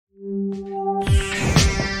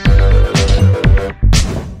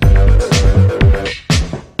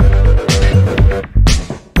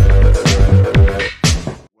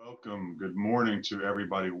to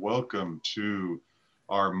everybody. Welcome to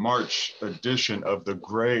our March edition of the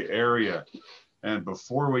Gray Area. And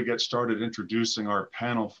before we get started introducing our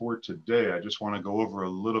panel for today, I just want to go over a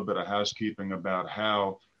little bit of housekeeping about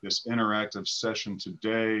how this interactive session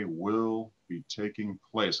today will be taking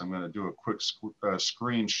place. I'm going to do a quick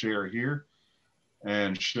screen share here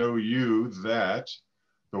and show you that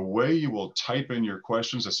the way you will type in your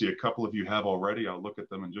questions, I see a couple of you have already. I'll look at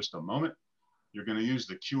them in just a moment. You're going to use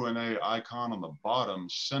the Q&A icon on the bottom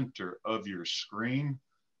center of your screen.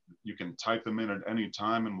 You can type them in at any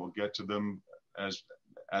time and we'll get to them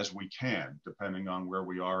as we can, depending on where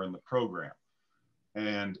we are in the program.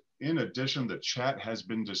 And in addition, the chat has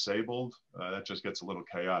been disabled. That just gets a little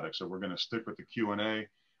chaotic. So we're going to stick with the Q&A.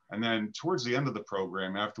 And then towards the end of the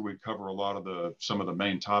program, after we cover a lot of some of the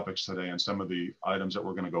main topics today and some of the items that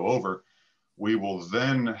we're going to go over, we will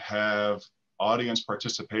then have audience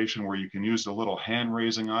participation where you can use the little hand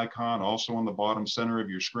raising icon also on the bottom center of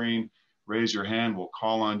your screen. Raise your hand, we'll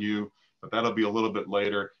call on you, but that'll be a little bit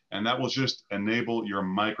later. And that will just enable your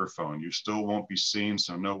microphone. You still won't be seen,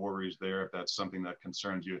 so no worries there if that's something that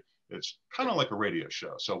concerns you. It's kind of like a radio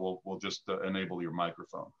show, so we'll just enable your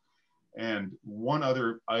microphone. And one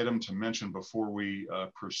other item to mention before we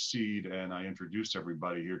proceed and I introduce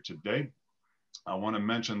everybody here today, I want to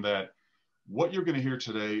mention that what you're going to hear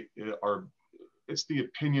today it's the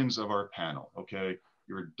opinions of our panel, okay?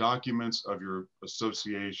 Your documents of your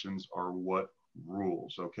associations are what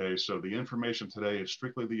rules, okay? So the information today is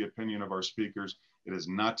strictly the opinion of our speakers. It is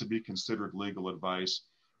not to be considered legal advice.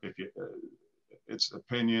 It's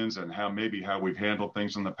opinions and how we've handled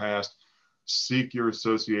things in the past. Seek your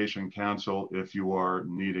association counsel if you are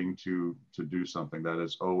needing to do something. That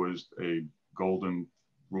is always a golden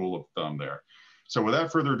rule of thumb there. So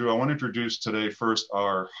without further ado, I want to introduce today first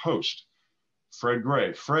our host, Fred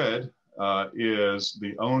Gray. Fred is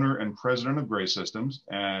the owner and president of Gray Systems,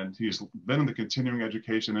 and he's been in the continuing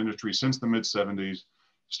education industry since the mid-70s,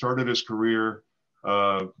 started his career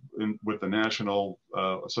with the National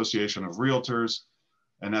Association of Realtors,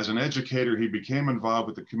 and as an educator, he became involved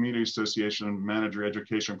with the Community Association Manager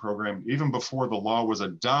Education Program even before the law was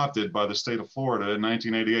adopted by the state of Florida in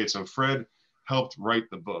 1988. So Fred helped write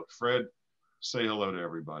the book. Fred, say hello to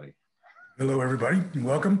everybody. Hello, everybody, and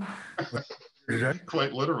welcome.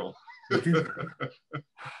 Quite literal.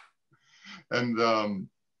 And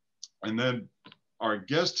then our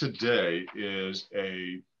guest today is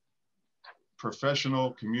a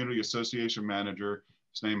professional community association manager.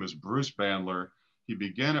 His name is Bruce Bandler. He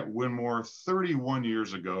began at Wynmoor 31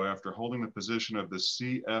 years ago after holding the position of the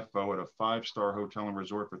CFO at a five-star hotel and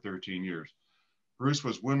resort for 13 years. Bruce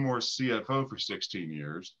was Wynmoor's CFO for 16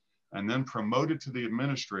 years and then promoted to the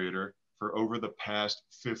administrator for over the past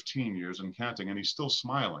 15 years and counting, and he's still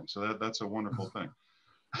smiling. So that's a wonderful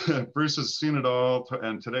thing. Bruce has seen it all,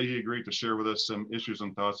 and today he agreed to share with us some issues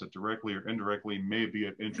and thoughts that directly or indirectly may be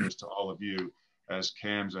of interest to all of you as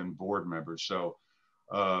CAMs and board members. So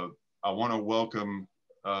I want to welcome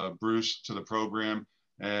Bruce to the program,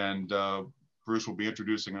 and Bruce will be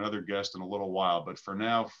introducing another guest in a little while. But for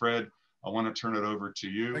now, Fred, I want to turn it over to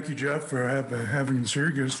you. Thank you, Jeff, for having us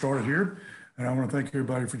here, get us started here. And I want to thank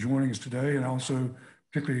everybody for joining us today, and also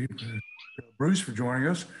particularly Bruce for joining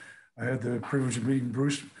us. I had the privilege of meeting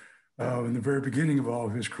Bruce in the very beginning of all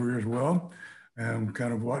of his career as well, and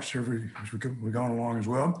kind of watched as we've gone along as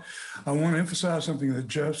well. I want to emphasize something that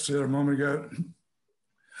Jeff said a moment ago.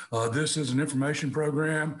 This is an information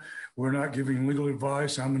program. We're not giving legal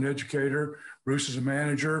advice. I'm an educator. Bruce is a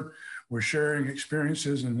manager. We're sharing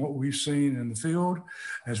experiences and what we've seen in the field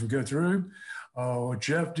as we go through.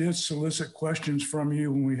 Jeff did solicit questions from you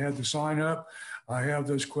when we had the sign up. I have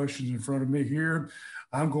those questions in front of me here.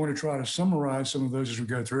 I'm going to try to summarize some of those as we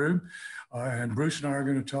go through. And Bruce and I are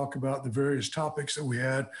going to talk about the various topics that we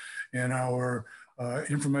had in our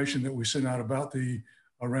information that we sent out about the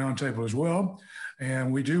roundtable as well.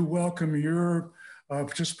 And we do welcome your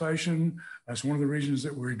participation. That's one of the reasons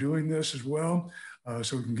that we're doing this as well,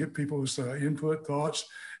 so we can get people's input, thoughts,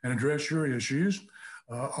 and address your issues.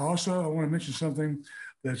 Also, I want to mention something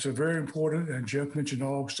that's very important, and Jeff mentioned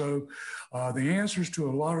also, the answers to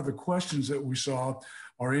a lot of the questions that we saw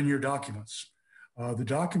are in your documents. The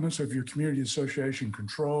documents of your community association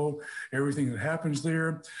control everything that happens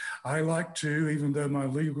there. I like to, even though my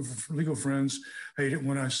legal friends hate it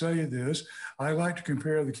when I say this, I like to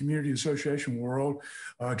compare the community association world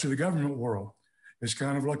to the government world. It's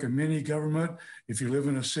kind of like a mini government. If you live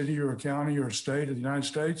in a city or a county or a state of the United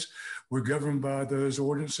States, we're governed by those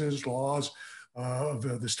ordinances, laws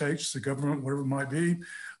of the states, the government, whatever it might be.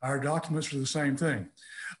 Our documents are the same thing.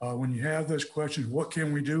 When you have those questions, what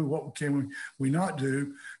can we do? What can we not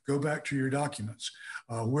do? go back to your documents.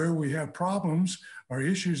 Where we have problems or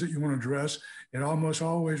issues that you want to address, it almost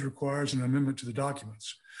always requires an amendment to the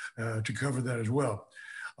documents to cover that as well.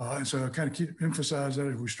 And so I kind of keep emphasize that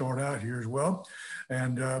as we start out here as well.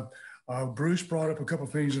 And Bruce brought up a couple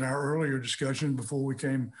of things in our earlier discussion before we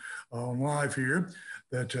came on live here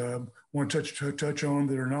that I want to touch on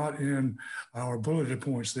that are not in our bulleted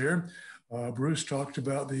points there. Bruce talked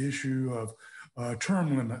about the issue of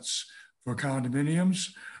term limits for condominiums.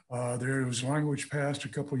 There was language passed a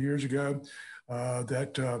couple of years ago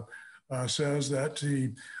that says that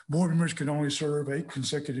the board members can only serve 8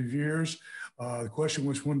 consecutive years. The question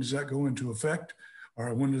was, when does that go into effect,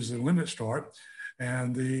 or when does the limit start?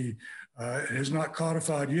 And it is not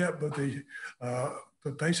codified yet,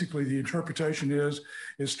 but basically the interpretation is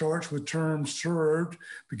it starts with terms served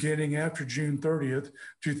beginning after June 30th,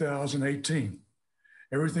 2018.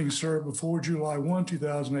 Everything served before July 1,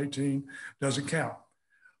 2018 doesn't count.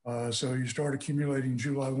 So you start accumulating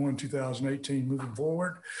July 1, 2018 moving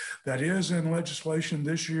forward. That is in legislation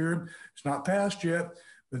this year. It's not passed yet,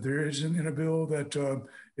 but there is in a bill that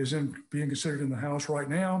is being considered in the House right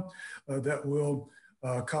now that will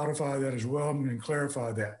codify that as well and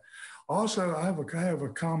clarify that. Also, I have a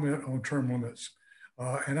comment on term limits.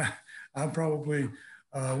 And I'm probably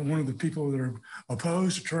one of the people that are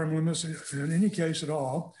opposed to term limits in any case at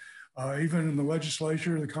all. Even in the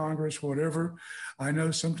legislature, the Congress, whatever. I know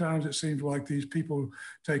sometimes it seems like these people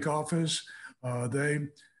take office, they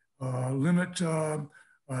limit,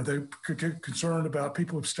 they get concerned about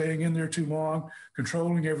people staying in there too long,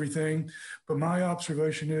 controlling everything. But my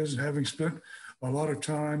observation is, having spent a lot of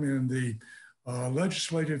time in the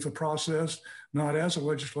legislative process, not as a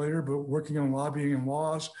legislator, but working on lobbying and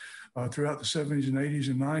laws throughout the 70s and 80s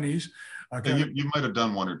and 90s. You might have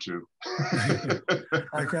done one or two.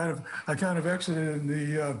 I kind of exited in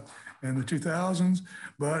the 2000s,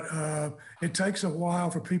 but it takes a while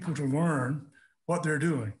for people to learn what they're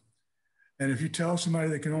doing. And if you tell somebody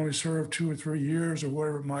they can only serve 2 or 3 years or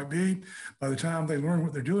whatever it might be, by the time they learn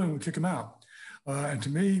what they're doing, we kick them out. And to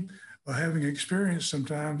me, having experience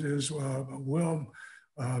sometimes is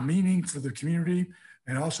meaning for the community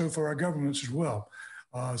and also for our governments as well.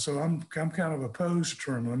 So I'm kind of opposed to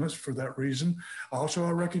term limits for that reason. Also, I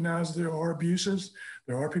recognize there are abuses.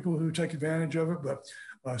 There are people who take advantage of it, but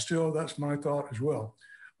still, that's my thought as well.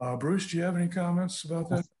 Bruce, do you have any comments about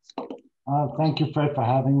that? Thank you, Fred, for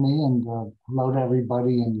having me, and hello to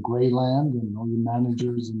everybody in Grayland and all your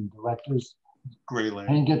managers and directors. Grayland.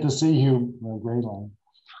 I didn't get to see you, Grayland.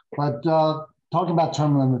 But talking about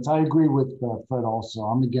term limits, I agree with Fred also.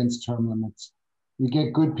 I'm against term limits. You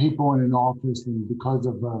get good people in an office, and because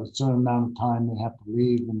of a certain amount of time, they have to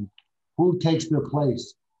leave. And who takes their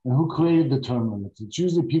place? And who created the term limits? It's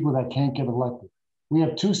usually people that can't get elected. We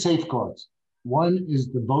have 2 safeguards. One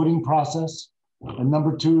is the voting process, and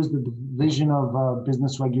number 2 is the division of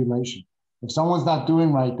business regulation. If someone's not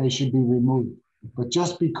doing right, they should be removed. But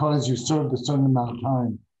just because you served a certain amount of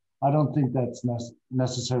time, I don't think that's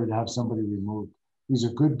necessary to have somebody removed. These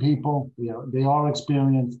are good people. They are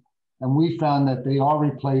experienced. And we found that they are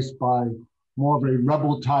replaced by more of a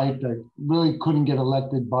rebel type that really couldn't get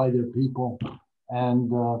elected by their people.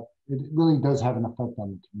 And it really does have an effect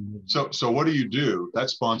on the community. So what do you do? That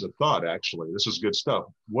spawns a thought, actually. This is good stuff.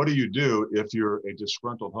 What do you do if you're a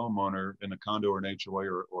disgruntled homeowner in a condo or an HOA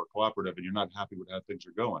or a cooperative and you're not happy with how things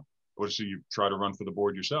are going? Or so you try to run for the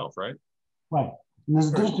board yourself, right? Right. And there's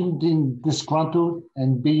a difference between disgruntled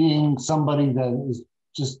and being somebody that is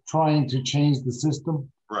just trying to change the system.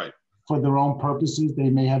 Right. For their own purposes. They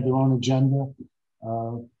may have their own agenda.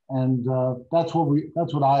 And that's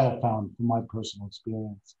what I have found from my personal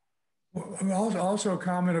experience. Well, also a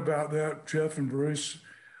comment about that, Jeff and Bruce.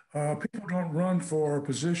 People don't run for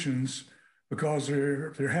positions because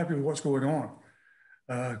they're happy with what's going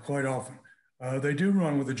on quite often. They do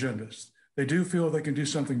run with agendas. They do feel they can do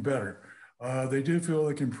something better. They do feel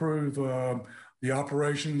they can improve the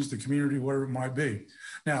operations, the community, whatever it might be.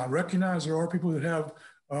 Now, I recognize there are people that have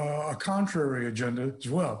a contrary agenda as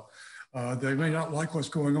well. They may not like what's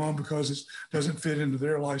going on because it doesn't fit into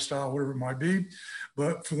their lifestyle, whatever it might be.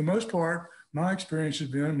 But for the most part, my experience has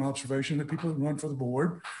been, my observation, that people that run for the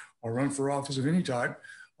board or run for office of any type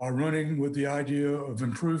are running with the idea of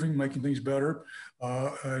improving, making things better,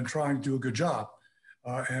 and trying to do a good job.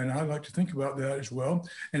 And I like to think about that as well.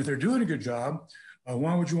 And if they're doing a good job,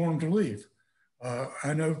 why would you want them to leave?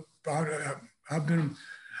 I know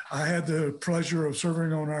I had the pleasure of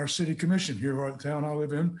serving on our city commission here at the town I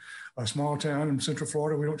live in, a small town in Central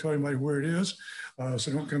Florida. We don't tell anybody where it is,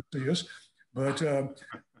 so don't come see us. But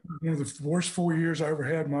one of the worst 4 years I ever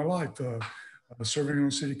had in my life, serving on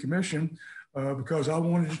the city commission, because I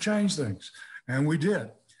wanted to change things, and we did.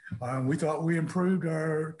 We thought we improved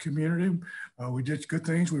our community. We did good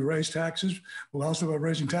things. We raised taxes. Well, also by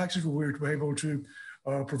raising taxes, we were able to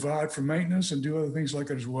provide for maintenance and do other things like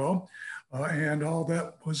that as well. And all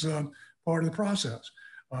that was part of the process.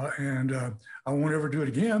 And I won't ever do it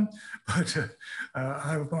again, but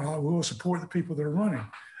I will support the people that are running.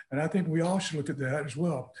 And I think we all should look at that as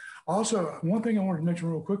well. Also, one thing I wanted to mention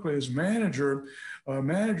real quickly is managers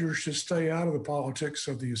should stay out of the politics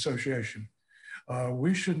of the association.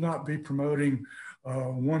 We should not be promoting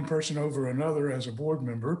one person over another as a board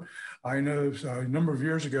member. I know a number of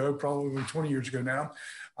years ago, probably 20 years ago now,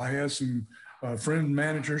 I had some friend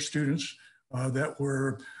managers, students that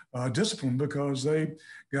were disciplined because they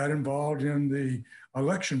got involved in the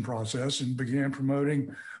election process and began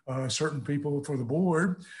promoting certain people for the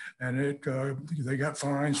board, and they got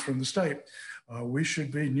fines from the state. We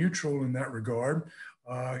should be neutral in that regard.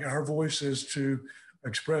 Our voice is to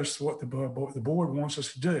express what the board wants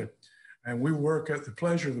us to do. And we work at the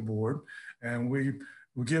pleasure of the board, and we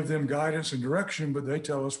give them guidance and direction, but they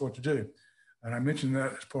tell us what to do. And I mentioned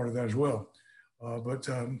that as part of that as well. But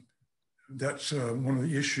that's one of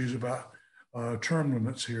the issues about term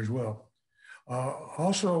limits here as well.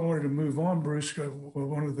 Also, I wanted to move on, Bruce.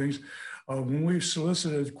 One of the things, when we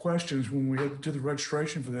solicited questions, when we did the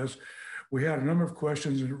registration for this, we had a number of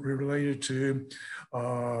questions related to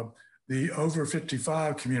the over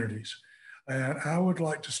 55 communities. And I would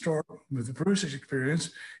like to start with Bruce's experience.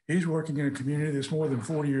 He's working in a community that's more than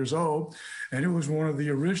 40 years old, and it was one of the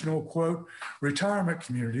original, quote, retirement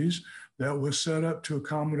communities that was set up to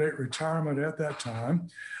accommodate retirement at that time.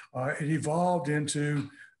 It evolved into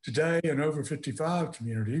today an over 55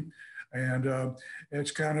 community, and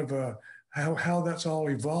it's kind of how that's all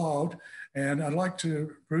evolved. And I'd like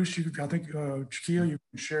to, Bruce, I think, Shaquille, you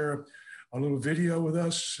can share a little video with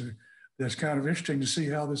us that's kind of interesting to see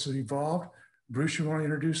how this has evolved. Bruce, you want to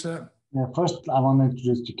introduce that? Yeah, first I want to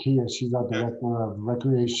introduce Jakia. She's our Director of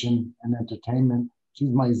Recreation and Entertainment.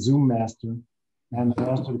 She's my Zoom master. And I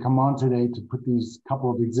asked her to come on today to put these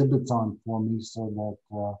couple of exhibits on for me so that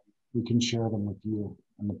we can share them with you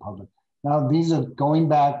and the public. Now, these are going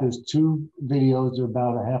back, there's two videos, they're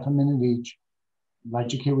about a half a minute each. Right,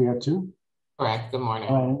 Jakia, we have two? Correct, good morning.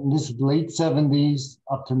 And this is late 70s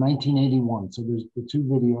up to 1981. So there's the two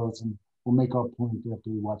videos, and we'll make our point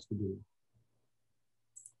after we watch the video.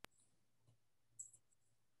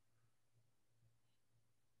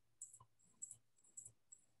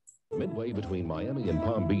 Midway between Miami and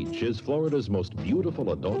Palm Beach is Florida's most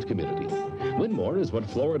beautiful adult community. Wynmoor is what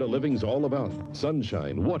Florida living's all about.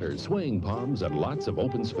 Sunshine, water, swaying palms, and lots of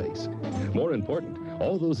open space. More important,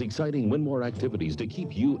 all those exciting Wynmoor activities to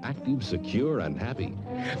keep you active, secure, and happy.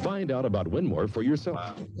 Find out about Wynmoor for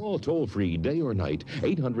yourself. Call toll-free day or night,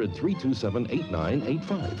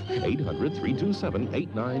 800-327-8985.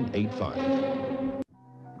 800-327-8985.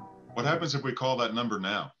 What happens if we call that number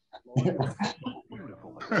now?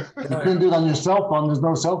 You couldn't do it on your cell phone. There's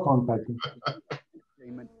no cell phone back then.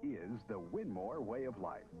 Entertainment is the Wynmoor way of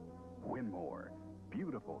life. Wynmoor,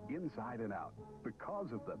 beautiful inside and out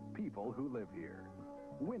because of the people who live here.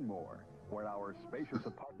 Wynmoor, where our spacious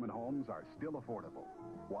apartment homes are still affordable.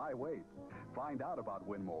 Why wait? Find out about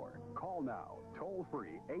Wynmoor. Call now,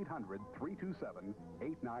 toll-free,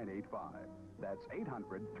 800-327-8985. That's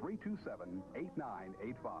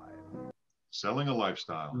 800-327-8985. Selling a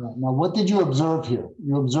lifestyle. Yeah. Now, what did you observe here?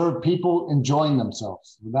 You observed people enjoying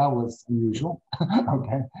themselves. That was unusual.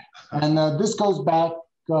 Okay. And this goes back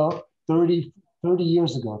 30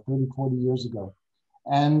 years ago, 30, 40 years ago.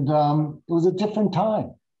 And it was a different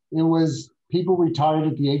time. It was people retired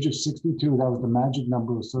at the age of 62. That was the magic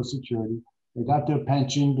number of Social Security. They got their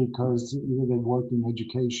pension because either they worked in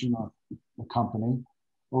education or a company,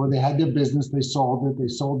 or they had their business, they sold it, they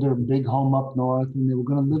sold their big home up north, and they were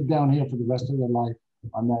going to live down here for the rest of their life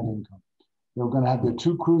on that income. They were going to have their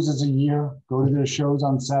 2 cruises a year, go to their shows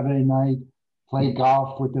on Saturday night, play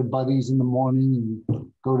golf with their buddies in the morning, and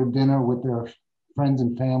go to dinner with their friends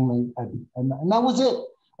and family. And that was it,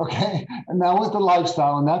 okay? And that was the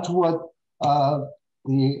lifestyle, and that's what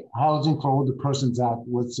the Housing for Older Persons Act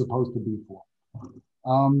was supposed to be for.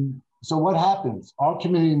 So what happens? Our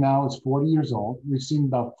community now is 40 years old. We've seen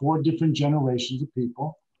about 4 different generations of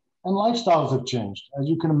people, and lifestyles have changed. As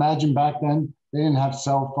you can imagine, back then, they didn't have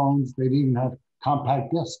cell phones. They didn't have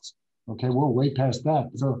compact discs. Okay, we're way past that.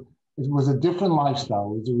 So it was a different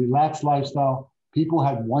lifestyle. It was a relaxed lifestyle. People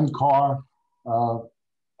had 1 car,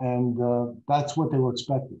 and that's what they were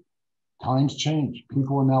expecting. Times change.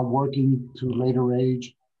 People are now working to a later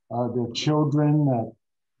age. Their children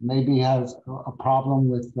maybe has a problem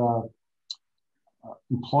with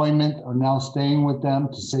employment are now staying with them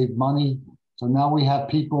to save money. So now we have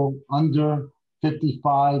people under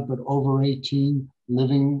 55 but over 18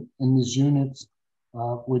 living in these units,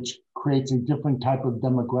 which creates a different type of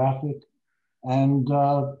demographic. And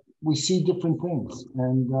we see different things.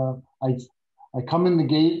 And I come in the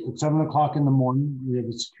gate at 7 o'clock in the morning. We have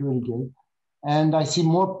a security gate. And I see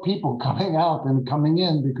more people coming out than coming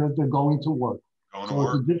in because they're going to work.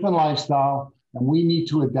 So it's a different lifestyle, and we need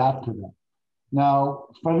to adapt to that. Now,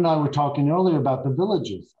 Fred and I were talking earlier about the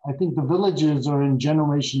villages. I think the villages are in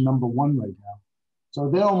generation number 1 right now. So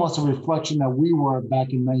they're almost a reflection that we were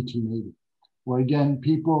back in 1980, where again,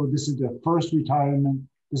 people, this is their first retirement.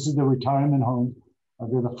 This is their retirement home.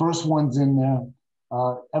 They're the first ones in there.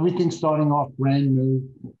 Everything's starting off brand new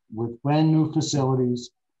with brand new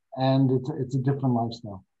facilities, and it's a different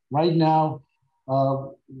lifestyle. Right now,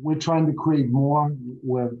 we're trying to create more.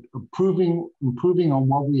 We're improving on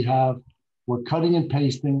what we have. We're cutting and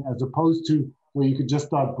pasting as opposed to where you could just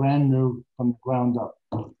start brand new from the ground up.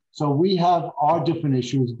 So we have our different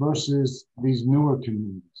issues versus these newer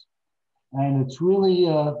communities. And it's really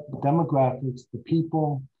demographics, the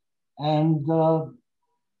people, and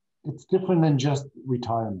it's different than just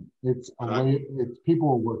retirement. It's people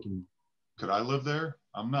are working. Could I live there?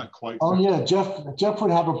 I'm not quite. Oh yeah, Jeff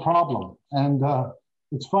would have a problem. And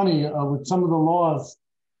it's funny with some of the laws,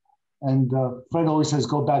 and Fred always says,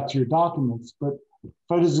 go back to your documents, but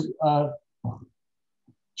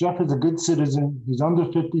Jeff is a good citizen. He's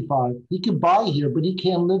under 55. He can buy here, but he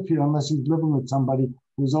can't live here unless he's living with somebody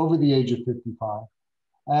who's over the age of 55.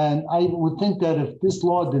 And I would think that if this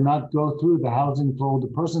law did not go through the Housing for Older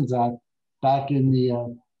Persons Act back in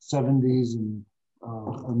the 70s and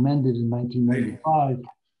amended in 1995,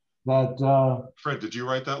 that... Fred, did you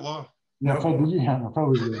write that law? Yeah, Fred, did you? Yeah, Fred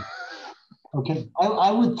was there. Okay,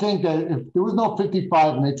 I would think that if there was no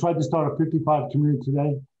 55 and they tried to start a 55 community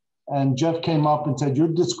today, and Jeff came up and said, you're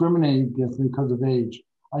discriminating against me because of age,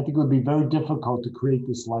 I think it would be very difficult to create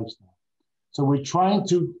this lifestyle. So we're trying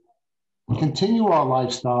to continue our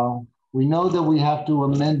lifestyle. We know that we have to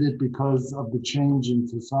amend it because of the change in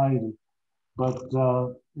society, but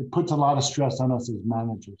it puts a lot of stress on us as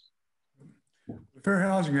managers. The Fair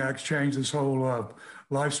Housing Act changed this whole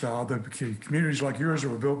lifestyle. The communities like yours that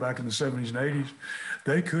were built back in the 70s and 80s,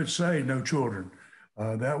 they could say no children.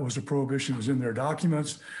 That was a prohibition that was in their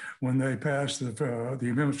documents when they passed the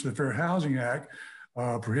amendments to the Fair Housing Act,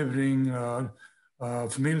 prohibiting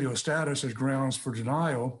familial status as grounds for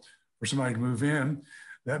denial for somebody to move in.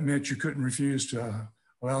 That meant you couldn't refuse to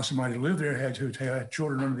allow somebody to live there who had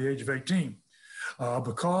children under the age of 18.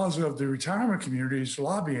 Because of the retirement community's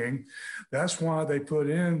lobbying, that's why they put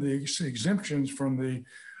in the exemptions from the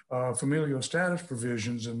familial status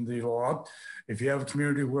provisions in the law. If you have a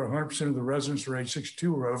community where 100% of the residents are age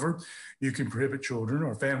 62 or over, you can prohibit children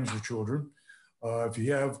or families with children. If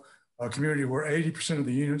you have a community where 80% of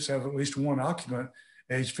the units have at least one occupant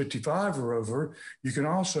age 55 or over, you can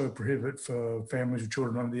also prohibit families with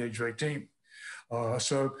children under the age of 18.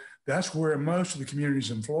 So that's where most of the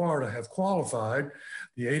communities in Florida have qualified,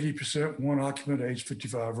 the 80% one occupant age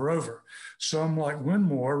 55 or over. Some like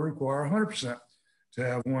Wynmoor require 100% to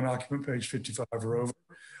have one occupant age 55 or over.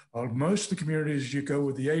 Most of the communities you go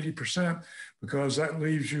with the 80% because that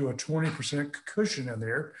leaves you a 20% cushion in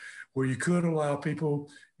there where you could allow people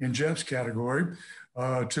in Jeff's category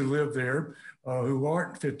to live there who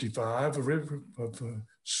aren't 55.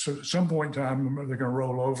 Some point in time, they're going to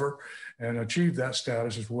roll over and achieve that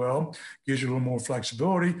status as well. Gives you a little more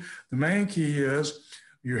flexibility. The main key is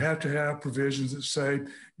you have to have provisions that say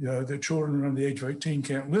that children under the age of 18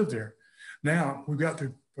 can't live there. Now, we've got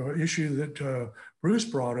the issue that Bruce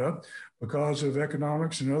brought up because of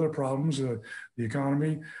economics and other problems, the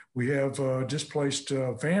economy. We have displaced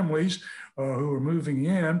families who are moving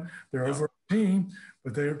in. They're over 18,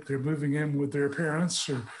 but they're moving in with their parents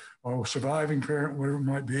or surviving parent, whatever it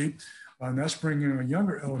might be, and that's bringing a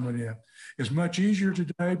younger element in. It's much easier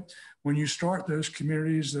today when you start those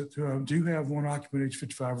communities that do have one occupant age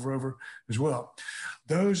 55 or over as well.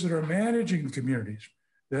 Those that are managing the communities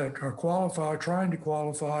that are trying to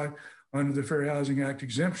qualify under the Fair Housing Act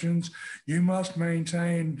exemptions, you must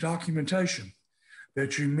maintain documentation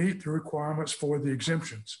that you meet the requirements for the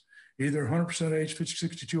exemptions, either 100% age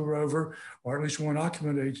 62 or over, or at least one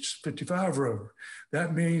occupant age 55 or over.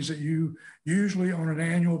 That means that you usually on an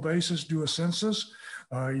annual basis do a census.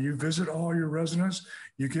 You visit all your residents.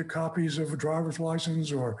 You get copies of a driver's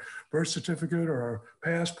license or birth certificate or a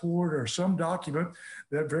passport or some document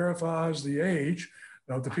that verifies the age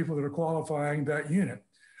of the people that are qualifying that unit.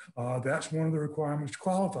 That's one of the requirements to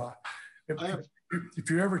qualify. If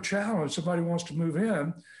you're ever challenged, somebody wants to move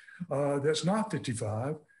in, that's not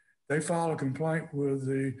 55, they file a complaint with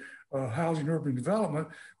the Housing and Urban Development,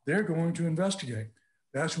 they're going to investigate.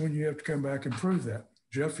 That's when you have to come back and prove that.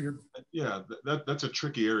 Jeff, you're... Yeah, that's a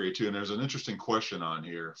tricky area too. And there's an interesting question on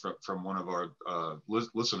here from one of our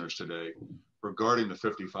listeners today regarding the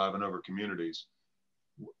 55 and over communities.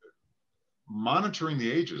 Monitoring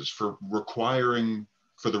the ages for requiring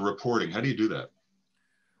for the reporting, how do you do that?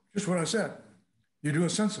 Just what I said. You do a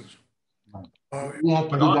census. You have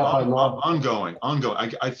to do that by law. Ongoing.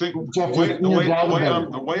 I think Jeff,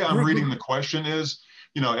 the way I'm reading the question is,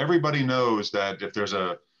 you know, everybody knows that if there's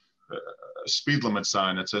a speed limit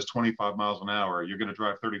sign that says 25 miles an hour, you're going to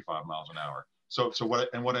drive 35 miles an hour. So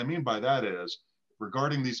what I mean by that is,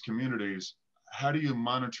 regarding these communities, how do you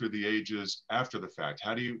monitor the ages after the fact?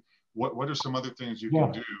 How do you, what are some other things you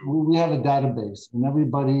can do? We have a database, and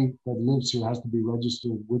everybody that lives here has to be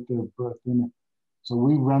registered with their birth in it. So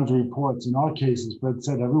we run the reports. In our case, as Fred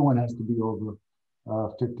said, everyone has to be over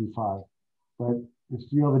 55. But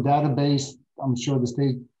if you have a database, I'm sure the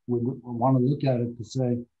state would want to look at it to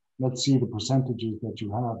say, let's see the percentages that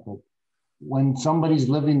you have. But when somebody's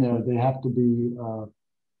living there, they have to be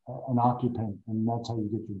an occupant, and that's how you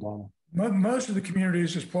get your data. Most of the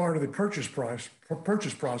communities, as part of the purchase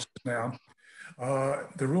process now,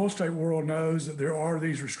 the real estate world knows that there are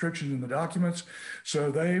these restrictions in the documents.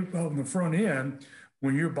 So they, on the front end,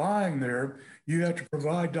 when you're buying there, you have to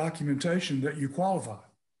provide documentation that you qualify.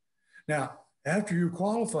 Now, after you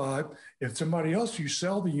qualify, if somebody else, you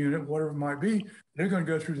sell the unit, whatever it might be, they're going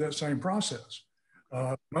to go through that same process.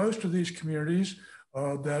 Most of these communities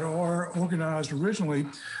that are organized originally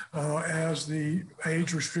as the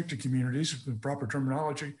age-restricted communities, the proper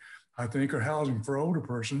terminology, I think, are housing for older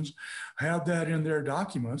persons, have that in their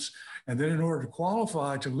documents. And then in order to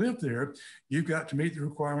qualify to live there, you've got to meet the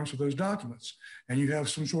requirements of those documents. And you have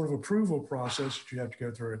some sort of approval process that you have to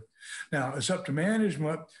go through. Now, it's up to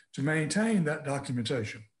management to maintain that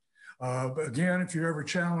documentation. But again, if you're ever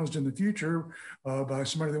challenged in the future by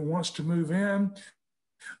somebody that wants to move in,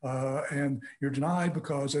 and you're denied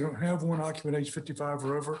because they don't have one occupant age 55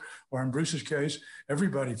 or over, or in Bruce's case,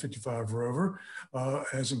 everybody 55 or over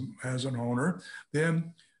as an owner,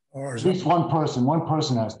 then or at least one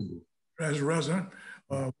person has to be. As a resident,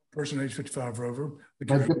 person age 55 or over.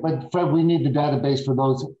 But Fred, we need the database for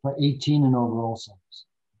those for 18 and over also.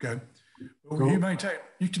 Okay. So,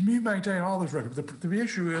 you maintain all those records. The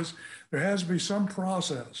issue is there has to be some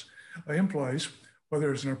process in place,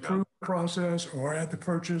 whether it's an approved process or at the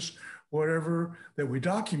purchase, whatever, that we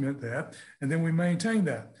document that, and then we maintain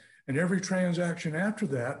that. And every transaction after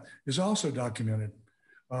that is also documented.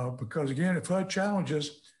 Because again, if HUD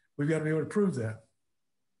challenges, we've got to be able to prove that.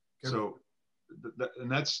 Okay. So,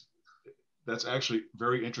 and that's actually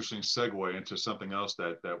very interesting segue into something else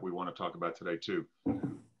that we want to talk about today too.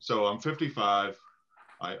 So I'm 55,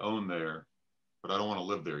 I own there, but I don't want to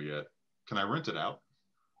live there yet. Can I rent it out?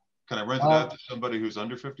 Can I rent it out to somebody who's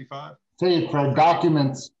under 55? Say it, Fred,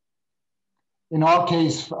 documents. In our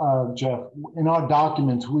case, Jeff, in our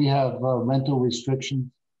documents, we have rental restrictions.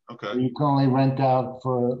 Okay. You can only rent out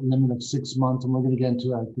for a limit of 6 months. And we're going to get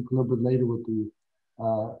into, I think, a little bit later with the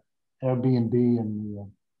Airbnb and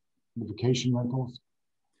the vacation rentals.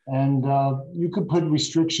 And you could put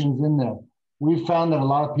restrictions in there. We found that a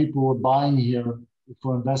lot of people were buying here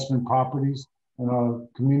for investment properties, and our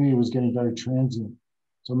community was getting very transient.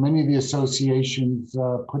 So many of the associations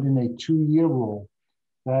put in a 2-year rule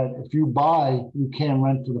that if you buy, you can't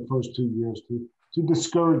rent for the first 2 years to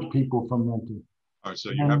discourage people from renting. All right,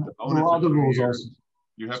 so you have to own it for 2 years.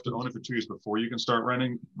 You have to own it for 2 years before you can start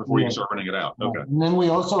renting, before you can start renting it out. Okay. Right. And then we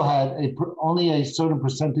also had only a certain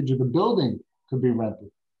percentage of the building could be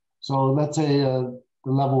rented. So let's say the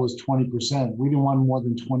level was 20%. We didn't want more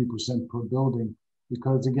than 20% per building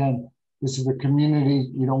because, again, this is a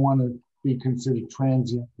community. You don't want to be considered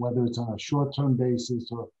transient, whether it's on a short-term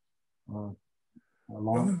basis or a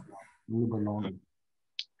little bit longer.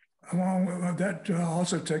 Well, that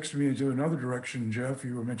also takes me into another direction, Jeff.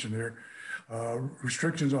 You were mentioned there,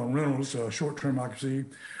 restrictions on rentals, short-term occupancy.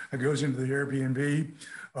 That goes into the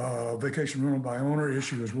Airbnb, vacation rental by owner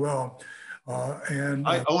issue as well. And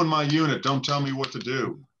I own my unit. Don't tell me what to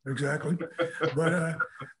do. Exactly. But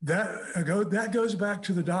that goes back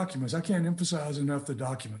to the documents. I can't emphasize enough the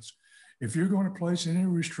documents. If you're going to place any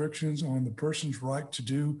restrictions on the person's right to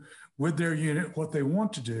do with their unit what they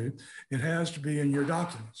want to do, it has to be in your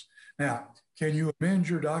documents. Now, can you amend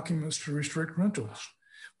your documents to restrict rentals?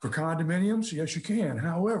 For condominiums, yes, you can.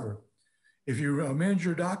 However, if you amend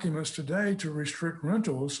your documents today to restrict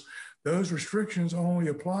rentals, those restrictions only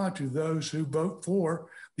apply to those who vote for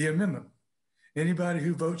the amendment. Anybody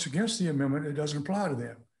who votes against the amendment, it doesn't apply to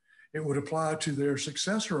them. it would apply to their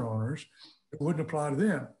successor owners. It wouldn't apply to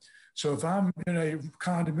them. So if I'm in a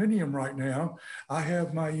condominium right now, I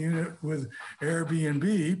have my unit with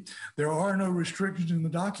Airbnb. There are no restrictions in the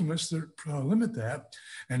documents that limit that.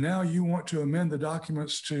 And now you want to amend the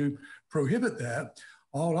documents to prohibit that.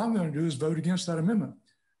 All I'm going to do is vote against that amendment.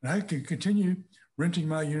 And I can continue renting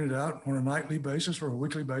my unit out on a nightly basis or a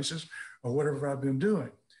weekly basis or whatever I've been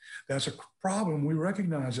doing. That's a problem. We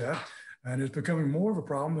recognize that. And it's becoming more of a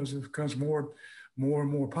problem as it becomes more and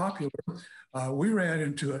more popular. We ran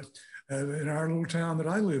into it in our little town that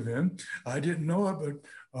I live in. I didn't know it,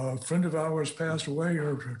 but a friend of ours passed away.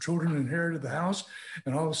 Her children inherited the house,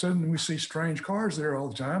 and all of a sudden we see strange cars there all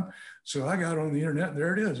the time. So I got on the internet, and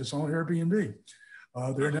there it is. It's on Airbnb.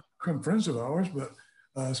 They're now become friends of ours, but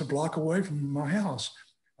it's a block away from my house.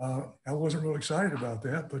 I wasn't really excited about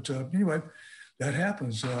that, but anyway, that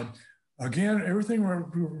happens. Again, everything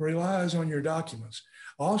relies on your documents.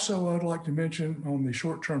 Also, I'd like to mention on the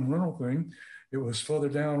short-term rental thing, it was further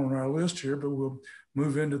down on our list here, but we'll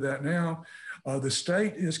move into that now. The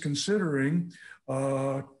state is considering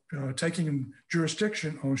taking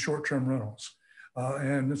jurisdiction on short-term rentals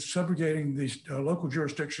and subjugating these local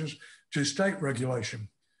jurisdictions to state regulation.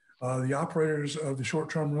 The operators of the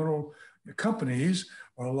short-term rental companies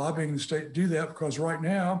are lobbying the state to do that because right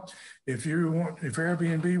now, if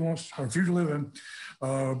Airbnb wants, or if you live in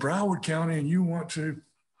Broward County and you want to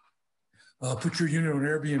put your unit on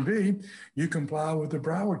Airbnb, you comply with the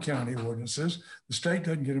Broward County ordinances. The state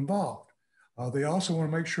doesn't get involved. They also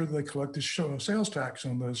want to make sure that they collect the sales tax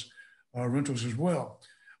on those rentals as well.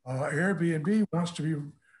 Airbnb wants to be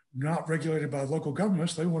not regulated by local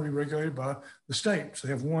governments. They want to be regulated by the state. So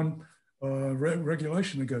they have one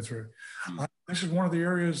regulation to go through. This is one of the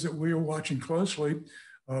areas that we are watching closely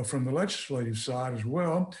from the legislative side as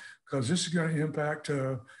well, because this is going to impact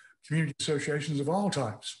community associations of all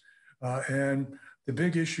types. And the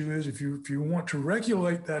big issue is if you want to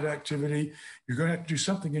regulate that activity, you're going to have to do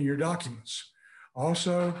something in your documents.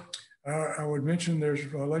 Also, I would mention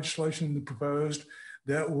there's legislation proposed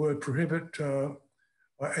that would prohibit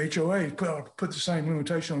HOA, put the same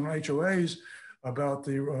limitation on HOAs about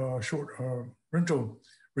the short rental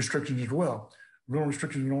restrictions as well. Rental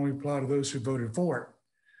restrictions would only apply to those who voted for it,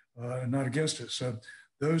 and not against it. So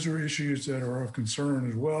those are issues that are of concern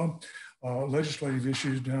as well. Legislative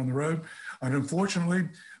issues down the road. And unfortunately,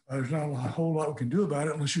 there's not a whole lot we can do about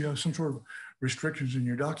it unless you have some sort of restrictions in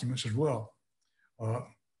your documents as well.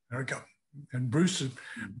 And Bruce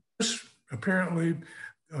apparently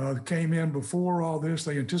came in before all this.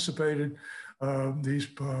 They anticipated these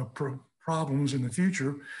problems in the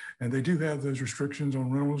future, and they do have those restrictions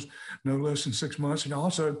on rentals no less than 6 months. And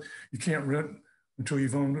also, you can't rent until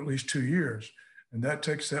you've owned at least 2 years. And that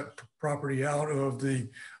takes that property out of the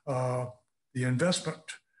investment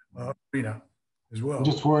arena as well. I'm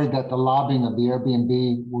just worried that the lobbying of the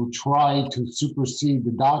Airbnb will try to supersede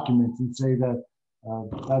the documents and say that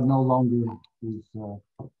that no longer is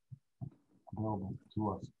available to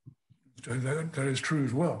us. That is true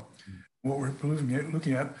as well. What we're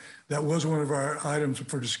looking at, that was one of our items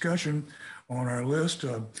for discussion on our list.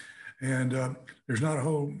 And there's not a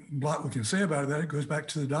whole lot we can say about that. It goes back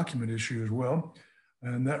to the document issue as well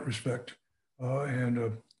in that respect.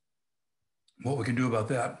 And what we can do about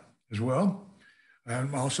that as well.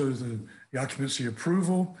 And also the occupancy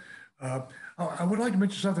approval. I would like to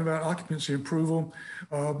mention something about occupancy approval.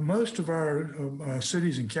 Most of our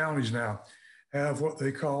cities and counties now have what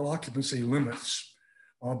they call occupancy limits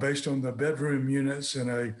based on the bedroom units in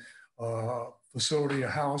a facility, a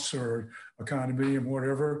house or a condominium,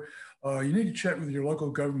 whatever. You need to check with your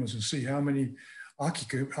local governments and see how many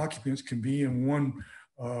occupants can be in one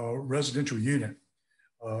residential unit.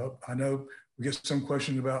 I know we get some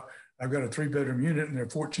questions about, I've got a 3-bedroom unit and there are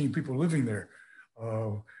 14 people living there.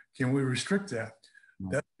 Can we restrict that?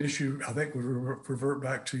 That issue, I think, would revert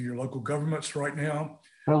back to your local governments right now.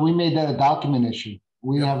 But we made that a document issue.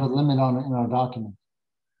 We have a limit on it in our document.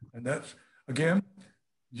 And that's, again,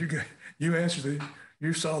 you answered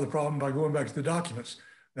you saw the problem by going back to the documents.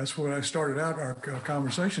 That's what I started out our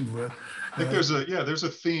conversations with. I think there's a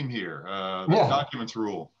theme here. The documents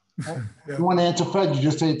rule. If you want to answer Fred, you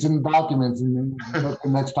just say it's in the documents and then go to the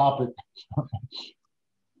next topic.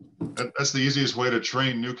 That's the easiest way to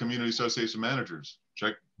train new community association managers.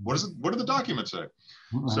 Check what do the documents say?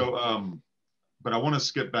 So, but I want to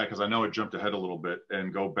skip back because I know I jumped ahead a little bit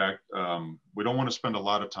and go back. We don't want to spend a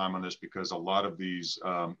lot of time on this because a lot of these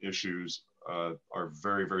issues are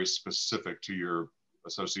very, very specific to your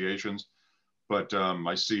associations. But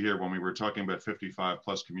I see here when we were talking about 55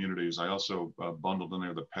 plus communities, I also bundled in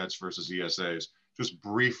there the pets versus ESAs. Just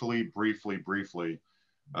briefly,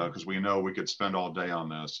 because we know we could spend all day on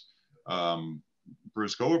this.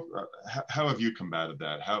 Bruce, how have you combated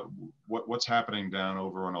that? What's happening down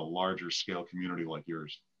over on a larger scale community like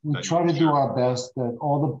yours? We try to do our best that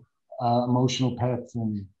all the emotional pets,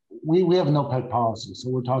 and we have no pet policy, so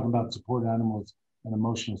we're talking about support animals and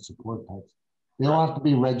emotional support pets. They all have to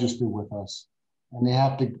be registered with us, and we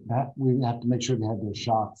have to make sure they have their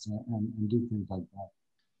shots and do things like that.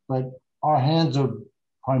 But our hands are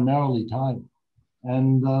primarily tied,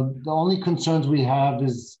 and the only concerns we have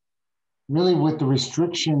is really with the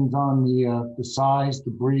restrictions on the size,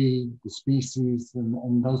 the breed, the species,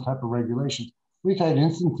 and those type of regulations. We've had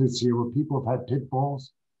instances here where people have had pit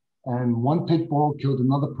bulls, and one pit bull killed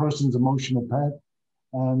another person's emotional pet.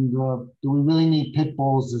 And do we really need pit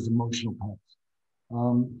bulls as emotional pets?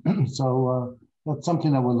 So that's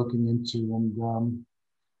something that we're looking into. And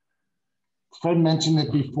Fred mentioned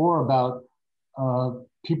it before about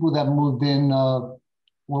people that moved in. Well,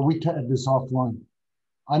 we had this offline.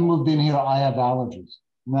 I moved in here, I have allergies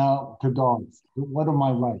now to dogs. What are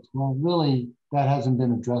my rights? Well, really, that hasn't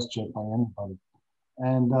been addressed yet by anybody.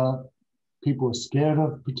 And people are scared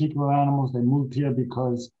of particular animals. They moved here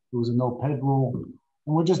because there was a no pet rule.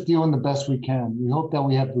 And we're just doing the best we can. We hope that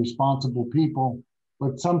we have responsible people,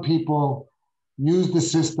 but some people use the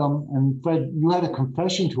system. And Fred, you had a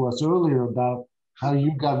confession to us earlier about how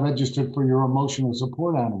you got registered for your emotional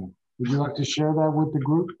support animal. Would you like to share that with the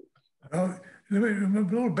group? A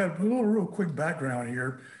little real quick background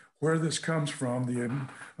here, where this comes from. The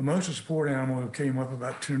emotional support animal came up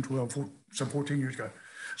about 10, 12, some 14 years ago,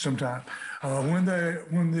 sometime. When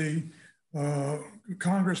the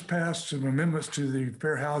Congress passed some amendments to the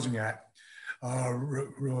Fair Housing Act,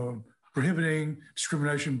 prohibiting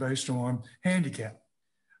discrimination based on handicap.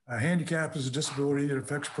 Handicap is a disability that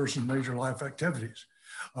affects a person's major life activities.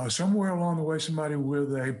 Somewhere along the way, somebody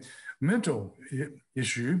with a mental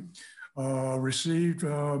issue received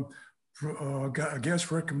I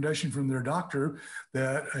guess recommendation from their doctor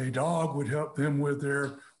that a dog would help them with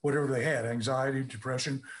their whatever they had, anxiety,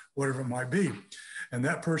 depression, whatever it might be. And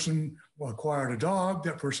that person acquired a dog.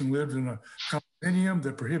 That person lived in a condominium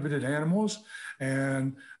that prohibited animals,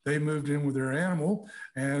 and they moved in with their animal,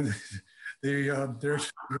 and their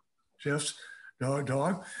chef's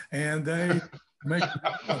dog, and they make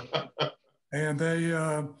and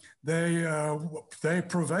they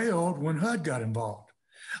prevailed when HUD got involved.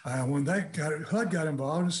 When HUD got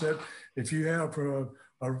involved and said, if you have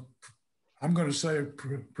I'm going to say a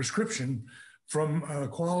prescription from a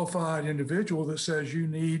qualified individual that says you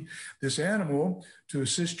need this animal to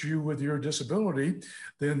assist you with your disability,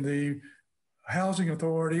 then the housing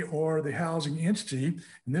authority or the housing entity,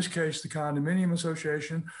 in this case, the condominium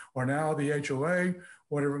association, or now the HOA,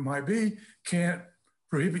 whatever it might be, can't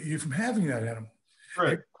prohibit you from having that animal.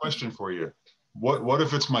 Right. Question for you. What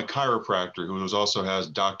if it's my chiropractor who also has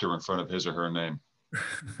doctor in front of his or her name?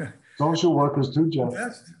 Social workers too, Jeff.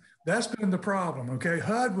 That's been the problem, okay?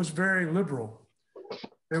 HUD was very liberal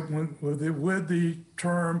with the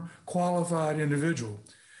term qualified individual.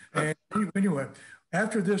 And anyway,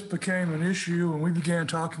 after this became an issue and we began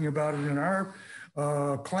talking about it in our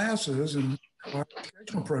classes and our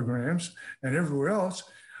educational programs and everywhere else,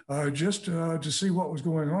 just to see what was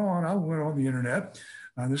going on, I went on the internet.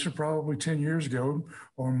 This was probably 10 years ago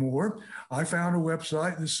or more. I found a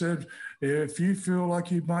website that said, if you feel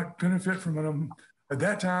like you might benefit from at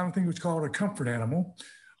that time, I think it was called a comfort animal,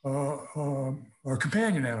 or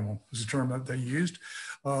companion animal was the term that they used,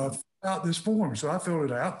 fill out this form. So I filled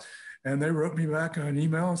it out, and they wrote me back an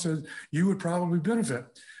email and said, you would probably benefit.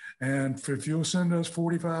 And if you'll send us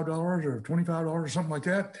 $45 or $25 or something like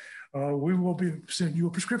that, we will sending you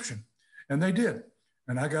a prescription. And they did.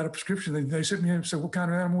 And I got a prescription. They sent me and said, what kind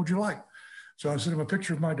of animal would you like? So I sent them a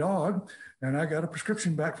picture of my dog, and I got a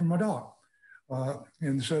prescription back from my dog.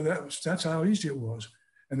 And so that's how easy it was.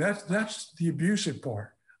 And that's the abusive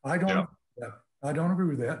part. I don't agree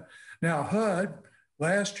with that. Now, HUD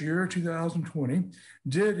last year, 2020,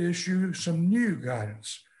 did issue some new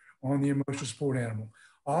guidance on the emotional support animal.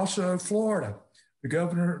 Also, Florida,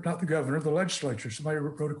 the legislature, somebody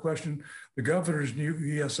wrote a question, the governor's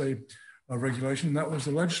new ESA regulation, that was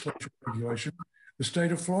the legislature regulation. The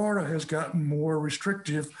state of Florida has gotten more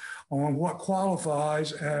restrictive on what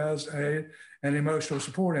qualifies as an emotional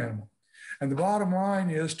support animal. And the bottom line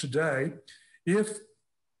is today, if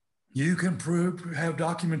you can have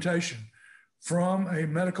documentation from a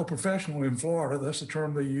medical professional in Florida, that's the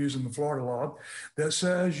term they use in the Florida law, that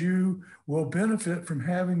says you will benefit from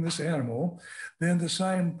having this animal, then the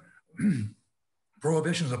same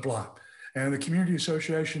prohibitions apply. And the community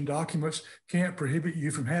association documents can't prohibit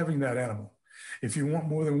you from having that animal. If you want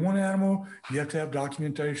more than one animal, you have to have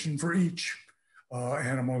documentation for each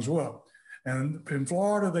animal as well. And in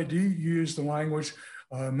Florida, they do use the language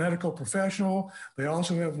medical professional. They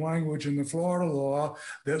also have language in the Florida law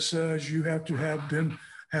that says you have to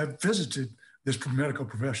have visited this medical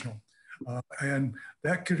professional. And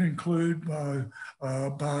that could include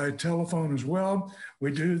by telephone as well.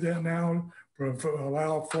 We do that now.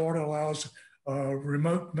 Florida allows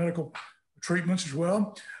remote medical treatments as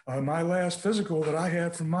well. My last physical that I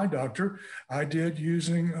had from my doctor, I did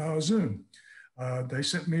using Zoom. They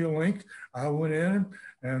sent me a link. I went in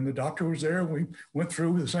and the doctor was there. We went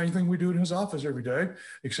through the same thing we do in his office every day,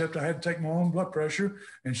 except I had to take my own blood pressure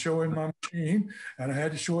and show him my machine, and I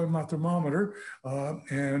had to show him my thermometer.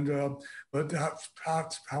 But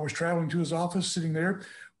I was traveling to his office, sitting there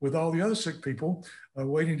with all the other sick people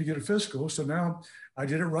waiting to get a physical. So now I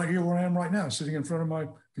did it right here where I am right now, sitting in front of my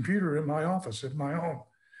computer in my office at my home.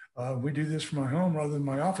 We do this from my home rather than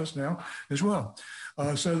my office now as well.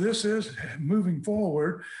 So this is moving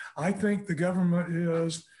forward. I think the government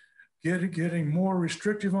is getting more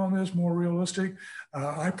restrictive on this, more realistic.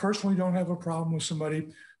 I personally don't have a problem with somebody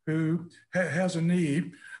who has a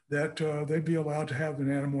need that they'd be allowed to have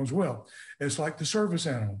an animal as well. It's like the service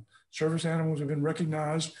animal. Service animals have been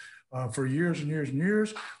recognized for years and years and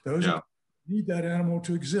years. Those who need that animal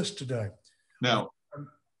to exist today. Now,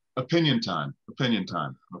 opinion time,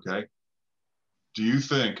 okay? Do you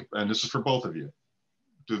think, and this is for both of you,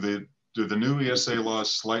 do the new ESA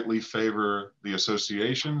laws slightly favor the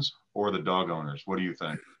associations or the dog owners? What do you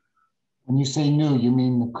think? When you say new, you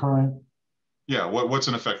mean the current? Yeah, what's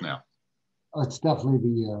in effect now? It's definitely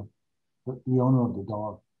the owner of the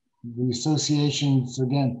dog. The associations,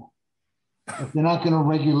 again, if they're not going to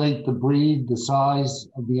regulate the breed, the size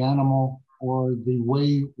of the animal, or the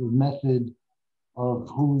way, the method of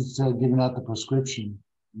who's giving out the prescription,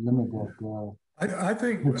 limit that. I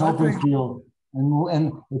think it's open field,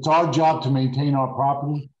 and it's our job to maintain our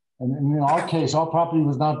property. And in our case, our property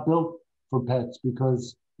was not built for pets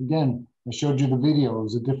because, again, I showed you the video. It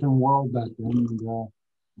was a different world back then.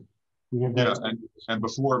 And, and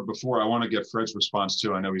before I want to get Fred's response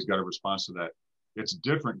too. I know he's got a response to that. It's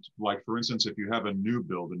different. Like for instance, if you have a new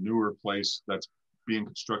build, a newer place that's being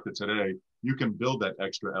constructed today, you can build that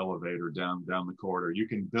extra elevator down the corridor. You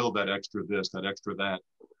can build that extra this, that extra that.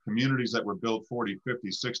 Communities that were built 40,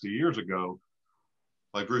 50, 60 years ago,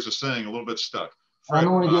 like Bruce is saying, a little bit stuck. Fred, I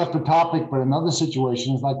don't want to get off the topic, but another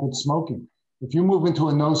situation is like with smoking. If you move into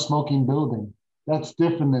a no smoking building, that's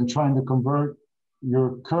different than trying to convert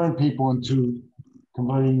your current people into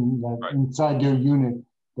converting that inside their unit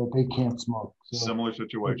that they can't smoke. So similar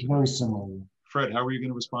situation. Very similar. Fred, how are you going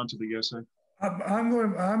to respond to the ESA? I'm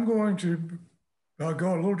going to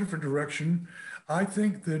go a little different direction. I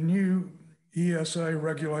think the new ESA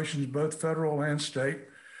regulations, both federal and state,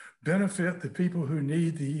 benefit the people who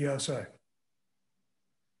need the ESA.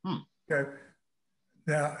 Okay.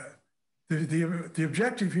 Now, the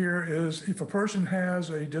objective here is if a person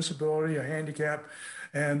has a disability, a handicap,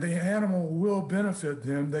 and the animal will benefit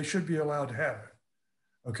them, they should be allowed to have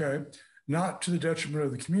it. Okay. Not to the detriment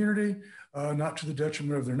of the community, not to the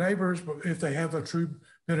detriment of their neighbors, but if they have a true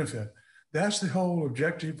benefit. That's the whole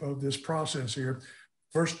objective of this process here.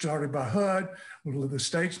 First started by HUD, the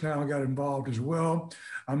states now got involved as well.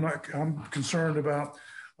 I'm concerned about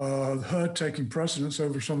HUD taking precedence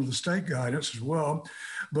over some of the state guidance as well.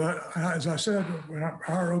 But as I said in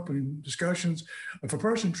our opening discussions, if a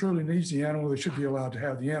person truly needs the animal, they should be allowed to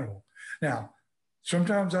have the animal. Now,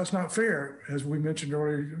 sometimes that's not fair, as we mentioned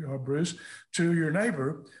earlier, Bruce, to your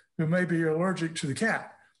neighbor who may be allergic to the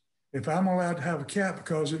cat. If I'm allowed to have a cat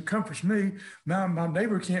because it comforts me, now my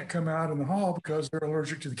neighbor can't come out in the hall because they're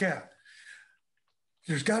allergic to the cat.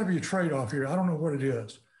 There's got to be a trade-off here. I don't know what it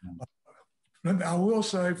is. I will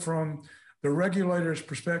say from the regulator's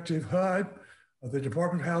perspective, HUD, the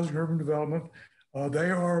Department of Housing and Urban Development,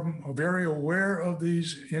 they are very aware of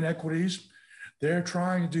these inequities. They're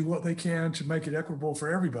trying to do what they can to make it equitable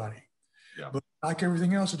for everybody. Yeah. But like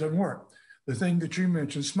everything else, it doesn't work. The thing that you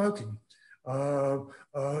mentioned, smoking.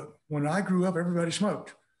 When I grew up, everybody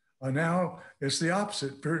smoked. Now it's the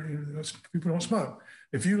opposite. People don't smoke.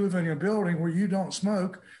 If you live in a building where you don't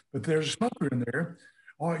smoke, but there's a smoker in there,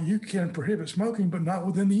 you can prohibit smoking, but not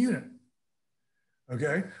within the unit.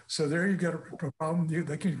 Okay, so there you've got a problem.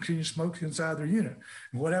 They can continue to smoke inside their unit.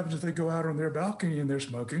 And what happens if they go out on their balcony and they're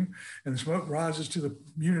smoking, and the smoke rises to the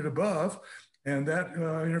unit above, and that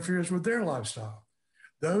interferes with their lifestyle?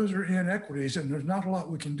 Those are inequities, and there's not a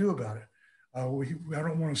lot we can do about it. I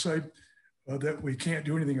don't want to say that we can't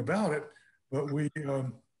do anything about it, but we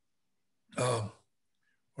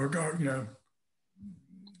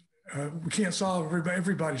we can't solve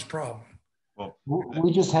everybody's problem. Well,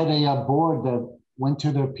 we just had a board that went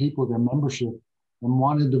to their people, their membership, and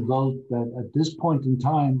wanted to vote that at this point in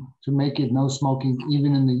time to make it no smoking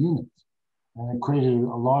even in the units. And it created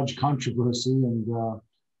a large controversy, and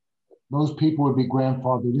those people would be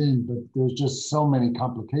grandfathered in, but there's just so many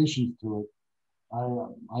complications to it.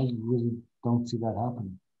 I really don't see that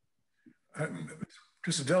happening.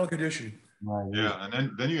 Just a delicate issue. Right. Yeah,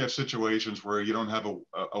 and then you have situations where you don't have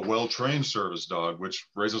a well-trained service dog, which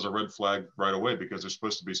raises a red flag right away because they're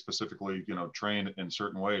supposed to be specifically, trained in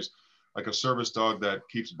certain ways. Like a service dog that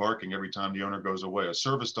keeps barking every time the owner goes away, a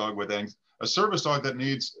service dog that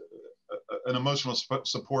needs an emotional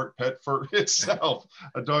support pet for itself,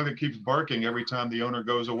 a dog that keeps barking every time the owner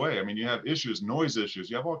goes away. I mean, you have issues, noise issues,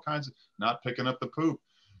 you have all kinds of not picking up the poop.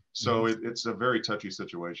 So it's a very touchy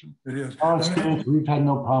situation. It is. Our experience, we've had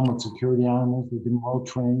no problem with security animals. They've been well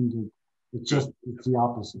trained. It's the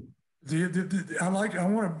opposite. I'm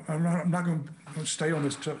not going to stay on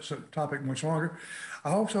this topic much longer.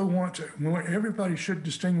 I also everybody should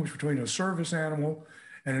distinguish between a service animal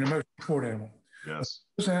and an emotional support animal. Yes.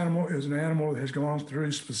 This animal is an animal that has gone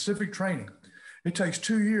through specific training. It takes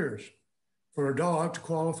 2 years for a dog to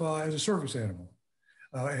qualify as a service animal.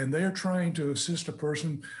 And they are trained to assist a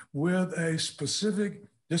person with a specific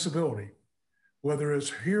disability, whether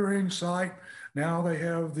it's hearing, sight. Now they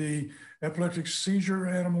have the epileptic seizure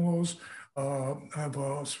animals. What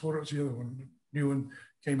was the other one? New one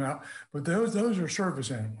came out. But those are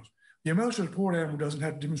service animals. The emotional support animal doesn't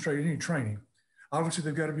have to demonstrate any training. Obviously,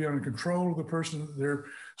 they've got to be under control of the person that they're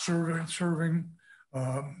serving.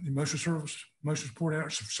 Emotional support animal,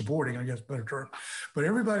 supporting, I guess, better term. But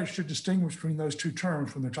everybody should distinguish between those two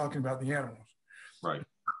terms when they're talking about the animals. Right.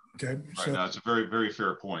 Okay. Right. So That's a very, very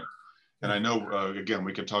fair point. And I know, again,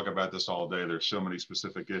 we could talk about this all day. There's so many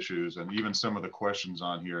specific issues, and even some of the questions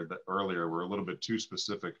on here that earlier were a little bit too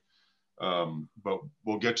specific. But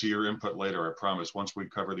we'll get to your input later, I promise. Once we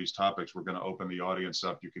cover these topics, we're going to open the audience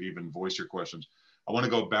up. You could even voice your questions. I want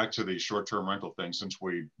to go back to the short-term rental thing since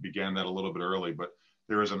we began that a little bit early, but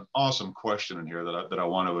there is an awesome question in here that I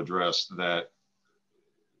want to address. That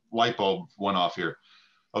light bulb went off here.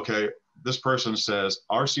 Okay, this person says,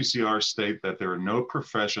 our CCRs state that there are no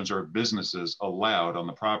professions or businesses allowed on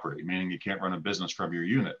the property, meaning you can't run a business from your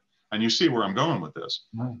unit. And you see where I'm going with this.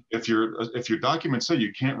 Right. If your documents say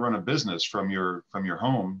you can't run a business from your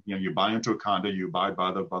home, you buy into a condo, you abide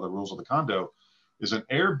by the rules of the condo. Is an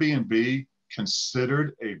Airbnb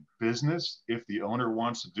considered a business if the owner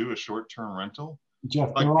wants to do a short-term rental? Jeff,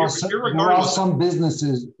 like, there are some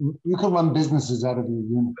businesses, you can run businesses out of your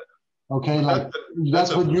unit. Okay, like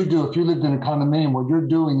that's what you do. If you lived in a condominium, what you're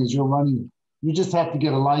doing is you're running it. You just have to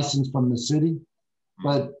get a license from the city,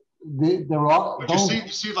 but they're all. But you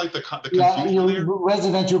see, like the confusion there?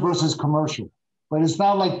 Residential versus commercial, but it's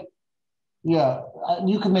not like,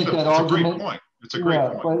 you can make that argument. It's a great point. It's a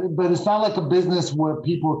great point. But it's not like a business where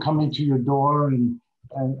people are coming to your door and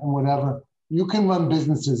whatever. You can run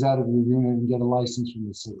businesses out of your unit and get a license from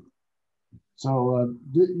the city. So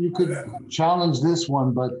you could challenge this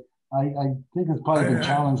one, but I think it's probably been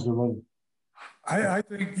challenged already. I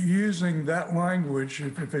think using that language,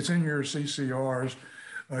 if it's in your CCRs,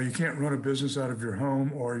 you can't run a business out of your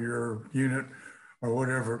home or your unit or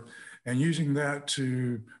whatever, and using that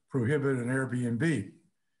to prohibit an Airbnb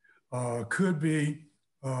could be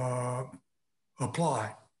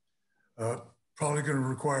applied. Probably going to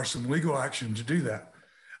require some legal action to do that.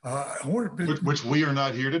 Which we are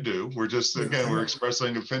not here to do. We're just, again, we're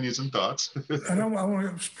expressing opinions and thoughts. And I want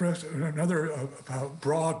to express another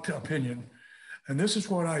broad opinion. And this is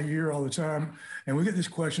what I hear all the time. And we get these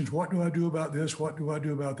questions, what do I do about this? What do I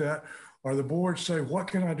do about that? Or the boards say, what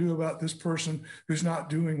can I do about this person who's not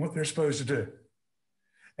doing what they're supposed to do?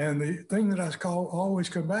 And the thing that I always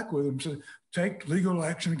come back with them is take legal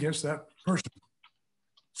action against that person.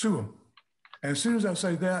 Sue them. And as soon as I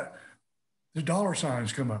say that, the dollar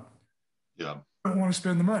signs come up. Yeah. I don't want to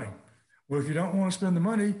spend the money. Well, if you don't want to spend the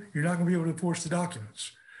money, you're not going to be able to enforce the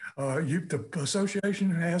documents. The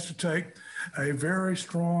association has to take a very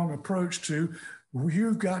strong approach to,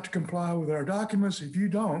 you've got to comply with our documents. If you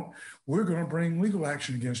don't, we're going to bring legal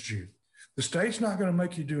action against you. The state's not going to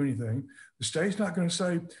make you do anything. The state's not going to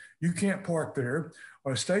say you can't park there,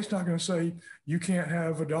 or the state's not going to say you can't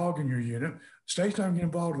have a dog in your unit. The state's not going to get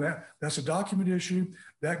involved in that. That's a document issue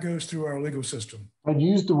that goes through our legal system. I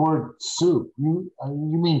used the word sue. You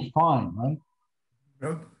mean fine, right?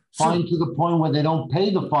 No, fine to the point where they don't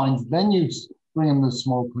pay the fines, then you bring them to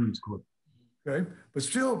small claims court. Okay, but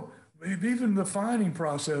still, even the fining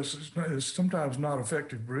process is sometimes not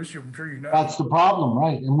effective, Bruce. I'm sure you know. That's the problem,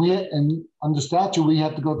 right? And under statute, we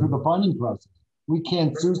have to go through the finding process. We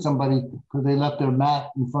can't sue somebody because they left their mat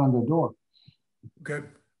in front of their door. Okay.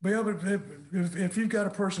 But yeah, but if you've got a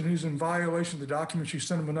person who's in violation of the documents, you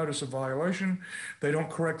send them a notice of violation, they don't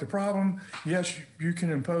correct the problem, yes, you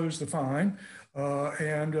can impose the fine.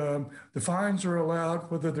 The fines are allowed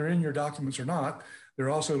whether they're in your documents or not. They're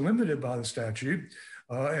also limited by the statute.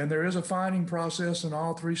 And there is a fining process in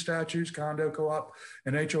all three statutes, condo, co-op,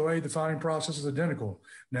 and HOA. The fining process is identical.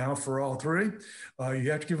 Now, for all three,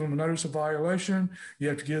 you have to give them a notice of violation. You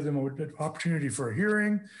have to give them an opportunity for a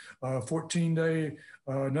hearing, 14-day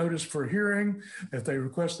notice for a hearing. If they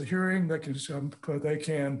request the hearing, they can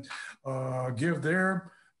give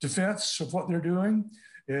their defense of what they're doing.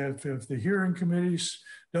 If the hearing committee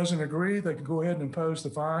doesn't agree, they can go ahead and impose the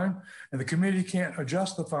fine, and the committee can't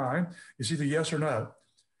adjust the fine. It's either yes or no.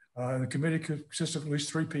 The committee consists of at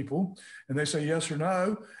least 3 people, and they say yes or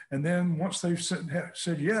no. And then once they've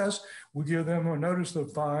said yes, we give them a notice of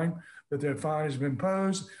the fine, that their fine has been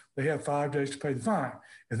imposed. They have 5 days to pay the fine.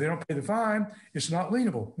 If they don't pay the fine, it's not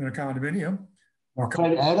lienable in a condominium.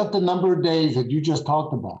 Fred, add up the number of days that you just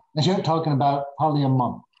talked about. And you're talking about probably a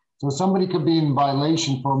month. So somebody could be in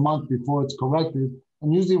violation for a month before it's corrected.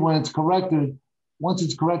 And usually when it's corrected, once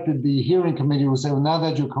it's corrected, the hearing committee will say, well, now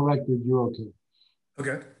that you're corrected, you're okay.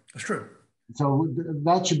 Okay, that's true. So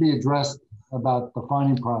that should be addressed about the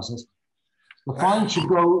fining process. The fine should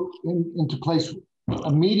go into place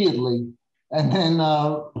immediately, and then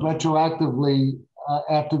retroactively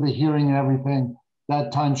after the hearing and everything,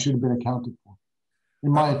 that time should have been accounted for,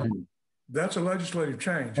 in my opinion. That's a legislative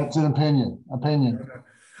change. That's an opinion.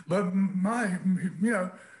 But my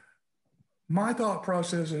thought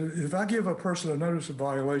process is, if I give a person a notice of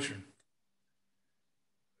violation,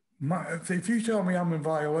 if you tell me I'm in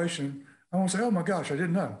violation, I won't say, oh my gosh, I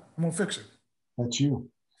didn't know. I'm gonna fix it. That's you.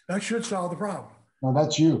 That should solve the problem. No,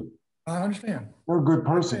 that's you. I understand. You're a good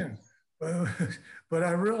person. But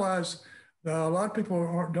I realize a lot of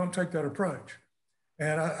people don't take that approach.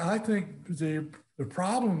 And I think the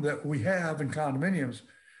problem that we have in condominiums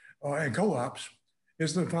and co-ops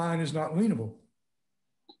is the fine is not lienable.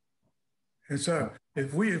 And so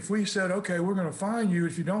if we said, okay, we're going to fine you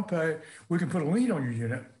if you don't pay, we can put a lien on your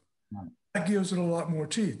unit. Right. That gives it a lot more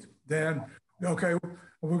teeth than, okay,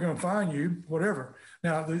 we're going to fine you, whatever.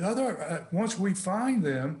 Now, the other, once we fine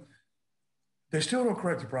them, they still don't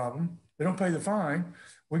correct the problem. They don't pay the fine.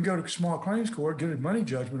 We can go to small claims court, get a money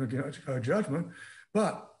judgment,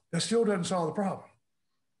 but that still doesn't solve the problem.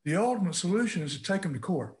 The ultimate solution is to take them to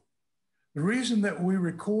court. The reason that we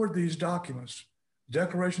record these documents, the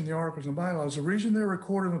Declaration, the Articles, and Bylaws, the reason they're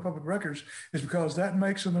recorded in the public records is because that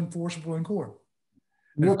makes them enforceable in court.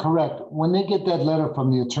 You're correct. When they get that letter from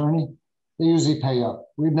the attorney, they usually pay up.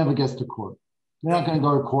 We never get to court. They're not going to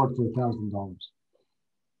go to court for $1,000.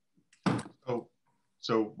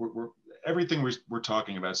 So everything we're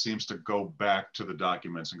talking about seems to go back to the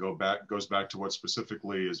documents and goes back to what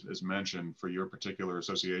specifically is mentioned for your particular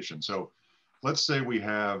association. So let's say we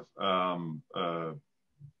have CCRs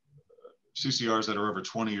that are over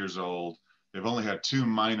 20 years old. They've only had 2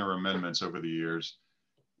 minor amendments over the years.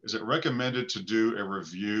 Is it recommended to do a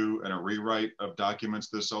review and a rewrite of documents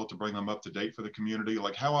this old to bring them up to date for the community?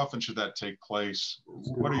 Like, how often should that take place?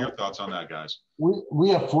 What are your thoughts on that, guys? We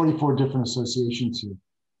have 44 different associations here.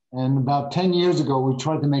 And about 10 years ago, we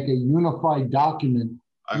tried to make a unified document.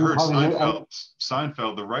 I heard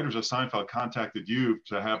Seinfeld, the writers of Seinfeld contacted you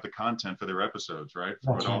to have the content for their episodes, right?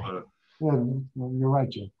 That's right. Yeah, you're right,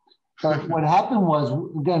 Joe. But what happened was,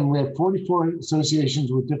 again, we had 44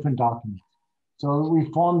 associations with different documents. So we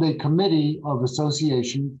formed a committee of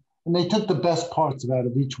associations, and they took the best parts out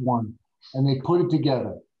of each one, and they put it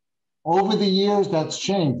together. Over the years, that's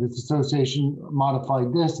changed. This association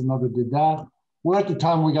modified this, another did that. We're at the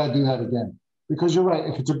time we got to do that again. Because you're right,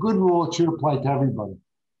 if it's a good rule, it should apply to everybody.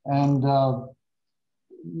 And on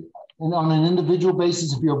an individual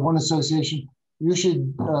basis, if you have one association, you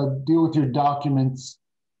should deal with your documents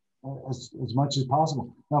as much as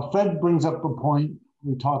possible. Now, Fred brings up a point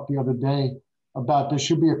we talked the other day about there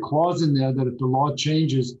should be a clause in there that if the law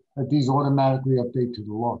changes, that these automatically update to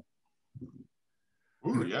the law.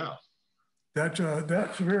 Ooh, yeah. That's a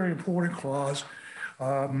very important clause.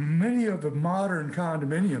 Many of the modern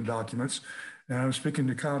condominium documents, and I'm speaking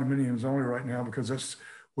to condominiums only right now because that's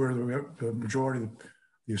where the majority of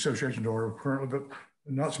the associations are currently, but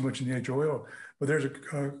not so much in the HOL. But there's a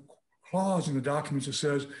clause in the documents that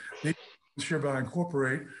says these hereby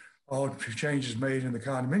incorporate all changes made in the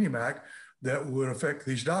Condominium Act that would affect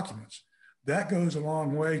these documents. That goes a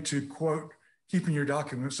long way to, quote, keeping your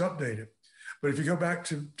documents updated. But if you go back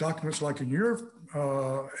to documents like in your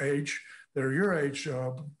age, that are your age,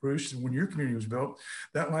 Bruce, when your community was built,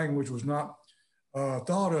 that language was not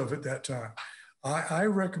thought of at that time. I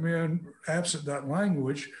recommend, absent that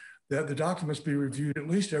language, that the documents be reviewed at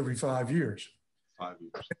least every 5 years. 5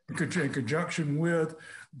 years. In conjunction with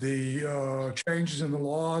the changes in the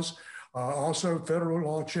laws, also federal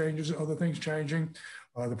law changes, other things changing,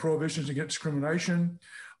 the prohibitions against discrimination,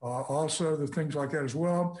 also the things like that as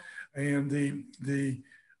well. And the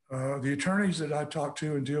attorneys that I talk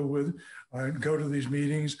to and deal with and go to these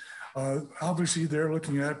meetings, obviously they're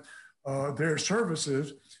looking at their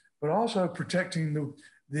services, but also protecting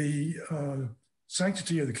the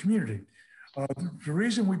sanctity of the community. The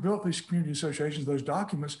reason we built these community associations, those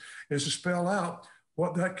documents, is to spell out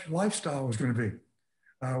what that lifestyle is going to be.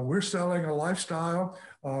 We're selling a lifestyle,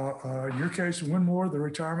 in your case, Wynmoor, the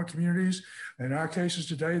retirement communities. In our cases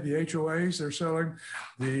today, the HOAs, they're selling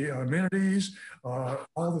the amenities,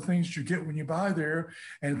 all the things you get when you buy there.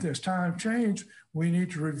 And as time change, we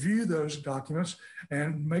need to review those documents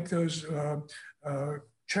and make those,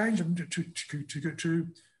 change them to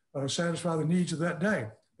satisfy the needs of that day,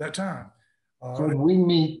 that time. So we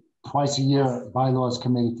meet twice a year, bylaws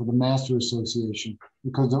committee for the Master Association,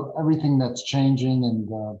 because of everything that's changing.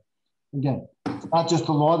 And again, it's not just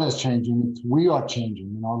the law that's changing, it's we are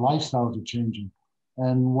changing and our lifestyles are changing.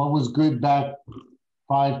 And what was good back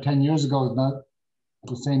 5-10 years ago is not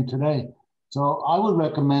the same today. So I would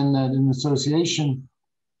recommend that in association,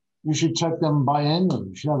 you should check them biannually.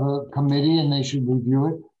 You should have a committee and they should review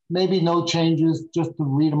it. Maybe no changes, just to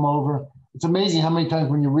read them over. It's amazing how many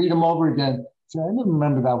times when you read them over again, say, I didn't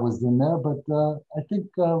remember that was in there, but I think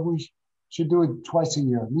we should do it twice a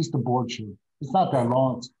year. At least the board should. It's not that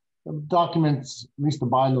long. It's, the documents, at least the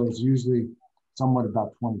bylaws, usually somewhat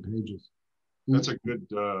about 20 pages. That's a good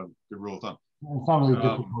rule of thumb. It's not really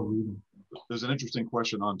difficult reading. There's an interesting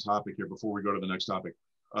question on topic here before we go to the next topic.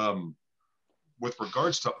 With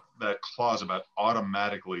regards to that clause about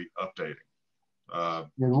automatically updating. Yeah,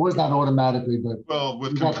 it was not automatically, but well,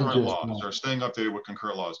 with concurrent laws or staying updated with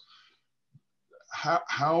concurrent laws.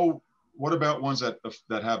 What about ones that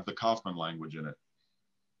have the Kaufman language in it?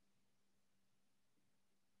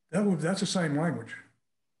 That's the same language.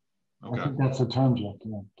 Okay. I think that's the term, Jack.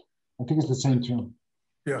 Yeah. I think it's the same term.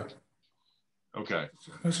 Yeah. Okay.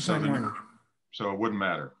 That's the same language. So it wouldn't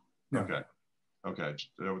matter. No. Okay. Okay.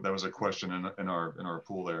 That was a question in our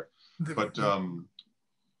pool there. But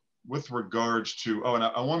with regards to, and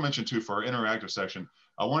I want to mention too, for our interactive section,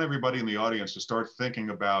 I want everybody in the audience to start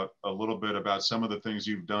thinking about a little bit about some of the things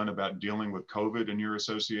you've done about dealing with COVID in your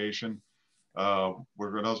association.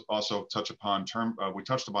 We're going to also touch upon we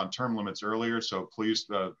touched upon term limits earlier. So please,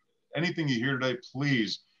 anything you hear today,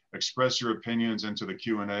 please express your opinions into the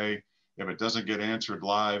Q&A. If it doesn't get answered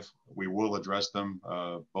live, we will address them.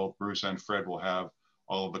 Both Bruce and Fred will have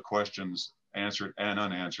all of the questions answered and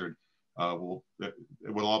unanswered.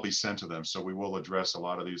 It will all be sent to them. So we will address a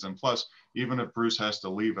lot of these. And plus, even if Bruce has to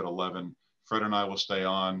leave at 11, Fred and I will stay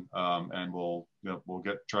on and we'll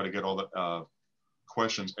try to get all the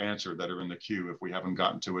questions answered that are in the queue if we haven't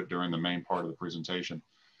gotten to it during the main part of the presentation.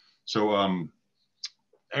 So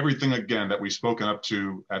everything again that we've spoken up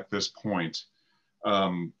to at this point,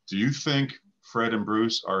 do you think, Fred and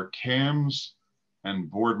Bruce, are CAMs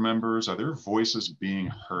and board members, are their voices being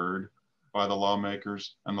heard by the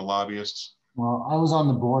lawmakers and the lobbyists? Well, I was on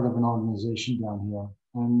the board of an organization down here,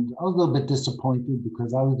 and I was a little bit disappointed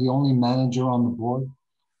because I was the only manager on the board.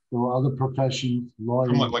 There were other professions,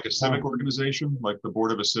 lawyers. Like a civic organization, like the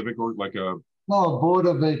board of a civic or like a. No, a board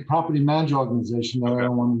of a property manager organization. That okay. I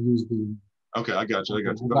don't want to use the. Okay, I got you.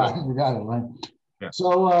 You got it, right? Yeah.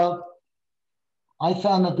 So I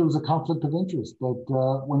found that there was a conflict of interest.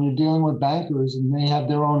 That when you're dealing with bankers and they have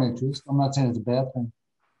their own interest, I'm not saying it's a bad thing.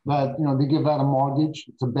 But they give out a mortgage.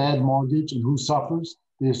 It's a bad mortgage, and who suffers?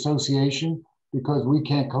 The association, because we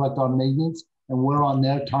can't collect our maintenance, and we're on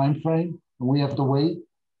their time frame, and we have to wait.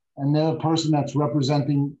 And they're a person that's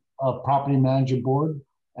representing a property manager board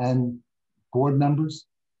and board members.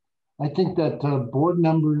 I think that board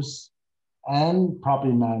members and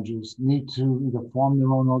property managers need to either form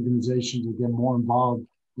their own organizations or get more involved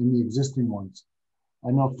in the existing ones.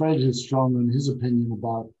 I know Fred is strong in his opinion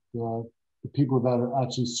about the people that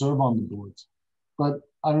actually serve on the boards. But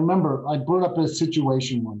I remember I brought up a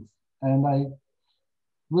situation once and I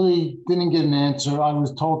really didn't get an answer. I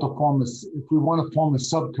was told to form if we want to form a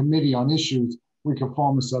subcommittee on issues, we could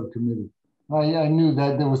form a subcommittee. I knew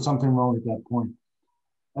that there was something wrong at that point.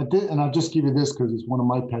 I did, and I'll just give you this because it's one of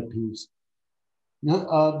my pet peeves.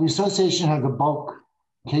 The association has a bulk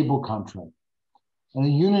cable contract. and a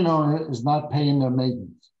unit owner is not paying their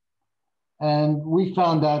maintenance. And we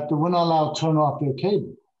found out that we're not allowed to turn off their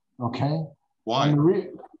cable, okay? Why? And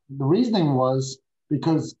the reasoning was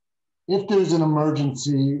because if there's an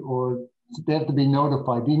emergency or they have to be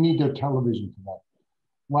notified, they need their television for that.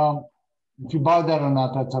 Well, if you buy that or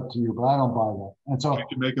not, that's up to you, but I don't buy that. And so you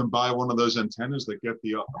can make them buy one of those antennas that get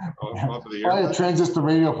the off of the buy air. a transistor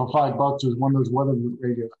radio for $5 with one of those weather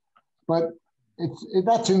radios. But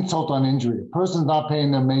that's insult on injury. A person's not paying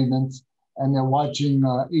their maintenance and they're watching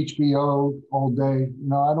HBO all day. You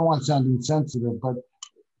know, I don't want to sound insensitive, but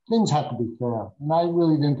things have to be fair. And I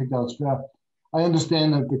really didn't think that was fair. I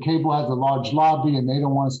understand that the cable has a large lobby and they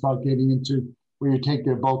don't want to start getting into where you take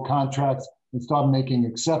their bulk contracts and start making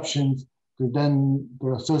exceptions, because then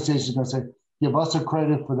the association is going to say, give us a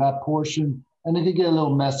credit for that portion. And it could get a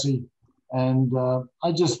little messy. And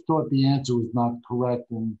I just thought the answer was not correct.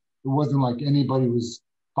 And it wasn't like anybody was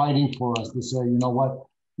fighting for us to say, you know what,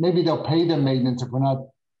 maybe they'll pay their maintenance if we're not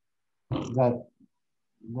that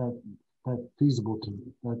feasible to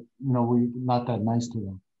them, that, you know, we're not that nice to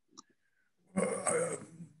them.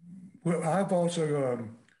 Well, I've also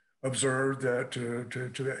observed that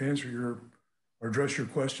to answer your or address your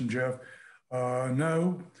question, Jeff,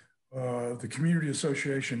 no, the community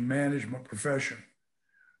association management profession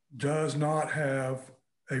does not have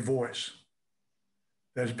a voice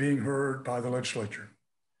that's being heard by the legislature.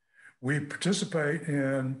 We participate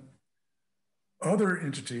in other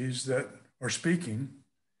entities that are speaking,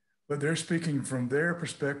 but they're speaking from their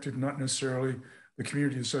perspective, not necessarily the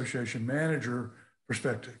community association manager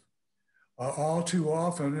perspective. All too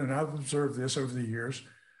often, and I've observed this over the years,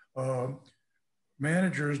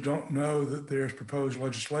 managers don't know that there's proposed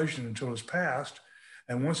legislation until it's passed.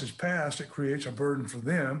 And once it's passed, it creates a burden for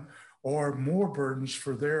them or more burdens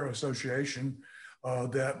for their association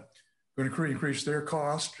that are going to increase their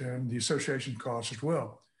cost and the association costs as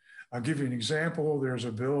well. I'll give you an example. There's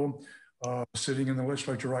a bill sitting in the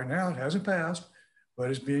legislature right now. It hasn't passed, but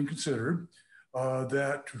it's being considered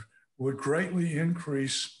that would greatly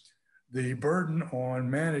increase the burden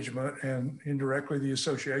on management and indirectly the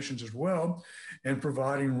associations as well in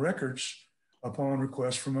providing records upon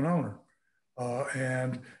request from an owner.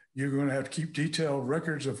 And you're going to have to keep detailed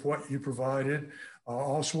records of what you provided,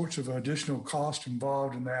 all sorts of additional costs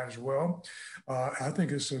involved in that as well. I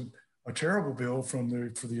think it's a terrible bill for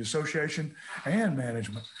the association and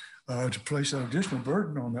management to place an additional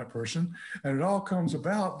burden on that person. And it all comes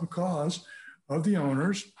about because of the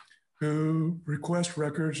owners who request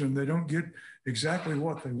records and they don't get exactly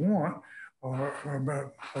what they want, or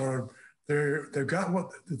they've got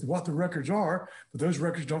what the records are, but those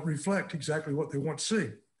records don't reflect exactly what they want to see.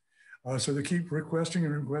 So they keep requesting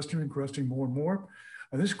and requesting and requesting more and more.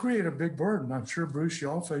 And this creates a big burden. I'm sure, Bruce, you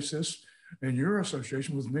all face this in your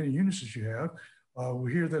association with many units that you have.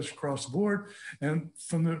 We hear this across the board, and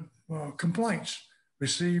from the complaints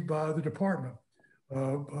received by the department,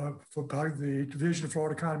 by the Division of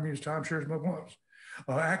Florida Condominiums, Timeshares, and Mobile Homes.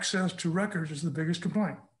 Access to records is the biggest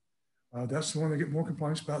complaint. That's the one they get more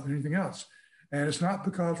complaints about than anything else. And it's not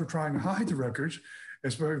because we're trying to hide the records.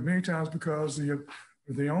 It's many times because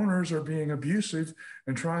the owners are being abusive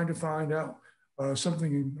and trying to find out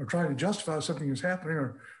something, or trying to justify something is happening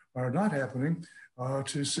or not happening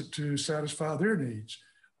to satisfy their needs.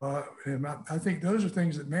 And I think those are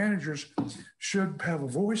things that managers should have a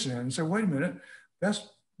voice in and say, wait a minute, that's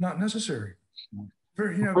not necessary.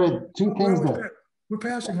 Two things we're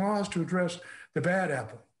passing laws to address the bad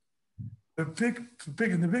apple. The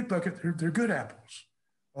big in the big bucket, they're good apples.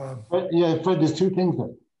 Yeah, Fred, there's two things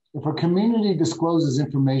there. If a community discloses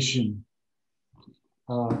information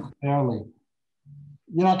fairly,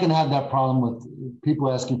 you're not going to have that problem with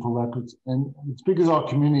people asking for records. And it's because our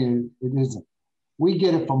community, it isn't. We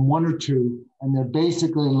get it from one or two, and they're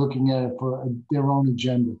basically looking at it for their own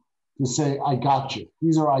agenda to say, I got you.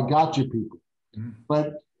 These are I got you people. Mm-hmm.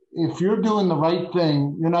 But if you're doing the right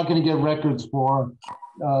thing, you're not going to get records for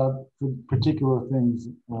particular things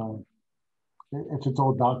if it's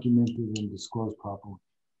all documented and disclosed properly.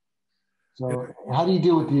 So how do you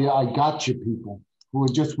deal with the I got you people who are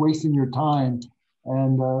just wasting your time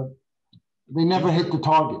and they never hit the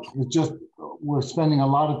target? It's just we're spending a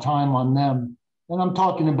lot of time on them. And I'm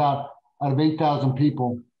talking about out of 8,000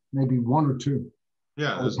 people, maybe one or two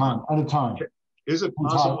at a time. Is it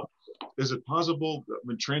possible? Is it possible? I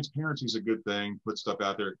mean, transparency is a good thing. Put stuff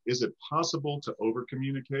out there. Is it possible to over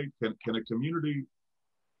communicate? Can a community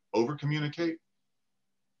over communicate?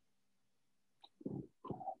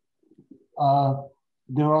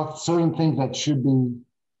 There are certain things that should be,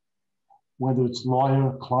 whether it's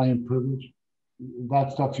lawyer, client privilege,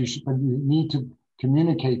 that stuff you should, but you need to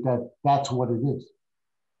communicate that that's what it is.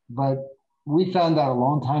 but we found out a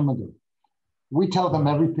long time ago. We tell them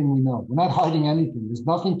everything we know. We're not hiding anything. There's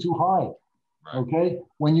nothing to hide. Right. Okay?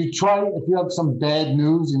 When you try, if you have some bad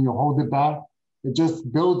news and you hold it back, it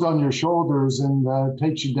just builds on your shoulders and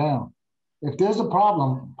takes you down. If there's a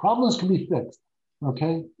problem, problems can be fixed.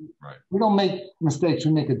 Okay? Right. We don't make mistakes,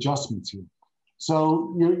 we make adjustments here.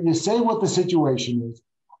 So you say what the situation is.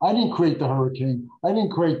 I didn't create the hurricane. I didn't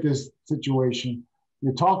create this situation.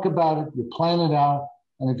 You talk about it, you plan it out,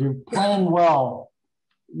 and if you plan well,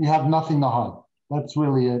 you have nothing to hide. That's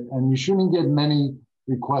really it. And you shouldn't get many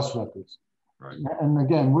request records. Right. And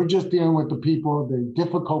again, we're just dealing with the people, the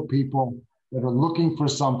difficult people that are looking for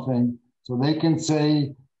something so they can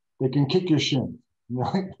say, they can kick your shins.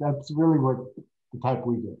 That's really what the type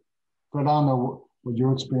we get. But I don't know what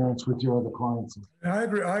your experience with your other clients is. I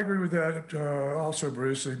agree with that also,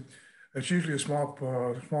 Bruce. It's usually a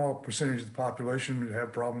small percentage of the population that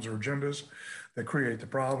have problems or agendas that create the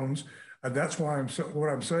problems. And that's why what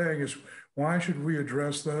I'm saying is, why should we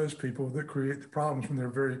address those people that create the problems when they're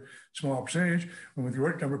a very small percentage and with the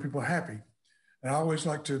right number of people happy? And I always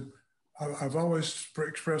like to, I've always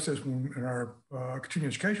expressed this in our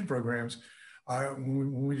continuing education programs.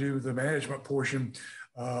 When we do the management portion,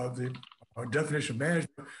 the definition of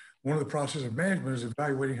management, one of the processes of management is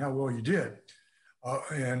evaluating how well you did.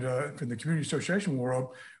 And in the community association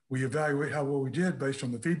world, we evaluate how well we did based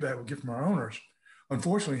on the feedback we get from our owners.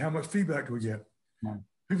 Unfortunately, how much feedback do we get? Yeah.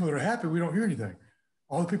 People that are happy, we don't hear anything.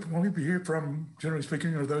 All the people we hear from, generally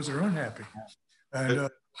speaking, are those that are unhappy. And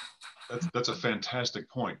that's a fantastic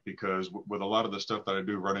point, because with a lot of the stuff that I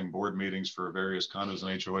do running board meetings for various condos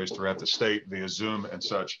and HOAs throughout the state via Zoom and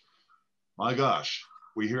such, my gosh,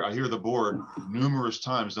 I hear the board numerous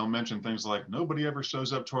times. They'll mention things like, nobody ever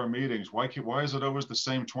shows up to our meetings. Why is it always the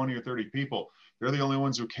same 20 or 30 people? They're the only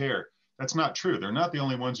ones who care. That's not true. They're not the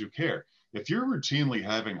only ones who care. If you're routinely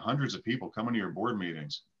having hundreds of people coming to your board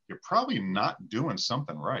meetings, you're probably not doing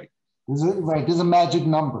something right. Right. There's a magic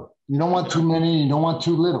number. You don't want too many. You don't want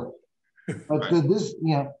too little. But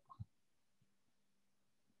right.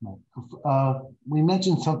 We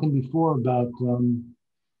mentioned something before about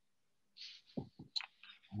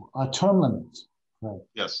term limits. Right.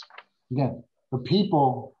 Yes. Again, the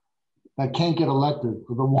people that can't get elected,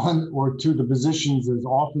 or the one or two, the positions as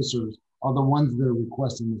officers, are the ones that are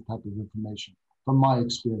requesting this type of information, from my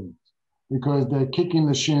experience, because they're kicking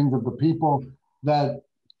the shins of the people that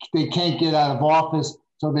they can't get out of office.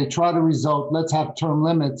 So they try to result, let's have term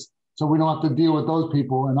limits so we don't have to deal with those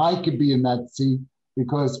people. And I could be in that seat,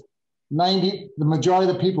 because the majority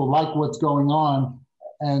of the people like what's going on,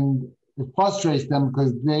 and it frustrates them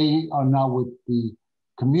because they are now with the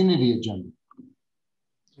community agenda.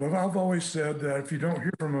 Well, I've always said that if you don't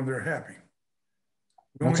hear from them, they're happy.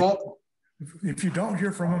 What's that? If you don't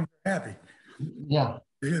hear from them, they're happy. Yeah.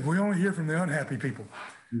 We only hear from the unhappy people.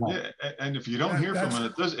 Right. Yeah, and if you don't hear from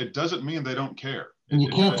them, it doesn't mean they don't care. And you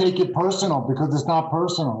can't take it personal, because it's not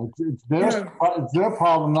personal. It's their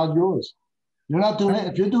problem, not yours. You're not doing it.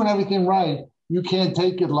 If you're doing everything right, you can't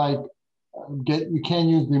take it like you can't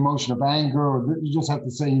use the emotion of anger, or you just have to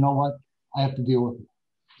say, you know what, I have to deal with it.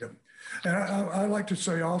 Yep. And I like to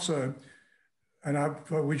say also, and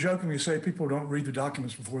we jokingly say people don't read the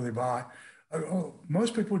documents before they buy.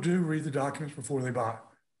 Most people do read the documents before they buy,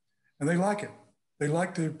 and they like it. They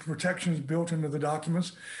like the protections built into the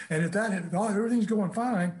documents. And if everything's going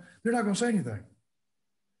fine, they're not going to say anything.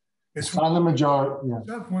 It's not the majority.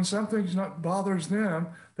 Yeah. When something bothers them,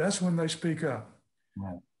 that's when they speak up.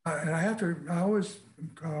 Right. And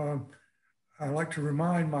I like to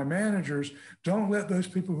remind my managers, don't let those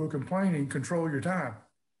people who are complaining control your time.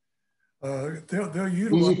 They'll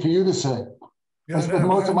utilize. Easy for you to say. Yeah, I spend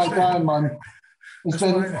most of my time on. I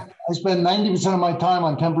spend 90% of my time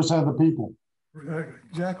on 10% of the people.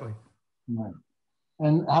 Exactly. Right.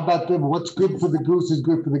 And how about what's good for the goose is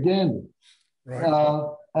good for the gander? Right.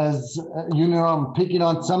 As you know, I'm picking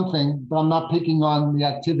on something, but I'm not picking on the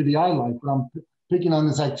activity I like, but I'm picking on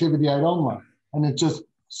this activity I don't like. And it's just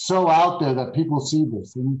so out there that people see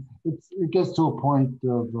this. And it gets to a point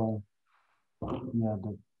of,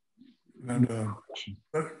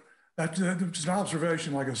 that's an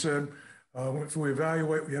observation, like I said. If we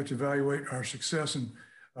evaluate, we have to evaluate our success and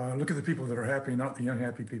look at the people that are happy, not the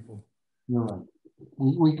unhappy people. You're right.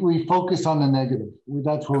 We focus on the negative.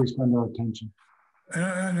 That's where we spend our attention.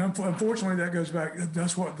 And unfortunately, that goes back.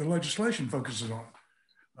 That's what the legislation focuses on.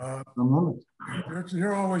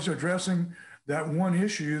 They're always addressing that one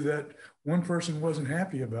issue that one person wasn't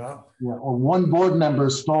happy about. Yeah, or one board member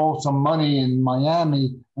stole some money in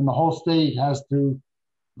Miami, and the whole state has to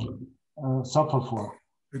suffer for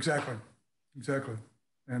it. Exactly.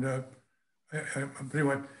 And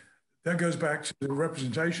anyway, that goes back to the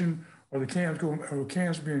representation or the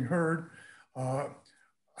CAMs being heard.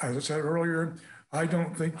 As I said earlier, I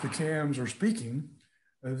don't think the CAMs are speaking.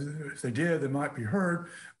 If they did, they might be heard.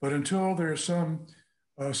 But until there's some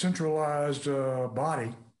centralized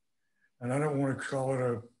body, and I don't want to call it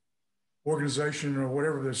a organization or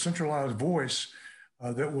whatever, the centralized voice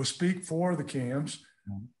that will speak for the CAMs,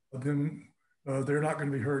 then they're not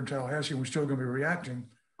going to be heard in Tallahassee, and we're still going to be reacting.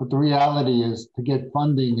 But the reality is to get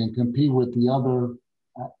funding and compete with the other,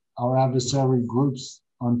 our adversary groups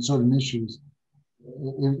on certain issues,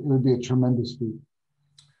 it would be a tremendous feat.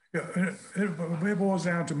 Yeah, it boils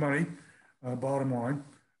down to money, bottom line.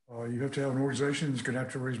 You have to have an organization that's going to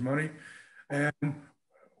have to raise money. And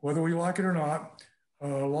whether we like it or not,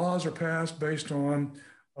 laws are passed based on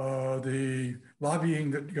the lobbying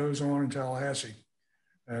that goes on in Tallahassee.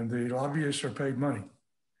 And the lobbyists are paid money.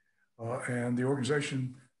 And the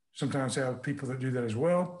organization sometimes have people that do that as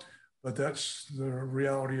well, but that's the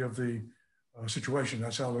reality of the situation.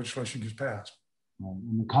 That's how legislation gets passed.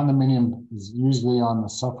 And the condominium is usually on the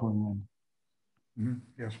suffering end.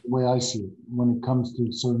 Yes. The way I see it, when it comes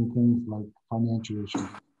to certain things like financial issues.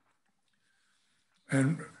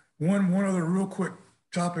 And one other real quick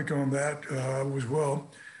topic on that was,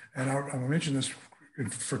 well, and I mentioned this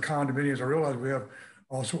for condominiums. I realize we have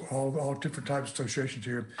also all different types of associations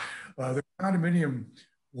here. The condominium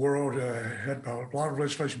world had a lot of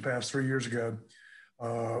legislation passed 3 years ago,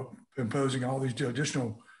 imposing all these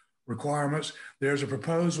additional requirements. There's a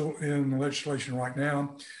proposal in the legislation right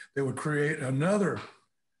now that would create another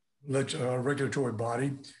regulatory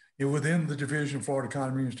body within the Division of Florida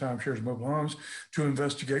Condominiums, Timeshares, and Mobile Homes to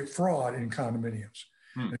investigate fraud in condominiums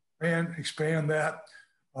and expand that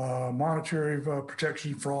monetary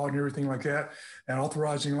protection, fraud, and everything like that, and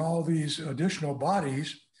authorizing all these additional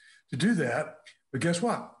bodies to do that. But guess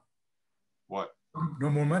what? What? No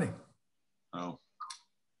more money. Oh.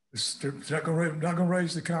 It's not going to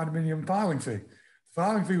raise the condominium filing fee. The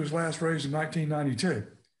filing fee was last raised in 1992.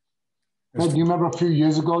 Well, do you remember a few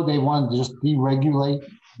years ago they wanted to just deregulate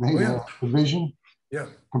the division? Yeah.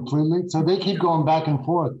 Completely. So they keep going back and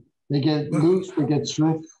forth. They get loose, they get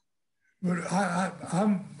strict. But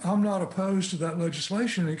I'm not opposed to that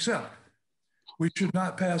legislation, except we should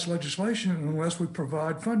not pass legislation unless we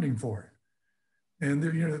provide funding for it. And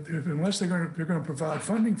unless they're going to provide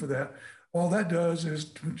funding for that, all that does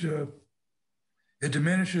is it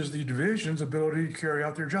diminishes the division's ability to carry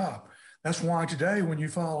out their job. That's why today, when you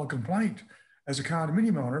file a complaint as a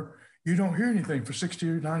condominium owner, you don't hear anything for 60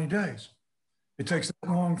 or 90 days. It takes that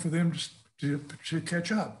long for them to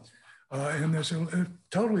catch up. And there's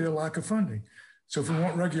totally a lack of funding. So if we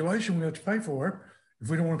want regulation, we have to pay for it. If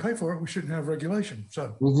we don't want to pay for it, we shouldn't have regulation.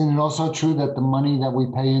 So isn't it also true that the money that we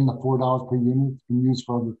pay in, the $4 per unit, can be used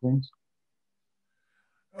for other things?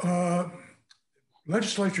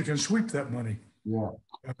 Legislature can sweep that money. Yeah.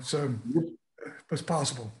 So it's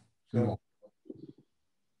possible. So,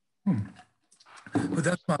 But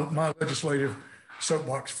that's my legislative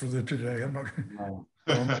soapbox for today. I'm not.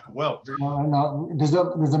 Well, no, there's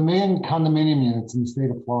a million condominium units in the state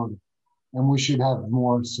of Florida, and we should have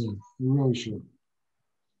more soon. We really should.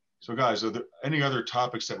 So guys, are there any other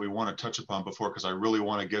topics that we want to touch upon before? Because I really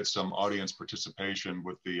want to get some audience participation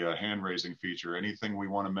with the hand raising feature. Anything we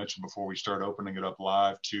want to mention before we start opening it up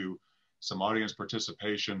live to some audience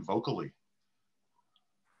participation vocally?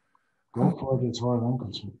 Go for it as far as I'm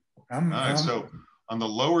concerned. All right, so on the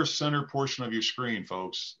lower center portion of your screen,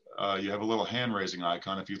 folks, you have a little hand raising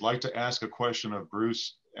icon. If you'd like to ask a question of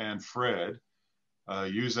Bruce and Fred,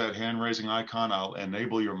 use that hand raising icon. I'll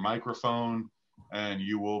enable your microphone and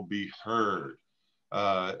you will be heard.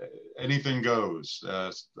 Anything goes.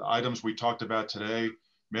 The items we talked about today,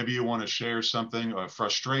 maybe you want to share something, a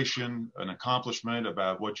frustration, an accomplishment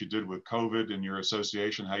about what you did with COVID in your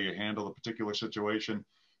association, how you handle a particular situation.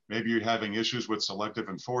 Maybe you're having issues with selective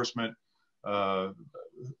enforcement.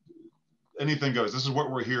 Anything goes. This is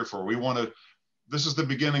what we're here for. We want to, this is the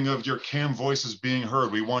beginning of your CAM voices being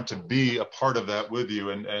heard. We want to be a part of that with you,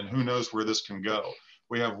 and who knows where this can go.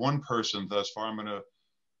 We have one person thus far. I'm going to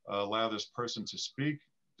allow this person to speak.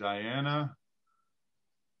 Diana.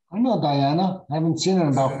 I know Diana. I haven't seen her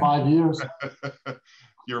in about 5 years.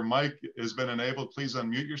 Your mic has been enabled. Please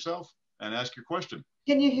unmute yourself and ask your question.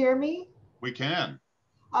 Can you hear me? We can.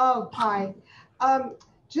 Oh, hi.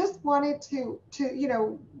 Just wanted to, you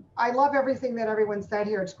know, I love everything that everyone said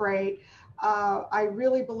here. It's great. I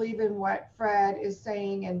really believe in what Fred is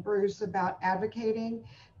saying and Bruce about advocating.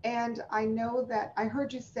 And I know that I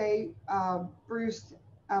heard you say, Bruce,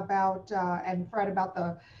 about, and Fred, about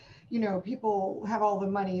the, you know, people have all the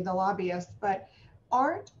money, the lobbyists, but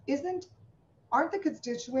isn't aren't the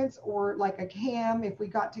constituents or like a CAM, if we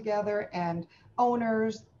got together, and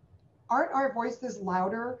owners, aren't our voices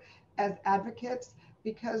louder as advocates,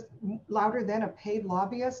 because louder than a paid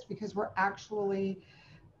lobbyist, because we're actually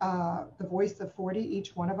the voice of 40,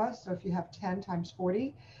 each one of us. So if you have 10 times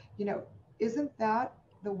 40, isn't that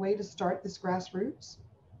the way to start this grassroots?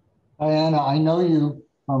 Diana, I know you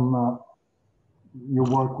from your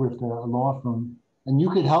work with a law firm, and you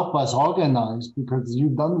could help us organize because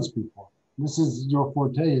you've done this before. This is your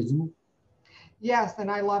forte, isn't it? Yes, and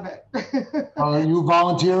I love it. Are you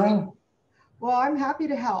volunteering? Well, I'm happy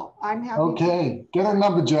to help. I'm happy. Okay, get a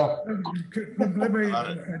number, Jeff. Let me,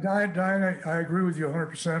 Diana, I agree with you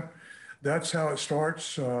 100%. That's how it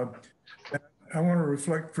starts. I want to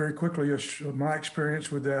reflect very quickly my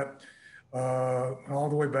experience with that all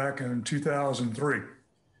the way back in 2003.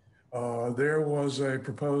 There was a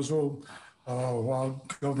proposal while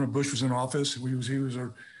Governor Bush was in office. He was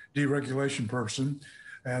a deregulation person,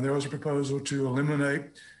 and there was a proposal to eliminate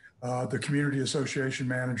the community association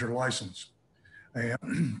manager license,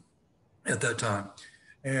 and at that time,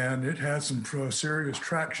 and it had some serious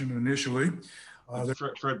traction initially.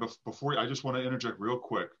 Fred, before I just want to interject real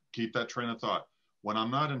quick. Keep that train of thought. When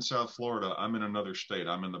I'm not in South Florida, I'm in another state.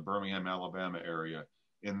 I'm in the Birmingham, Alabama area.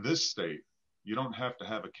 In this state, you don't have to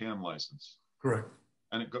have a CAM license. Correct.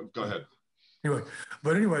 And go ahead.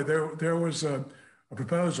 Anyway, there was a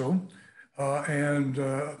proposal, and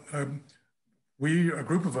a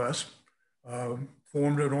group of us,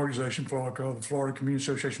 formed an organization called the Florida Community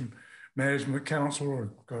Association Management Council,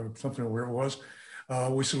 or something, where it was.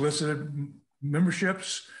 We solicited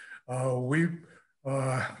memberships. We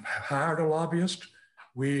hired a lobbyist.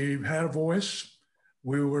 We had a voice.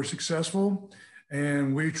 We were successful,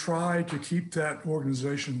 and we tried to keep that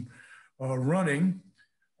organization running.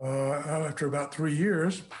 After about 3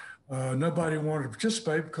 years, nobody wanted to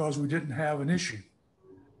participate because we didn't have an issue.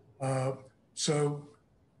 So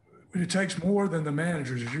it takes more than the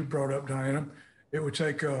managers, as you brought up, Diana. It would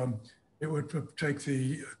take the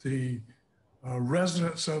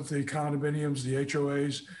residents of the condominiums, the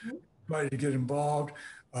HOAs, everybody to get involved,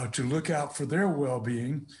 to look out for their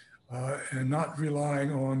well-being, and not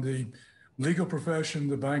relying on the legal profession,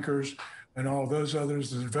 the bankers, and all those others.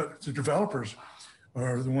 The developers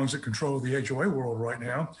are the ones that control the HOA world right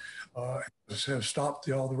now, have stopped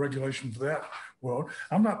all the regulation for that world.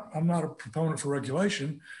 I'm not a proponent for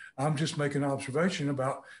regulation. I'm just making an observation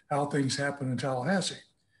about how things happen in Tallahassee.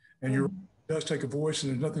 And it does take a voice,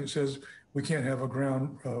 and there's nothing that says we can't have a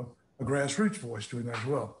grassroots voice doing that as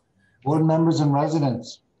well. Board members and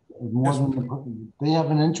residents, more than they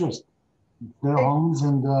have an interest. Their homes,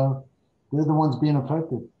 and they're the ones being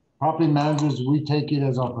affected. Property managers, we take it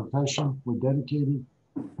as our profession. We're dedicated.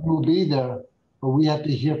 We'll be there, but we have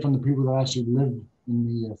to hear from the people that actually live in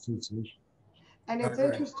the association. And it's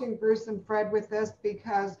interesting, Bruce and Fred, with this,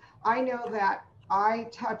 because I know that I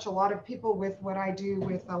touch a lot of people with what I do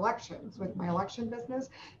with elections, with my election business.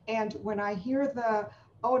 And when I hear the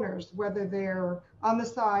owners, whether they're on the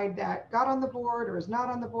side that got on the board or is not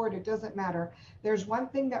on the board, it doesn't matter. There's one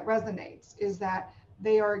thing that resonates, is that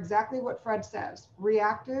they are exactly what Fred says,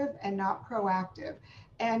 reactive and not proactive.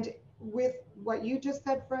 And with what you just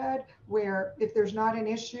said, Fred, where if there's not an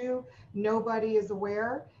issue, nobody is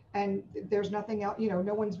aware, and there's nothing else,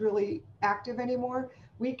 no one's really active anymore,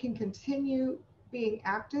 we can continue being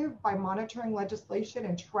active by monitoring legislation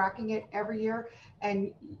and tracking it every year,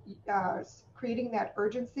 and creating that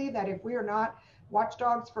urgency that if we are not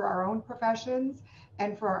watchdogs for our own professions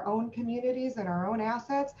and for our own communities and our own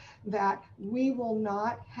assets, that we will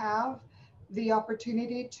not have the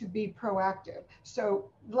opportunity to be proactive.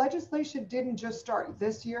 So legislation didn't just start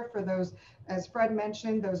this year for those, as Fred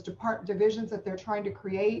mentioned, those divisions that they're trying to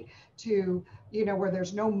create to, where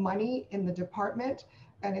there's no money in the department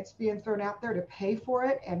and it's being thrown out there to pay for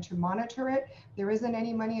it and to monitor it. There isn't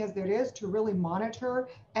any money as there is to really monitor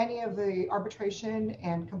any of the arbitration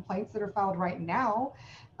and complaints that are filed right now.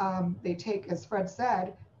 They take, as Fred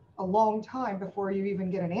said, a long time before you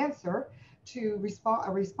even get an answer to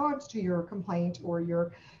a response to your complaint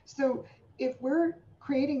so if we're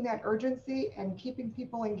creating that urgency and keeping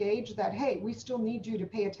people engaged that, hey, we still need you to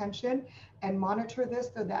pay attention and monitor this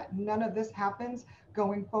so that none of this happens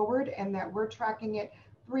going forward, and that we're tracking it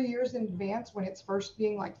 3 years in advance when it's first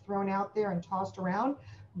being thrown out there and tossed around,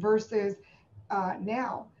 versus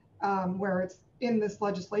now where it's in this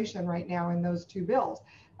legislation right now in those two bills.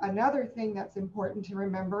 Another thing that's important to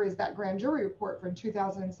remember is that grand jury report from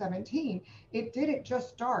 2017. It didn't just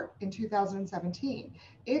start in 2017.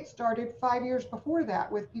 It started 5 years before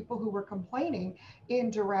that with people who were complaining in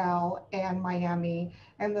Doral and Miami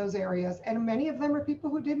and those areas. And many of them are people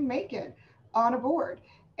who didn't make it on a board.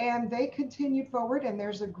 And they continued forward, and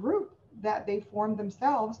there's a group that they formed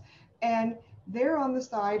themselves, and they're on the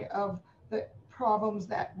side of the problems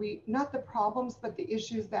that not the problems, but the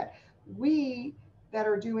issues that we that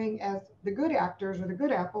are doing as the good actors or the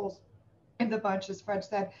good apples in the bunch, as Fred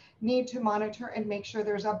said, need to monitor and make sure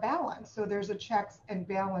there's a balance. So there's a checks and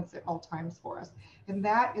balance at all times for us. And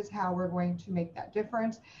that is how we're going to make that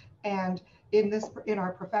difference. And in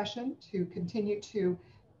our profession, to continue to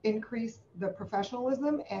increase the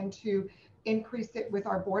professionalism and to increase it with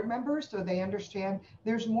our board members so they understand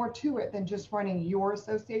there's more to it than just running your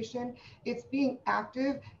association. It's being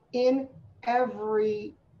active in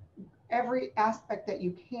every aspect that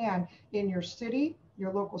you can in your city,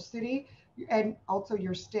 your local city, and also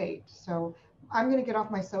your state. So I'm going to get off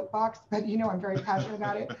my soapbox, but I'm very passionate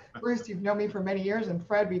about it. Bruce, you've known me for many years, and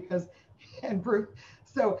Fred, and Bruce.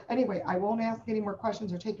 So anyway, I won't ask any more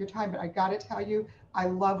questions or take your time, but I got to tell you, I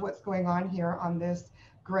love what's going on here on this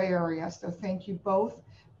gray area. So thank you both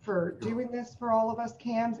for doing this for all of us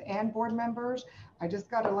CAMs and board members. I just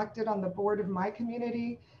got elected on the board of my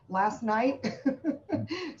community last night.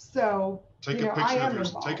 So take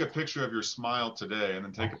a picture of your smile today, and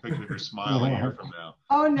then take a picture of your smile a year from now.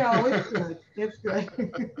 Oh no, it's good. It's good.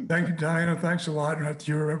 Thank you, Diana. Thanks a lot.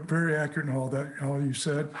 You're very accurate in all you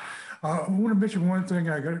said. I want to mention one thing.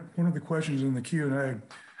 I got one of the questions in the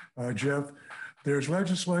Q&A, Jeff. There's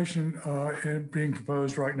legislation being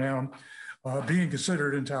proposed right now, being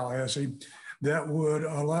considered in Tallahassee, that would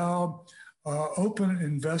allow open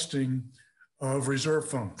investing of reserve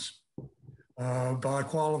funds by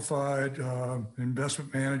qualified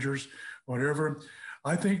investment managers, whatever.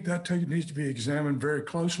 I think that needs to be examined very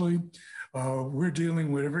closely. We're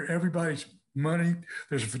dealing with everybody's money.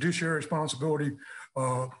 There's a fiduciary responsibility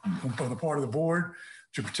on the part of the board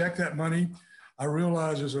to protect that money. I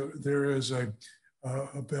realize there is a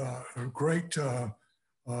great,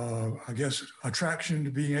 I guess, attraction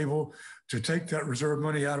to being able to take that reserve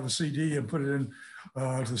money out of a CD and put it in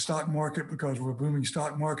to the stock market because we're a booming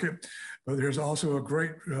stock market. But there's also a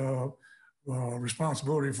great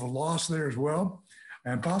responsibility for loss there as well,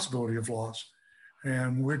 and possibility of loss.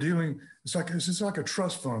 And we're dealing, it's like a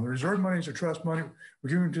trust fund. The reserve money is a trust money.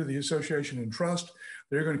 We're giving to the association in trust.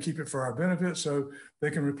 They're going to keep it for our benefit so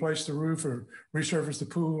they can replace the roof or resurface the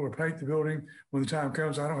pool or paint the building when the time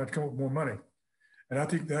comes. I don't have to come up with more money. And I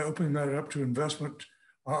think that opening that up to investment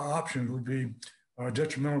options would be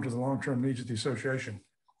detrimental to the long-term needs of the association.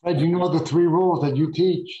 Fred, you know the 3 rules that you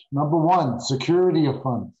teach. Number 1, security of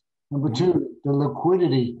funds. Number 2, the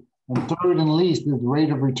liquidity. And third and least is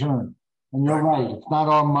rate of return. And you're right, it's not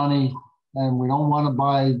our money, and we don't want to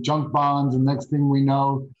buy junk bonds, and next thing we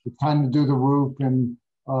know, it's time to do the roof, and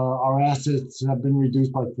our assets have been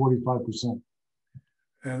reduced by 45%.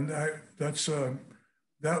 And that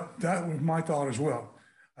was my thought as well.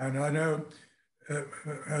 And I know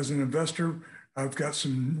as an investor, I've got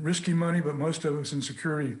some risky money, but most of it's in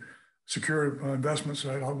secure investments,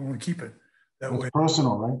 so I want to keep it that way.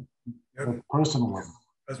 Personal, right? Yep. That's personal.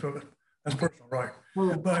 That's personal, right?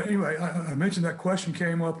 But anyway, I mentioned that question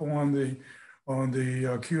came up on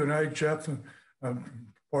the Q&A, Jeff.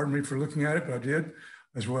 Pardon me for looking at it, but I did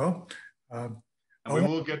as well. And we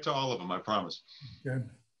will get to all of them, I promise. Yeah,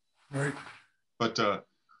 right. But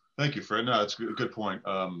thank you, Fred. No, that's a good point.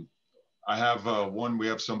 I have we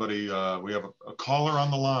have somebody, we have a caller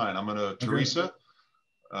on the line. I'm going to, Teresa,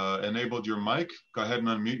 enabled your mic. Go ahead and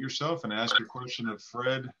unmute yourself and ask your question of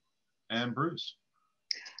Fred and Bruce.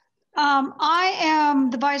 I am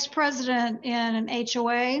the vice president in an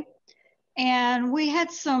HOA, and we had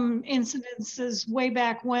some incidences way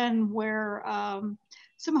back when where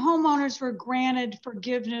some homeowners were granted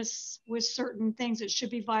forgiveness with certain things that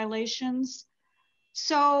should be violations.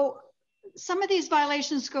 So some of these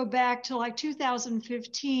violations go back to like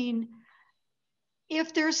 2015.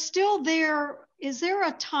 If they're still there, is there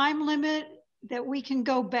a time limit that we can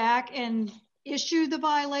go back and issue the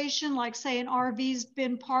violation? Like say an RV's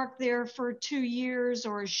been parked there for 2 years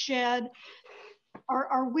or a shed.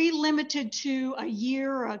 Are we limited to a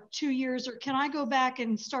year or 2 years, or can I go back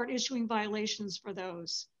and start issuing violations for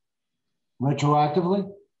those? Retroactively?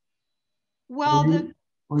 Well,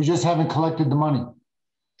 or you just haven't collected the money?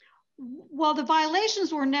 Well, the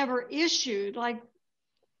violations were never issued. Like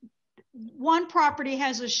one property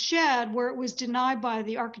has a shed where it was denied by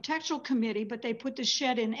the architectural committee, but they put the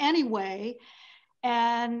shed in anyway.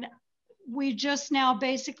 And we just now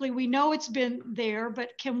basically, we know it's been there, but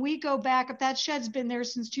can we go back if that shed's been there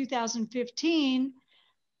since 2015?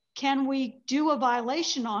 can we do a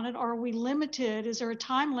violation on it? Or are we limited? Is there a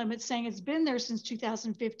time limit saying it's been there since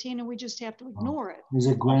 2015 and we just have to ignore it? Is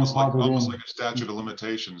it Almost like grandfathered in? a statute of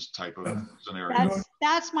limitations type of scenario.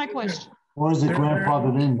 That's my question. Or is it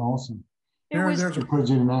grandfathered in also? It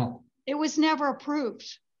was never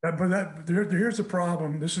approved. Here's the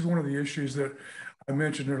problem. This is one of the issues that I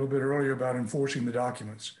mentioned a little bit earlier about enforcing the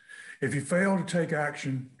documents. If you fail to take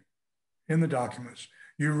action in the documents,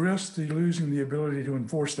 you risk losing the ability to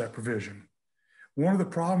enforce that provision. One of the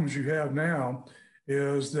problems you have now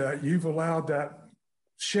is that you've allowed that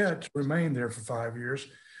shed to remain there for 5 years.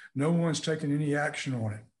 No one's taken any action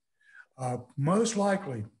on it. Most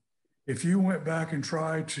likely, if you went back and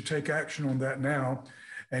tried to take action on that now,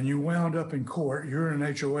 and you wound up in court, you're in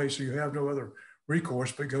an HOA, so you have no other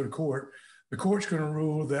recourse but go to court. The court's going to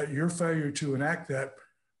rule that your failure to enact that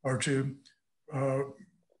or to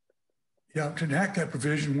enact that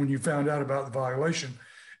provision when you found out about the violation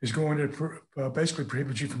is going to basically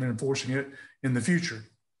prohibit you from enforcing it in the future.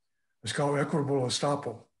 It's called equitable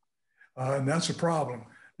estoppel, and that's a problem.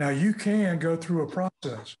 Now, you can go through a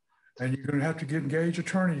process, and you're going to have to engage an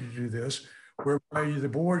attorney to do this, whereby the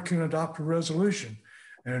board can adopt a resolution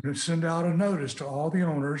and send out a notice to all the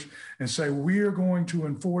owners and say, we are going to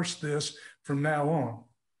enforce this from now on.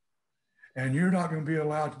 And you're not going to be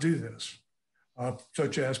allowed to do this,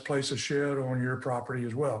 such as place a shed on your property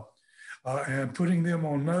as well. And putting them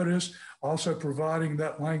on notice, also providing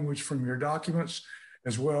that language from your documents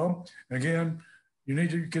as well. And again, you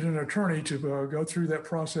need to get an attorney to go through that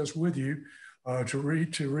process with you to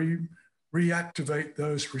reactivate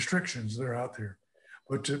those restrictions that are out there.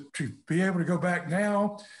 But to be able to go back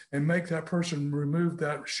now and make that person remove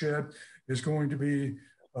that shed is going to be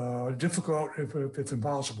difficult if it's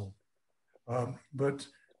impossible. But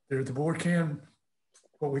the board can,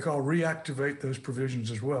 what we call, reactivate those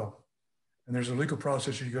provisions as well. And there's a legal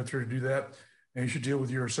process you go through to do that, and you should deal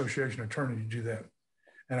with your association attorney to do that.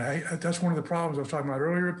 And that's one of the problems I was talking about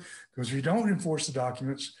earlier, because if you don't enforce the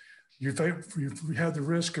documents, you have the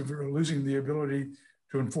risk of losing the ability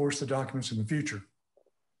to enforce the documents in the future.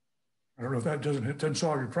 I don't know if that doesn't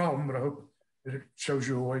solve your problem, but I hope it shows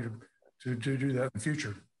you a way to do that in the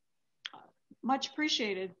future. Much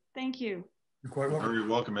appreciated. Thank you. You're quite welcome. You're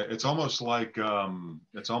welcome. It's almost like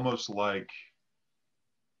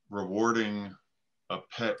rewarding a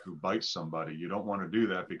pet who bites somebody. You don't want to do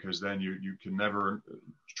that, because then you can never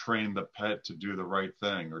train the pet to do the right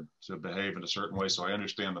thing or to behave in a certain way. So I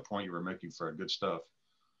understand the point you were making, Fred. Good stuff.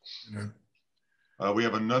 Yeah. We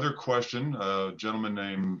have another question. A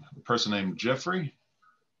person named Jeffrey.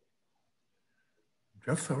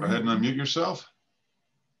 Jeff, go ahead and unmute yourself.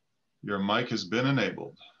 Your mic has been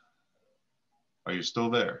enabled. Are you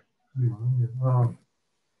still there?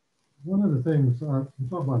 One of the things, we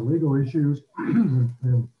talk about legal issues,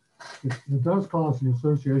 and it does cost the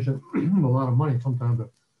association a lot of money sometimes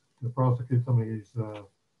to prosecute some of these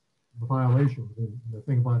violations. And the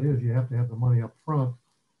thing about it is you have to have the money up front.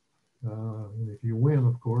 And if you win,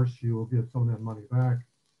 of course, you will get some of that money back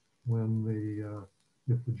when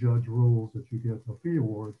if the judge rules that you get a fee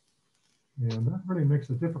award. And that really makes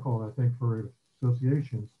it difficult, I think, for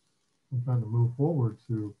associations sometimes to move forward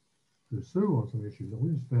to sue on some issues. And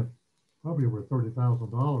we spent probably over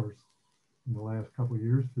 $30,000 in the last couple of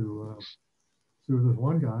years to sue this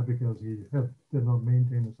one guy because he did not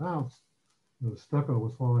maintain his house. The stucco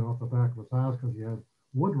was falling off the back of his house because he had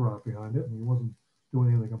wood rot behind it, and he wasn't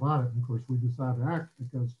doing anything about it. And of course, we decided to act,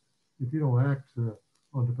 because if you don't act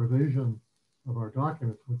on the provision of our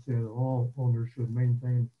documents, which say that all owners should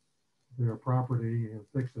maintain their property and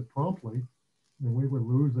fix it promptly, then we would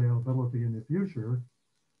lose the ability in the future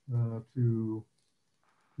to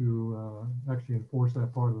actually enforce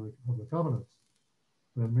that part of the covenants.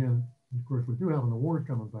 And then, of course, we do have an award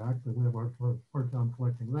coming back, but we have our hard time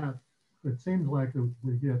collecting that. It seems like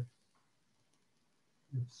it's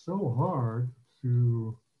so hard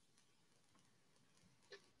to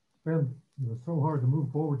spend, it's so hard to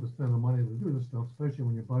move forward to spend the money to do this stuff, especially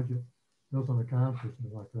when your budget doesn't account for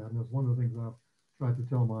something like that. And that's one of the things I've tried to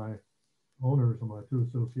tell my owners of my two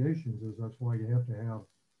associations is that's why you have to have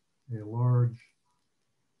a large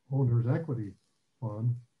owner's equity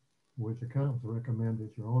fund, which accountants recommend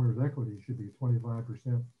that your owner's equity should be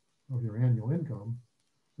 25% of your annual income,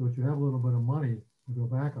 so that you have a little bit of money to go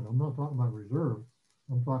back on. I'm not talking about reserve.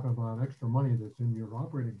 I'm talking about extra money that's in your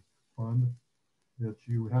operating fund that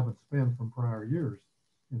you haven't spent from prior years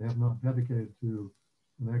and have not dedicated to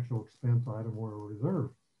an actual expense item or a reserve.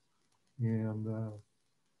 And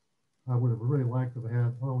I would have really liked to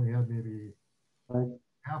have only had maybe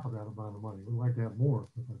half of that amount of money. We'd like to have more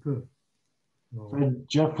if I could. So,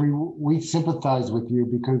 Jeffrey, we sympathize with you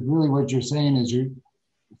because really what you're saying is you're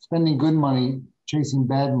spending good money chasing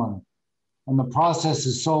bad money. And the process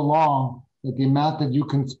is so long that the amount that you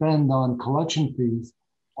can spend on collection fees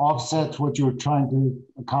offsets what you were trying to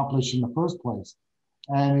accomplish in the first place.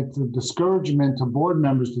 And it's a discouragement to board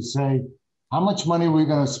members to say, how much money are we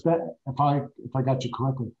going to spend, if I got you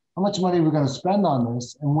correctly, how much money are we going to spend on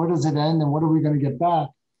this, and where does it end, and what are we going to get back?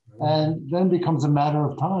 And then it becomes a matter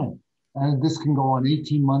of time. And this can go on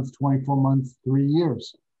 18 months, 24 months, 3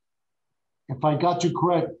 years. If I got you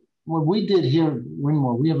correct, what we did here at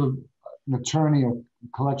Wynmoor, we have an attorney, a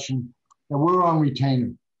collection, that we're on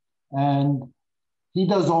retainer. And he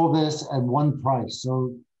does all this at one price.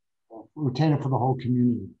 So retainer for the whole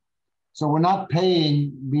community. So we're not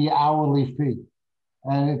paying the hourly fee.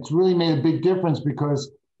 And it's really made a big difference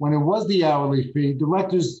because when it was the hourly fee,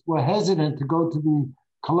 directors were hesitant to go to the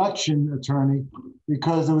collection attorney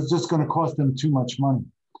because it was just going to cost them too much money.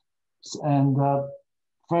 And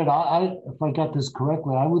Fred, if I got this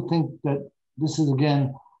correctly, I would think that this is,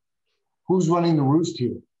 again, who's running the roost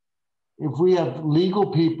here? If we have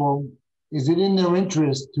legal people, is it in their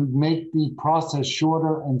interest to make the process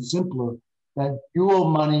shorter and simpler, that you owe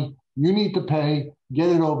money, you need to pay, get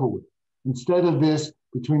it over with? Instead of this,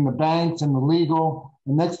 between the banks and the legal,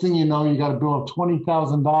 the next thing you know, you got a bill of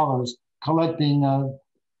 $20,000 collecting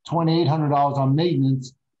 $2,800 on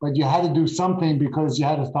maintenance, but you had to do something because you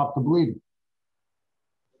had to stop the bleeding.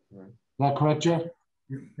 Right. Is that correct, Jeff?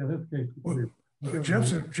 Yeah, that's okay. Well,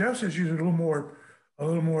 Jeff says you a little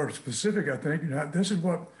more specific, I think. This is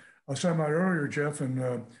what I was talking about earlier, Jeff, and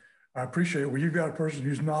I appreciate it. Where you've got a person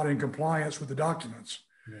who's not in compliance with the documents,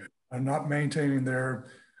 yeah, and not maintaining their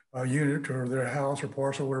unit or their house or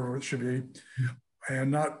parcel, whatever it should be,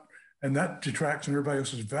 and that detracts on everybody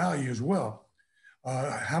else's value as well.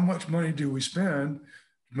 How much money do we spend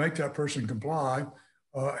to make that person comply?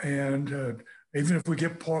 And even if we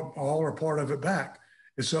get all or part of it back,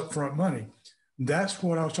 it's upfront money. That's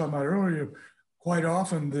what I was talking about earlier. Quite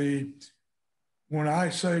often, when I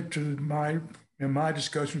say in my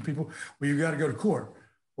discussion with people, well, you got to go to court.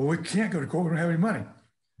 Well, we can't go to court. We don't have any money.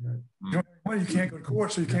 Right. You don't have money, you can't go to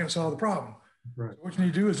court, so you can't solve the problem. Right. So what you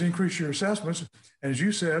need to do is increase your assessments. And as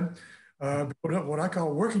you said, build up what I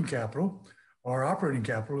call working capital or operating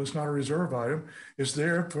capital. It's not a reserve item. It's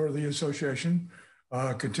there for the association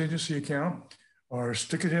contingency account, or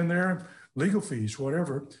stick it in there, legal fees,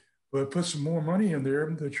 whatever, but put some more money in there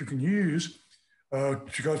that you can use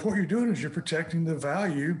because what you're doing is you're protecting the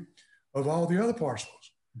value of all the other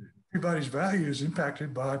parcels. Everybody's value is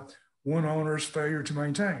impacted by one owner's failure to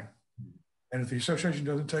maintain. And if the association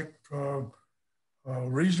doesn't take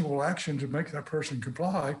reasonable action to make that person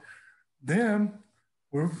comply, then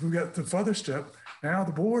we've got the further step. Now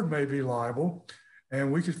the board may be liable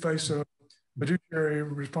and we could face a fiduciary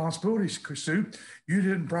responsibility suit. You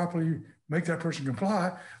didn't properly make that person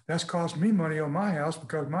comply. That's cost me money on my house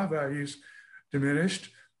because my value's diminished.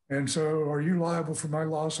 And so are you liable for my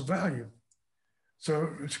loss of value? So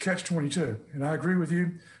it's catch-22. And I agree with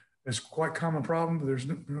you. It's quite a common problem, but there's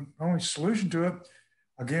no only solution to it,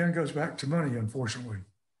 again, goes back to money, unfortunately.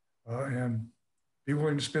 And be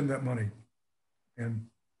willing to spend that money. And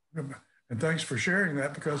thanks for sharing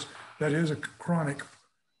that, because that is a chronic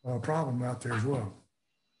problem out there as well.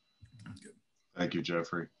 Thank you,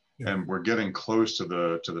 Jeffrey. Yeah. And we're getting close to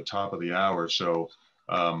the top of the hour. So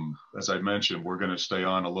as I mentioned, we're going to stay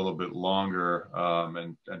on a little bit longer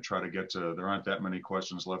and try to get to, there aren't that many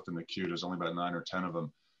questions left in the queue. There's only about 9 or 10 of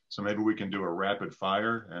them. So maybe we can do a rapid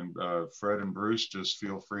fire, and Fred and Bruce, just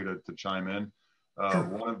feel free to chime in. Sure.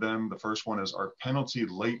 One of them, the first one is, are penalty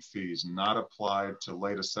late fees not applied to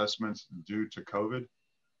late assessments due to COVID?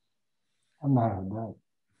 I'm not heard that.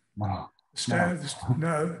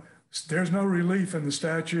 No, there's no relief in the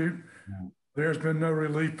statute. No. There's been no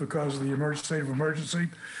relief because of the state of emergency.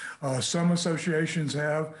 Some associations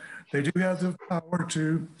have. They do have the power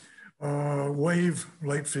to waive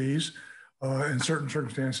late fees in certain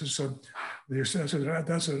circumstances. So that's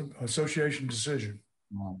an association decision,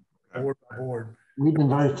 board by board. We've been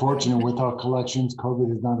very fortunate with our collections. COVID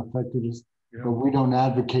has not affected us, yeah, but we don't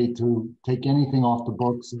advocate to take anything off the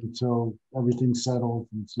books until everything's settled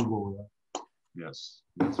and see where we are. Yes.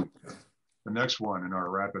 The next one in our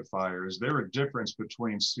rapid fire, is there a difference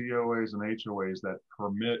between COAs and HOAs that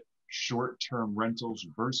permit short-term rentals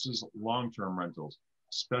versus long-term rentals?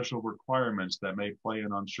 Special requirements that may play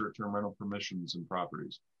in on short-term rental permissions and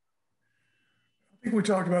properties? I think we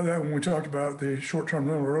talked about that when we talked about the short-term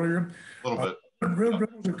rental earlier. A little bit.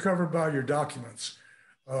 Rentals are covered by your documents.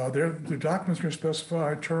 The documents can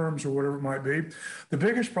specify terms or whatever it might be. The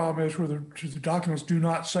biggest problem is where the documents do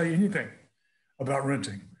not say anything about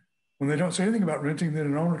renting. When they don't say anything about renting, then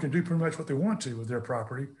an owner can do pretty much what they want to with their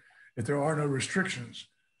property if there are no restrictions.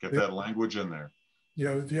 Get that language in there.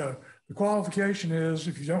 Yeah, the qualification is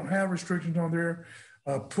if you don't have restrictions on there,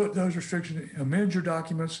 put those restrictions, amend your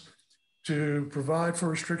documents to provide for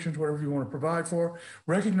restrictions, whatever you want to provide for,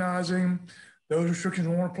 recognizing those restrictions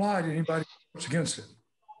won't apply to anybody who's against it.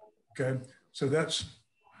 Okay, so that's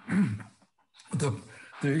the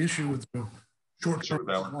issue with the short-term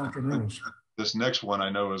and long-term rentals. This next one I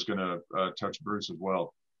know is going to touch Bruce as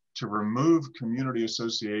well. To remove community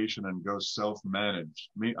association and go self-managed.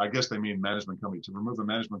 I guess they mean management company. To remove a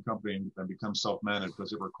management company and become self-managed,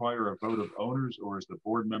 does it require a vote of owners, or is the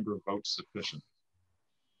board member vote sufficient?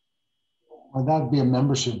 Well, that'd be a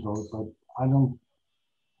membership vote, but I don't.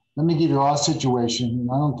 Let me give you our situation.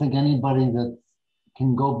 I don't think anybody that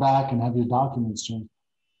can go back and have your documents changed.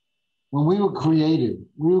 When we were created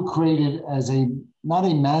as not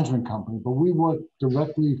a management company, but we worked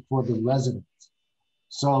directly for the residents.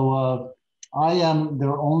 So I am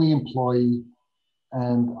their only employee,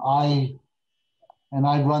 and I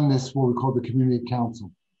run this, what we call the community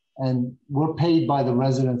council, and we're paid by the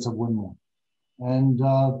residents of Wynmoor. And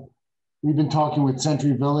we've been talking with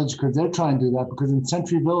Century Village because they're trying to do that, because in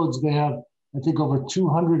Century Village, they have, I think, over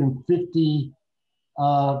 250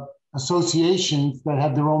 associations that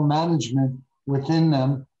have their own management within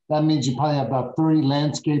them. That means you probably have about 30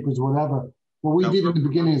 landscapers, whatever. What we did in the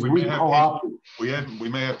beginning is we co-opted. We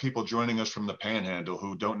may have people joining us from the Panhandle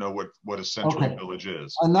who don't know what a Century Village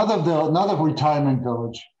is. Another retirement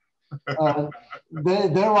village.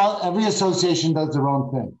 Every association does their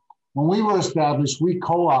own thing. When we were established, we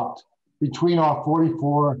co-opt between our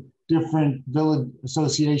 44 different village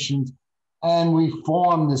associations, and we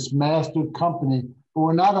formed this master company. But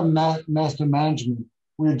we're not a master management.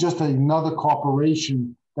 We're just another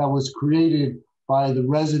corporation that was created by the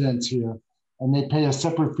residents here, and they pay a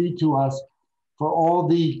separate fee to us for all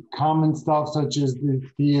the common stuff, such as the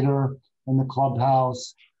theater and the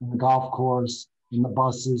clubhouse and the golf course and the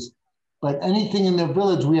buses. But anything in their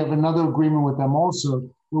village, we have another agreement with them also,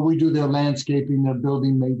 where we do their landscaping, their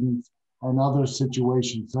building maintenance, and other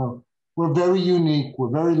situations. So we're very unique, we're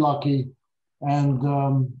very lucky, and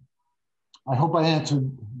I hope I answered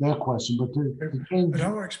their question. But and I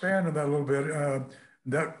want to expand on that a little bit.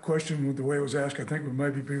 That question, the way it was asked, I think would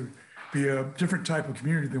maybe be a different type of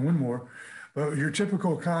community than Wynmoor. But your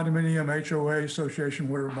typical condominium, HOA, association,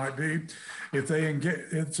 whatever it might be, if they engage,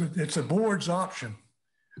 it's a board's option.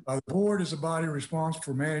 The board is a body responsible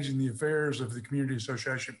for managing the affairs of the community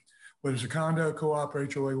association, whether it's a condo, co-op,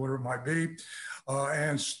 HOA, whatever it might be,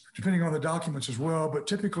 and depending on the documents as well. But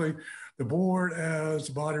typically, the board, as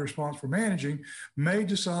the body responsible for managing, may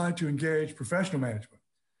decide to engage professional management.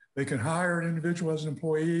 They can hire an individual as an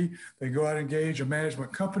employee. They go out and engage a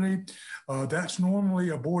management company. That's normally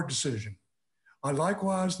a board decision.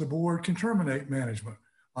 Likewise, the board can terminate management,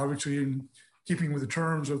 obviously in keeping with the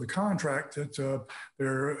terms of the contract that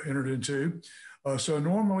they're entered into. So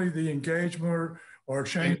normally the engagement or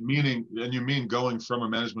change. And you mean going from a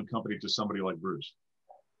management company to somebody like Bruce?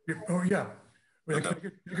 Oh, yeah. Okay.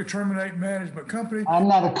 You could terminate management company. I'm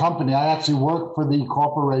not a company. I actually work for the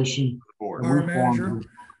corporation. Hire a manager,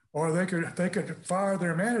 or they could fire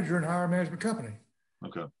their manager and hire a management company.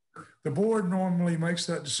 Okay. The board normally makes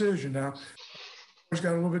that decision. Now, it's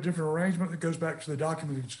got a little bit different arrangement that goes back to the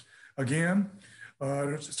documents again.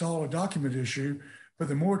 It's all a document issue, but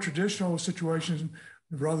the more traditional situations,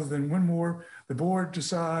 rather than Wynmoor, the board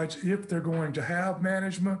decides if they're going to have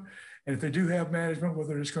management, and if they do have management,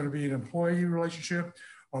 whether it's going to be an employee relationship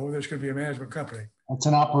or whether it's going to be a management company. That's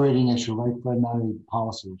an operating issue, right? But not a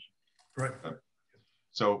policy issue. Right.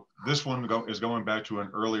 So this one is going back to an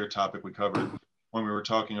earlier topic we covered when we were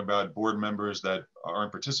talking about board members that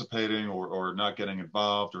aren't participating or not getting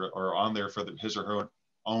involved or on there for his or her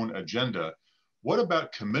own agenda. What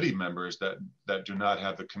about committee members that do not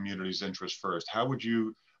have the community's interest first? How would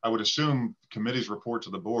you? I would assume committees report to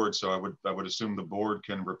the board, so I would assume the board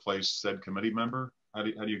can replace said committee member. How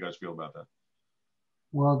do you guys feel about that?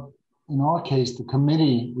 Well, in our case, the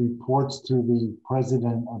committee reports to the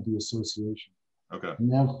president of the association. Okay.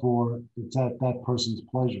 And therefore, it's at that person's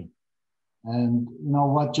pleasure. And you know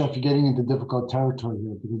what, Jeff, you're getting into difficult territory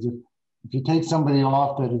here, because if you take somebody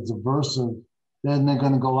off that is aversive, then they're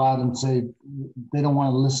going to go out and say they don't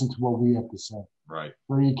want to listen to what we have to say. Right.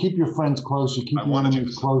 So you keep your friends close, you keep your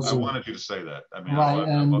enemies closer. I wanted you to say that. I mean, right,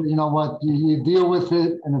 and you know what, you deal with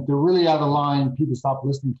it, and if they're really out of line, people stop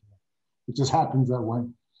listening to them. It just happens that way.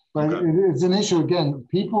 But okay. It's an issue, again,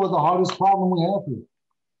 people are the hardest problem we have here.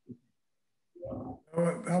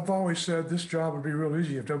 I've always said this job would be real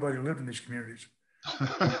easy if nobody lived in these communities.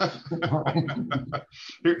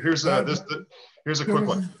 Here's a quick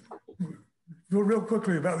one. Real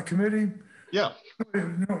quickly about the committee. Yeah.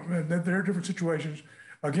 There are different situations.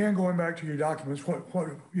 Again, going back to your documents, what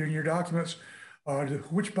in your documents,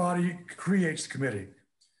 which body creates the committee?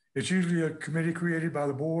 It's usually a committee created by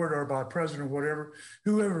the board or by president or whatever.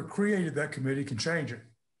 Whoever created that committee can change it.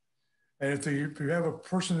 And if you have a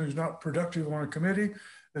person who's not productive on a committee,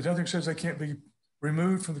 there's nothing says they can't be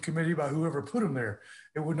removed from the committee by whoever put them there.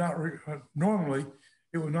 It would not, normally,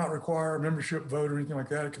 it would not require a membership vote or anything like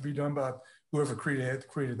that. It could be done by whoever created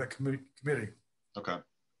that committee. Okay,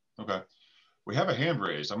 okay. We have a hand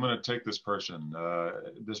raised. I'm going to take this person.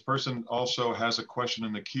 This person also has a question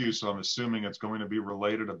in the queue, so I'm assuming it's going to be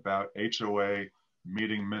related about HOA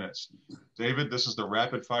meeting minutes. David, this is the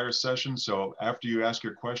rapid fire session, so after you ask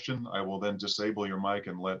your question, I will then disable your mic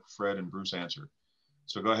and let Fred and Bruce answer.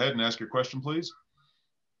 So go ahead and ask your question, please.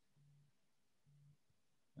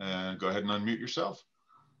 And go ahead and unmute yourself.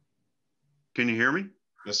 Can you hear me?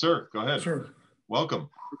 Yes, sir. Go ahead. Sure.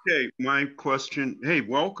 Welcome. Okay, my question, hey,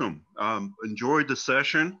 welcome. Enjoyed the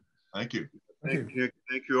session. Thank you.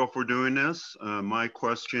 Thank you all for doing this. My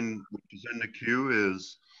question, which is in the queue,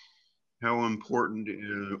 is how important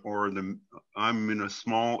I'm in a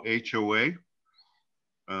small HOA,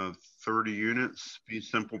 30 units, fee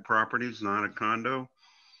simple properties, not a condo,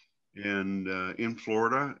 and in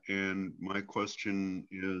Florida. And my question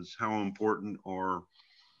is, how important are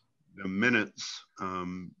the minutes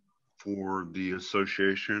for the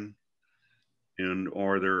association, and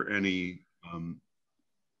are there any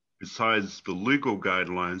besides the legal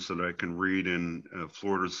guidelines that I can read in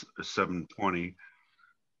Florida's 720,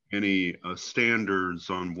 any standards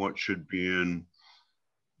on what should be in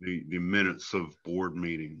the minutes of board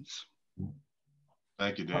meetings?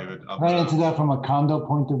 Thank you, David. Can I answer that from a condo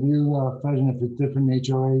point of view, Fred, and if it's different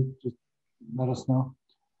HOA, just let us know.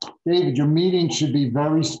 David, your meeting should be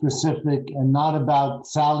very specific and not about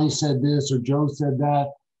Sally said this or Joe said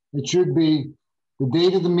that. It should be the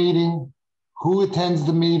date of the meeting, who attends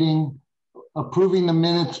the meeting, approving the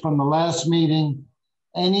minutes from the last meeting,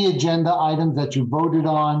 any agenda items that you voted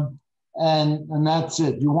on, and that's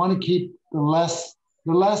it. You want to keep the less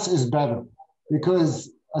is better, because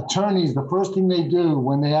attorneys, the first thing they do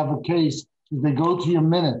when they have a case is they go to your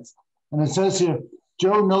minutes. And it says here,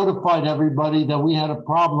 Joe notified everybody that we had a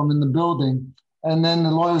problem in the building, and then the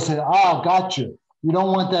lawyer said, gotcha. You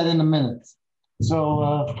don't want that in the minutes.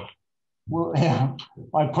 So, well, yeah,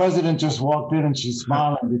 my president just walked in and she's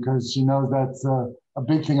smiling because she knows that's a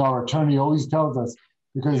big thing our attorney always tells us,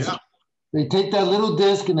 because they take that little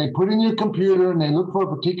disc and they put it in your computer and they look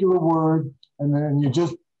for a particular word, and then you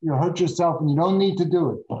hurt yourself and you don't need to do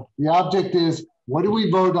it. The object is, what do we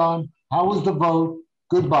vote on? How was the vote?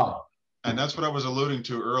 Goodbye. And that's what I was alluding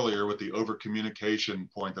to earlier with the over communication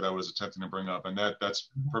point that I was attempting to bring up. And that's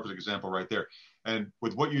a perfect example right there. And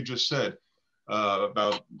with what you just said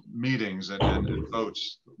about meetings and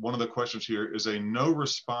votes, one of the questions here is, a no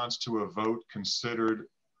response to a vote considered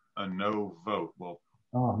a no vote? Well,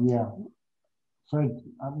 oh yeah, Fred,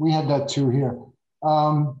 we had that too here.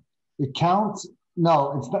 It counts.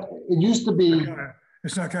 No, it's not. It used to be.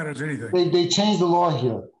 It's not counted as anything. They changed the law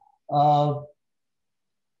here.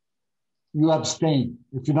 You abstain.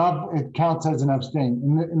 If you're not, it counts as an abstain.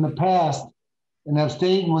 In the past, an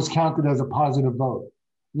abstain was counted as a positive vote.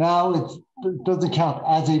 Now it doesn't count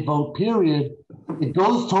as a vote, period. It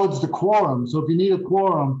goes towards the quorum. So if you need a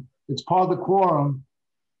quorum, it's part of the quorum.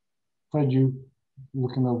 Fred, you're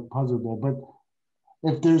looking a little puzzled there. But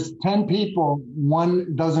if there's 10 people,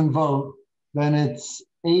 one doesn't vote, then it's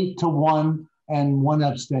 8-1 and one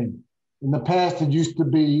abstain. In the past, it used to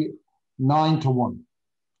be 9-1.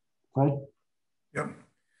 Right? Yep.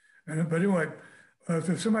 But anyway,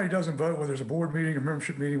 if somebody doesn't vote, whether it's a board meeting, a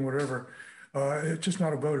membership meeting, whatever, it's just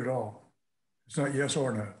not a vote at all. It's not yes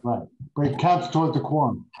or no. Right. But it counts towards the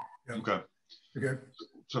quorum. Yep. okay. Okay.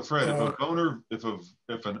 So Fred, if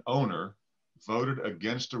an owner voted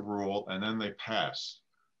against a rule and then they pass,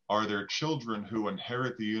 are their children who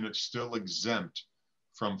inherit the unit still exempt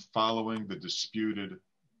from following the disputed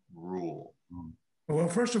rule? Well,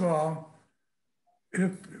 first of all,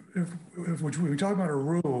 if we talk about a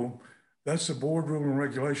rule, that's the board rule and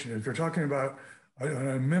regulation. If you're talking about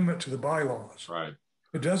an amendment to the bylaws, right?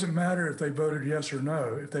 It doesn't matter if they voted yes or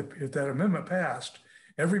no. If that amendment passed,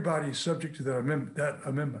 everybody's subject to that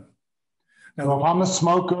amendment. Now, so if I'm a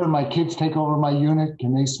smoker and my kids take over my unit,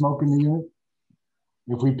 can they smoke in the unit?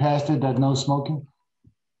 If we passed it, that no smoking?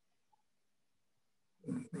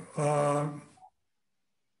 That's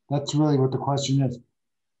really what the question is.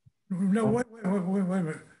 No, wait a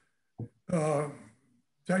minute.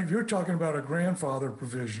 if you're talking about a grandfather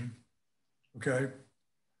provision, okay,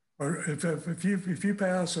 or if you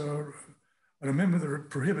pass an amendment that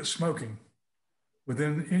prohibits smoking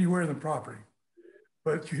within anywhere in the property,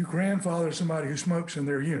 but you grandfather somebody who smokes in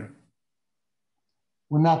their unit.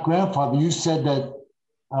 Well, not grandfather. You said that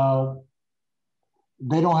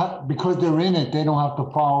they don't have, because they're in it, they don't have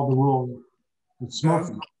to follow the rule. It's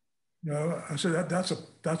smoking. No, I said that's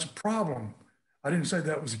a problem. I didn't say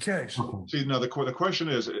that was the case. Okay. See, no, the question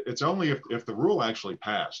is, it's only if the rule actually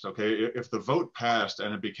passed, okay? If the vote passed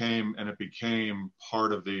and it became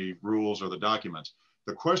part of the rules or the documents.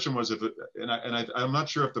 The question was if it, I'm not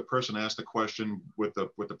sure if the person asked the question with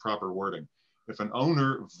the proper wording. If an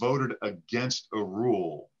owner voted against a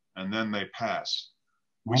rule and then they pass,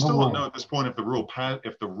 we still don't know at this point if the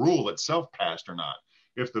rule itself passed or not.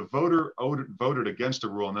 If the voter voted against a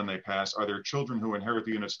rule and then they pass, are there children who inherit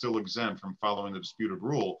the unit still exempt from following the disputed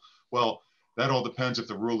rule? Well, that all depends if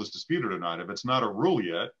the rule is disputed or not. If it's not a rule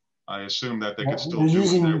yet, I assume that they could still do it. You're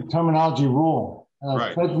using terminology rule.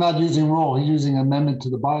 Right. Fred's not using rule. He's using amendment to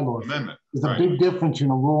the bylaws. Amendment. There's a big difference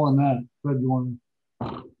between a rule and that. Fred, you want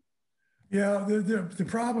to? Yeah, the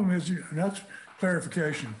problem is, and that's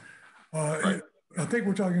clarification. Right. I think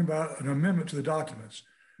we're talking about an amendment to the documents.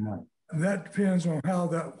 Right. And that depends on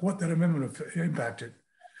what that amendment impacted.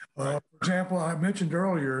 For example, I mentioned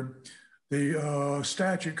earlier the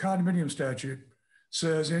condominium statute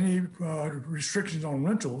says any restrictions on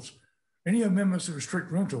rentals, any amendments that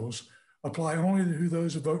restrict rentals apply only to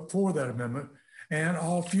those who vote for that amendment and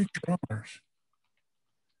all future owners.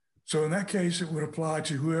 So in that case, it would apply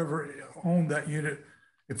to whoever owned that unit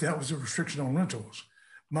if that was a restriction on rentals.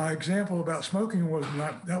 My example about smoking was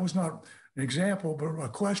not an example, but a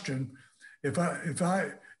question. If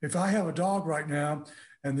I have a dog right now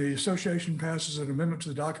and the association passes an amendment to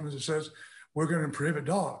the document that says we're going to prohibit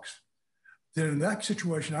dogs, then in that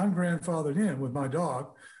situation, I'm grandfathered in with my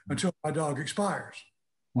dog until my dog expires.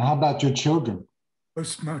 Now, how about your children?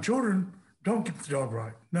 But my children don't get the dog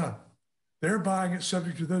right. No, they're buying it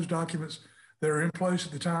subject to those documents that are in place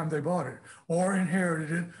at the time they bought it or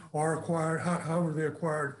inherited it or acquired, however they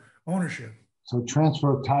acquired ownership. So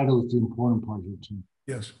transfer of title is the important part here too.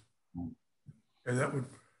 Yes. And that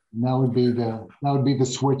would be the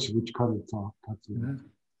switch which cuts it off.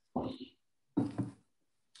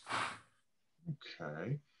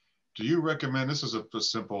 Okay. Do you recommend, this is a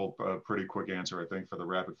simple, pretty quick answer, I think, for the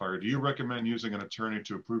rapid fire. Do you recommend using an attorney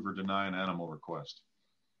to approve or deny an animal request?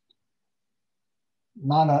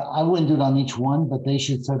 I wouldn't do it on each one, but they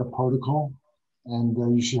should set a protocol, and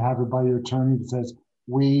you should have it by your attorney that says,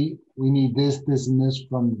 we need this, this, and this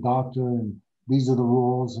from the doctor, and these are the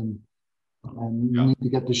rules, and you need to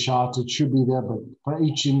get the shots. It should be there, but for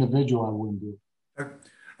each individual, I wouldn't do it.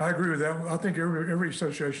 I agree with that. I think every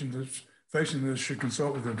association that's facing this should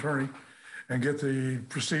consult with an attorney and get the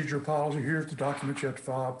procedure policy. Here's the document you have to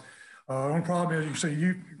file. The only problem is you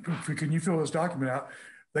say, can you fill this document out?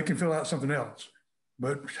 They can fill out something else,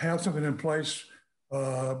 but have something in place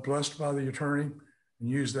blessed by the attorney and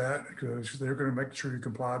use that because they're going to make sure you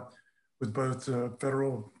comply with both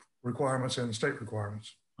federal requirements and the state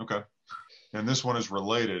requirements. Okay. And this one is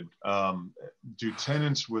related. Do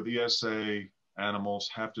tenants with ESA animals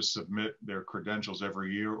have to submit their credentials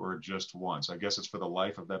every year or just once? I guess it's for the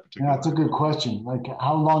life of that particular. Yeah, that's a good question. Like,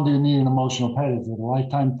 how long do you need an emotional pet? Is it a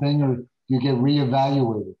lifetime thing or do you get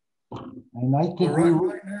reevaluated? And I think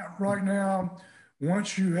right now,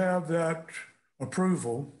 once you have that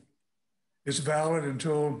approval, it's valid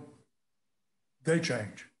until they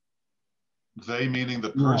change. They meaning the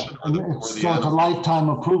person or the it's like a lifetime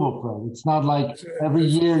approval, Fred. It's not like every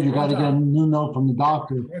year you got to get a new note from the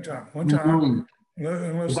doctor. One time.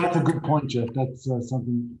 That's a good point, Jeff. That's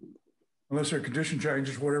something. Unless their condition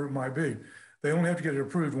changes, whatever it might be. They only have to get it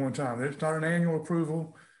approved one time. It's not an annual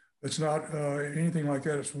approval. It's not anything like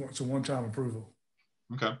that. It's a one-time approval.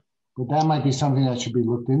 Okay. But that might be something that should be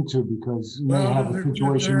looked into because you may have a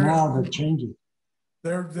situation now that changes.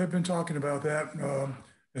 They've been talking about that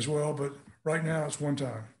as well, but right now it's one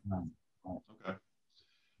time. Okay.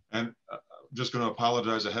 And I'm just going to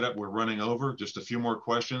apologize ahead of, we're running over. Just a few more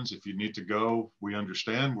questions. If you need to go, we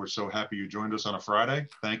understand. We're so happy you joined us on a Friday.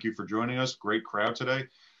 Thank you for joining us. Great crowd today.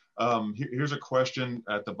 Here's a question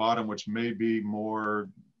at the bottom, which may be more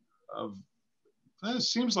of, it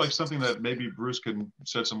seems like something that maybe Bruce can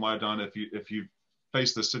shed some light on if you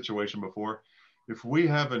faced this situation before. If we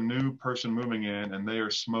have a new person moving in and they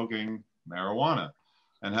are smoking marijuana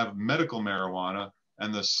and have medical marijuana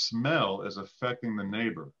and the smell is affecting the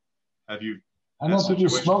neighbor, have you? I don't think you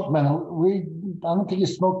smoke medical. I don't think you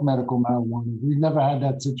smoke medical marijuana. We've never had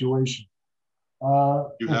that situation.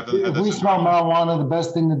 If we smell marijuana, the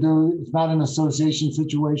best thing to do, it's not an association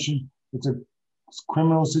situation, it's a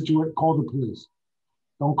criminal situation, call the police.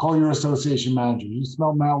 Don't call your association manager. You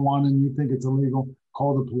smell marijuana and you think it's illegal,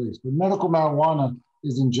 call the police. But medical marijuana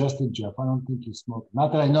is ingested, Jeff. I don't think you smoke.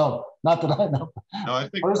 Not that I know. Not that I know. No, I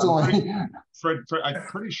think personally, Fred, I'm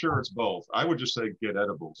pretty sure it's both. I would just say get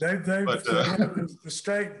edibles. The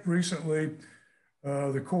state recently,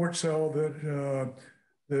 the courts held that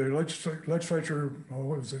the legislature,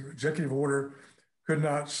 executive order, could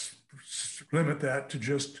not limit that to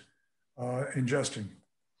just ingesting.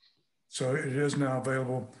 So it is now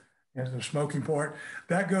available in the smoking part.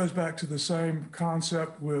 That goes back to the same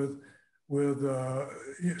concept with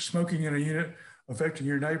smoking in a unit affecting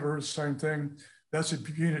your neighbors, same thing. That's a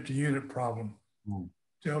unit-to-unit problem.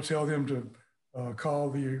 Tell them to call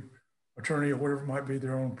the attorney or whatever it might be,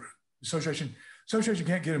 their own association. Association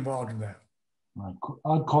can't get involved in that.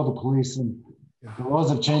 I'd call the police, and the laws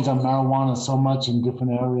have changed on marijuana so much in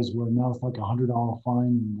different areas where now it's like $100 fine.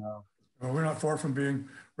 And, well, we're not far from being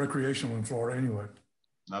recreational in Florida anyway.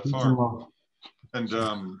 Not far.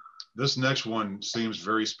 And this next one seems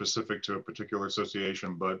very specific to a particular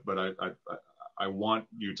association, but I want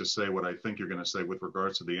you to say what I think you're going to say with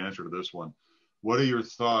regards to the answer to this one. What are your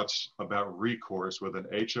thoughts about recourse with an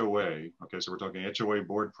HOA? Okay, so we're talking HOA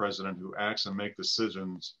board president who acts and make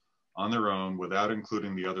decisions on their own without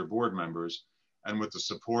including the other board members, and with the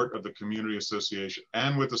support of the community association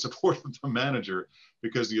and with the support of the manager,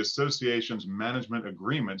 because the association's management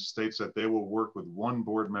agreement states that they will work with one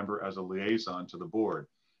board member as a liaison to the board.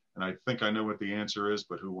 And I think I know what the answer is,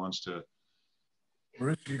 but who wants to?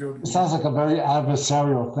 It sounds like a very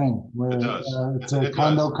adversarial thing where it's a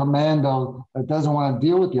condo commando that doesn't want to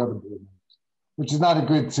deal with the other board members, which is not a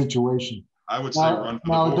good situation. I would say run for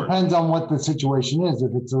the board. It depends on what the situation is.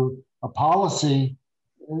 If it's a policy,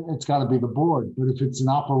 it's got to be the board. But if it's an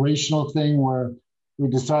operational thing where we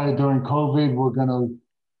decided during COVID we're going to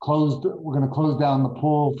close down the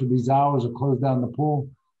pool for these hours or close down the pool,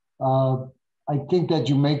 I think that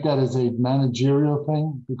you make that as a managerial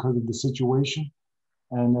thing because of the situation,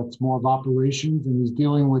 and that's more of operations. And he's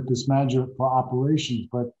dealing with this manager for operations.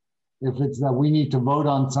 But if it's that we need to vote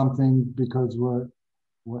on something because we're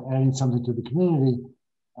adding something to the community,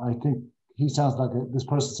 I think this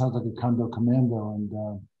person sounds like a condo commando. And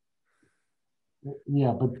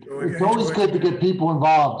yeah, but it's always good to get people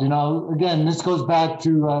involved. You know, again, this goes back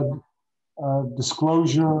to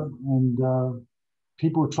disclosure and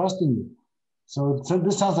people trusting you. So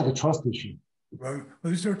this sounds like a trust issue. Well,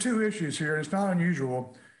 there are two issues here. It's not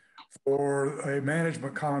unusual for a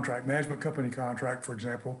management company contract, for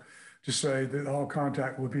example, to say that all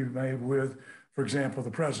contact would be made with, for example, the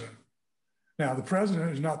president. Now, the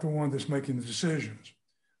president is not the one that's making the decisions.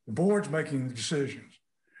 The board's making the decisions.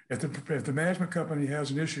 If the management company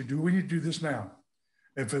has an issue, do we need to do this now?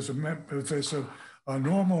 If it's a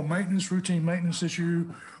normal routine maintenance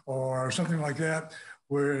issue or something like that,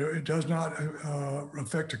 where it does not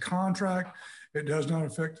affect a contract, it does not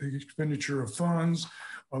affect the expenditure of funds,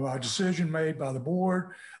 of a decision made by the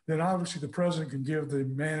board, then obviously the president can give the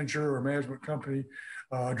manager or management company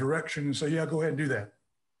direction and say, yeah, go ahead and do that.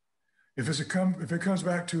 If it comes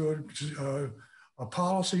back to a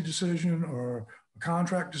policy decision or a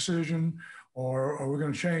contract decision, or we're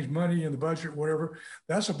going to change money in the budget, whatever,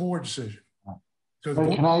 that's a board decision. So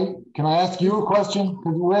can I ask you a question?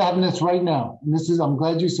 Because we're having this right now, and I'm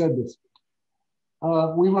glad you said this.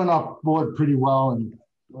 We run our board pretty well, and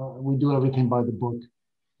we do everything by the book.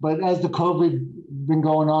 But as the COVID been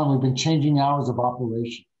going on, we've been changing hours of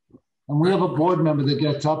operation, and we have a board member that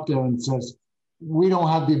gets up there and says, "We don't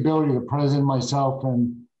have the ability, the president, myself,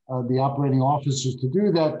 and the operating officers to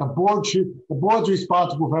do that. The board's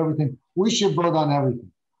responsible for everything. We should vote on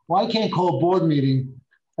everything. Well, I can't call a board meeting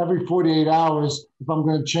every 48 hours if I'm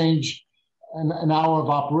going to change an hour of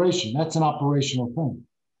operation. That's an operational thing.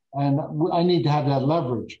 And I need to have that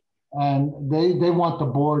leverage. And they want the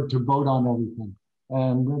board to vote on everything.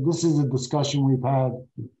 And this is a discussion we've had.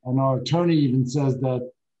 And our attorney even says that,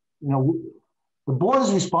 the board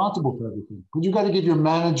is responsible for everything. But you got to give your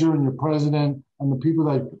manager and your president and the people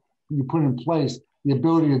that you put in place the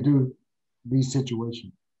ability to do these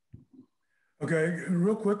situations. Okay,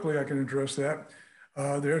 real quickly, I can address that.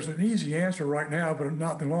 There's an easy answer right now, but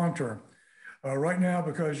not in the long term. Right now,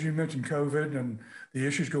 because you mentioned COVID and the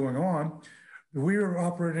issues going on, we are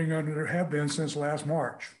operating have been since last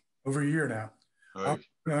March, over a year now, right,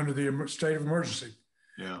 under the state of emergency.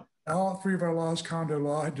 Yeah. All three of our laws, condo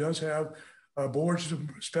law, does have boards of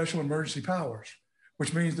special emergency powers,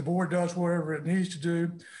 which means the board does whatever it needs to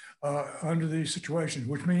do under these situations,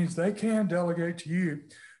 which means they can delegate to you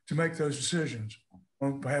to make those decisions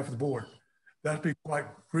on behalf of the board. That'd be quite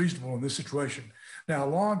reasonable in this situation. Now,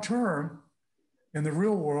 long term, in the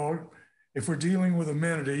real world, if we're dealing with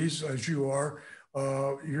amenities, as you are,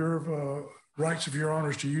 your rights of your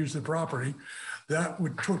owners to use the property, that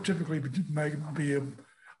would typically be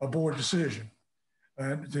a board decision.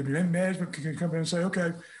 And the management can come in and say,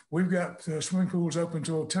 okay, we've got swimming pools open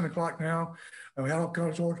until 10 o'clock now. And we have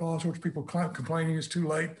all sorts of people complaining it's too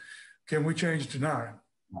late. Can we change it to 9?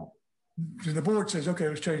 Right. And the board says, okay,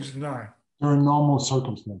 let's change it to 9. During normal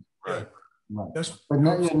circumstances. Right. Right. But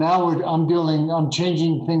now I'm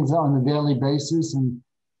changing things on a daily basis, and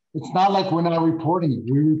it's not like we're not reporting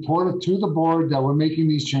it. We report it to the board that we're making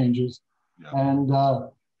these changes, and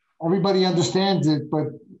everybody understands it. But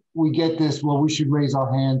we get this, well, we should raise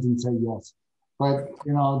our hands and say yes. But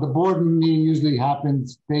the board meeting usually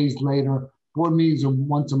happens days later. Board meetings are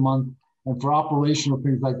once a month, and for operational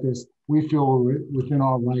things like this, we feel we're within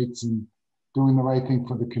our rights and doing the right thing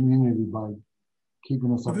for the community by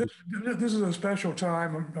keeping us up. This is a special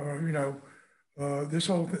time. This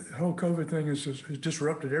whole COVID thing has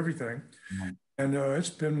disrupted everything. Mm-hmm. And it's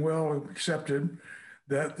been well accepted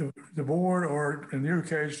that the board, or in your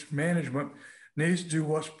case, management, needs to do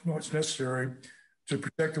what's necessary to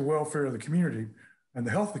protect the welfare of the community and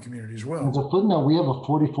the health of the community as well. As a footnote, we have a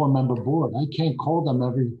 44-member board. I can't call them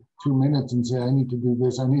every 2 minutes and say, I need to do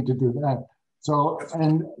this, I need to do that. So,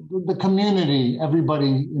 and the community,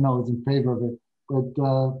 everybody, is in favor of it. But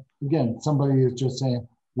again, somebody is just saying,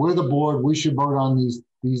 we're the board, we should vote on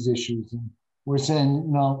these issues. And we're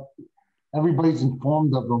saying, everybody's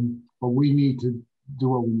informed of them, but we need to do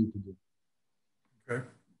what we need to do. Okay.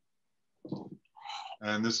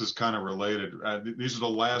 And this is kind of related. These are the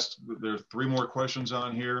last, there are 3 more questions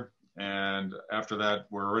on here. And after that,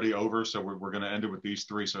 we're already over. So we're going to end it with these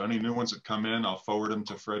 3. So any new ones that come in, I'll forward them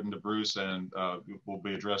to Fred and to Bruce, and will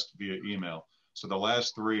be addressed via email. So the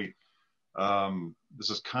last 3, this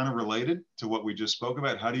is kind of related to what we just spoke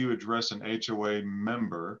about. How do you address an HOA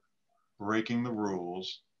member breaking the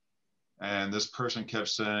rules? And this person kept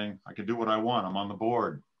saying, I can do what I want. I'm on the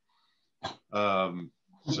board. I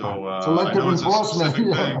know it's a specific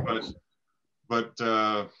thing, but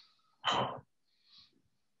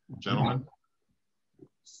gentlemen.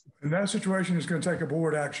 In that situation, it's going to take a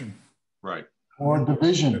board action. Right. Or the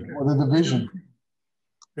division.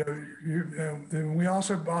 Then we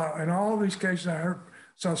also, in all of these cases, I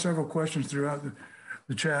saw several questions throughout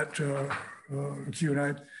the chat,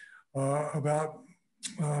 Q&A, about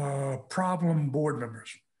problem board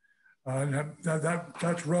members.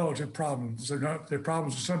 That's relative problems. They're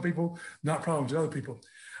problems to some people, not problems to other people.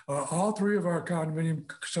 All 3 of our condominium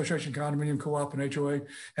association, condominium co-op, and HOA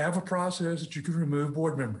have a process that you can remove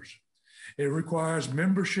board members. It requires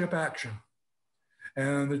membership action.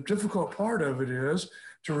 And the difficult part of it is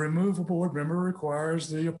to remove a board member requires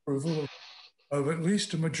the approval of at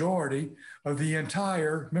least a majority of the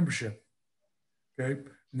entire membership. Okay,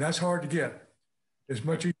 and that's hard to get. It's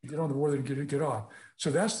much easier to get on the board than get off.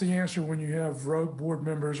 So that's the answer when you have rogue board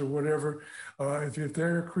members or whatever. If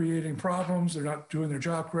they're creating problems, they're not doing their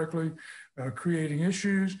job correctly, creating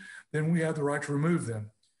issues, then we have the right to remove them.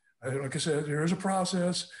 Like I said, there is a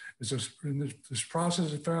process. This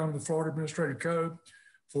process is found in the Florida Administrative Code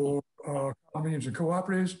for condominiums and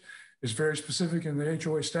cooperatives. It's very specific in the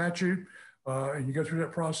HOA statute. And you go through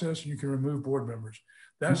that process and you can remove board members.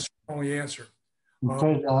 That's the only answer.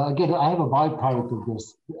 Fred, again, I have a byproduct of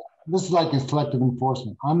this. This is like a selective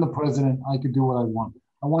enforcement. I'm the president. I can do what I want.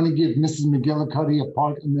 I want to give Mrs. McGillicuddy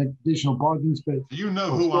an additional parking space. Do you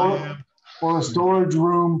know who I am? Or a storage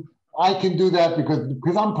room. I can do that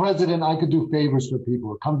because I'm president. I could do favors for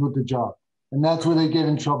people. It comes with the job. And that's where they get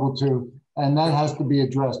in trouble too. And that has to be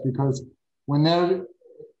addressed because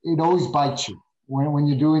it always bites you when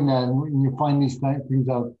you're doing that and when you find these things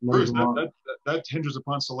out later on. That hinges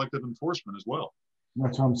upon selective enforcement as well.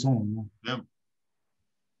 That's what I'm saying.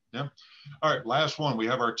 Yeah. All right, last one. We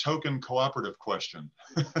have our token cooperative question.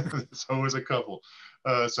 It's always a couple.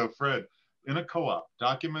 So Fred, in a co-op,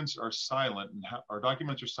 documents are silent, and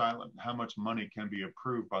how much money can be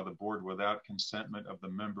approved by the board without consentment of the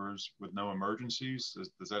members with no emergencies?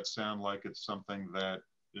 Does that sound like it's something that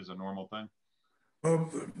is a normal thing?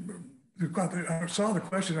 I saw the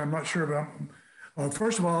question. I'm not sure about.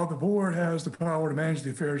 First of all, the board has the power to manage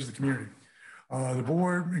the affairs of the community. The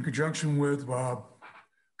board, in conjunction with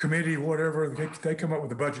committee, whatever, they come up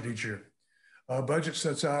with a budget each year. Budget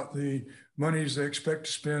sets out the monies they expect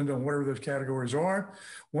to spend on whatever those categories are.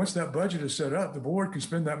 Once that budget is set up, the board can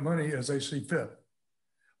spend that money as they see fit.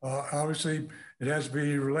 Obviously, it has to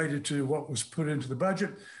be related to what was put into the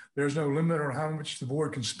budget. There's no limit on how much the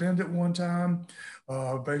board can spend at one time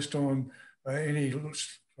based on any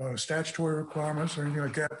statutory requirements or anything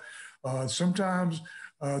like that. Sometimes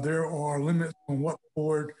there are limits on what the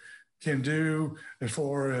board can do as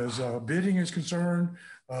far as bidding is concerned.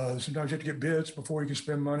 Sometimes you have to get bids before you can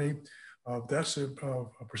spend money. That's a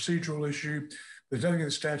procedural issue. There's nothing in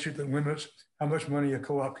the statute that limits how much money a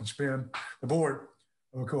co-op can spend, the board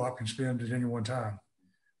of a co-op can spend at any one time.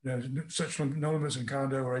 There's such no limits in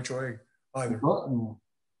condo or HOA either.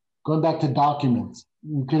 Going back to documents,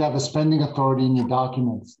 you could have a spending authority in your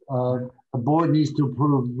documents. The board needs to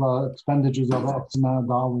approve expenditures of X amount of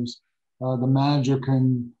dollars. The manager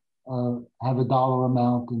can have a dollar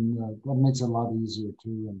amount, and that makes it a lot easier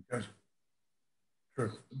too. Yes. Sure.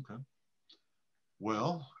 Okay.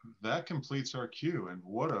 Well, that completes our queue, and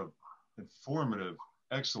what a informative,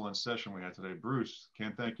 excellent session we had today. Bruce,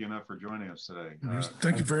 can't thank you enough for joining us today.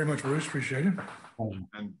 Thank you very much, Bruce. Appreciate it.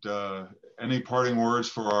 And any parting words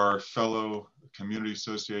for our fellow community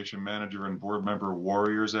association manager and board member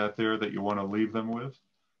warriors out there that you want to leave them with?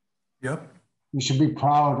 Yep. You should be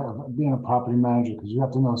proud of being a property manager because you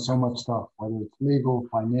have to know so much stuff, whether it's legal,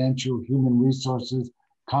 financial, human resources,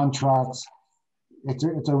 contracts.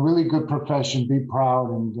 It's a really good profession. Be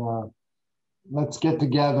proud, and let's get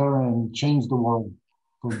together and change the world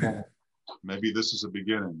for better. Maybe this is a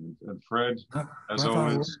beginning. And Fred, as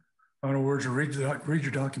always. Final words are read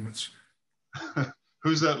your documents.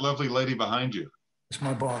 Who's that lovely lady behind you? It's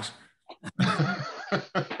my boss. For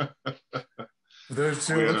those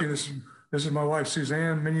who are looking, this is my wife,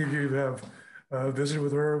 Suzanne. Many of you have visited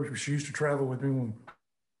with her. She used to travel with me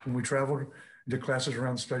when we traveled and did classes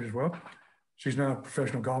around the state as well. She's now a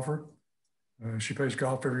professional golfer. She plays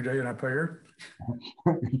golf every day, and I pay her.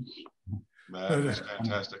 That is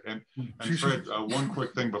fantastic. And Fred, one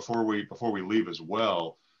quick thing before we leave as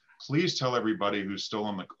well. Please tell everybody who's still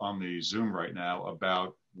on the Zoom right now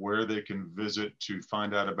about where they can visit to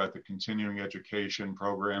find out about the continuing education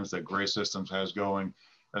programs that Gray Systems has going,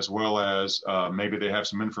 as well as maybe they have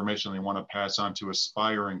some information they want to pass on to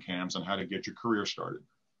aspiring CAMs on how to get your career started.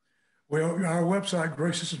 Well, our website,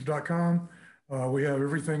 graysystems.com. We have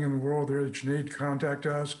everything in the world there that you need to contact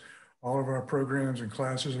us. All of our programs and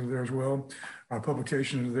classes are there as well. Our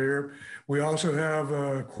publications are there. We also have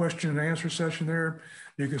a question and answer session there.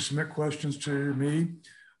 You can submit questions to me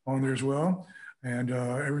on there as well. And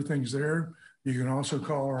everything's there. You can also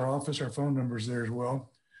call our office. Our phone number is there as well.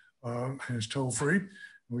 And it's toll free.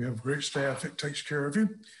 We have great staff that takes care of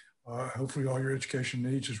you. Hopefully all your education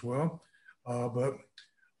needs as well. But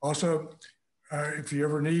also, if you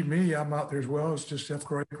ever need me, I'm out there as well. It's just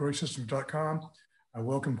fgray@graysystems.com. I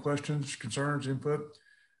welcome questions, concerns, input.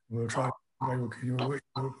 We'll try any way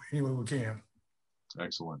we can.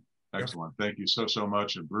 Excellent. Excellent. Thank you so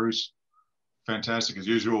much. And Bruce, fantastic as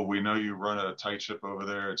usual. We know you run a tight ship over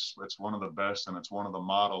there. It's one of the best, and it's one of the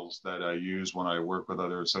models that I use when I work with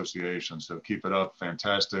other associations. So keep it up.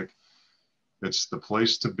 Fantastic. It's the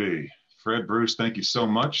place to be. Fred, Bruce, thank you so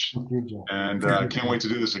much. Thank you, and I can't wait to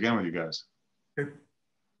do this again with you guys. Okay.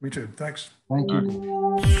 Me too. Thanks. Thank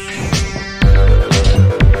you.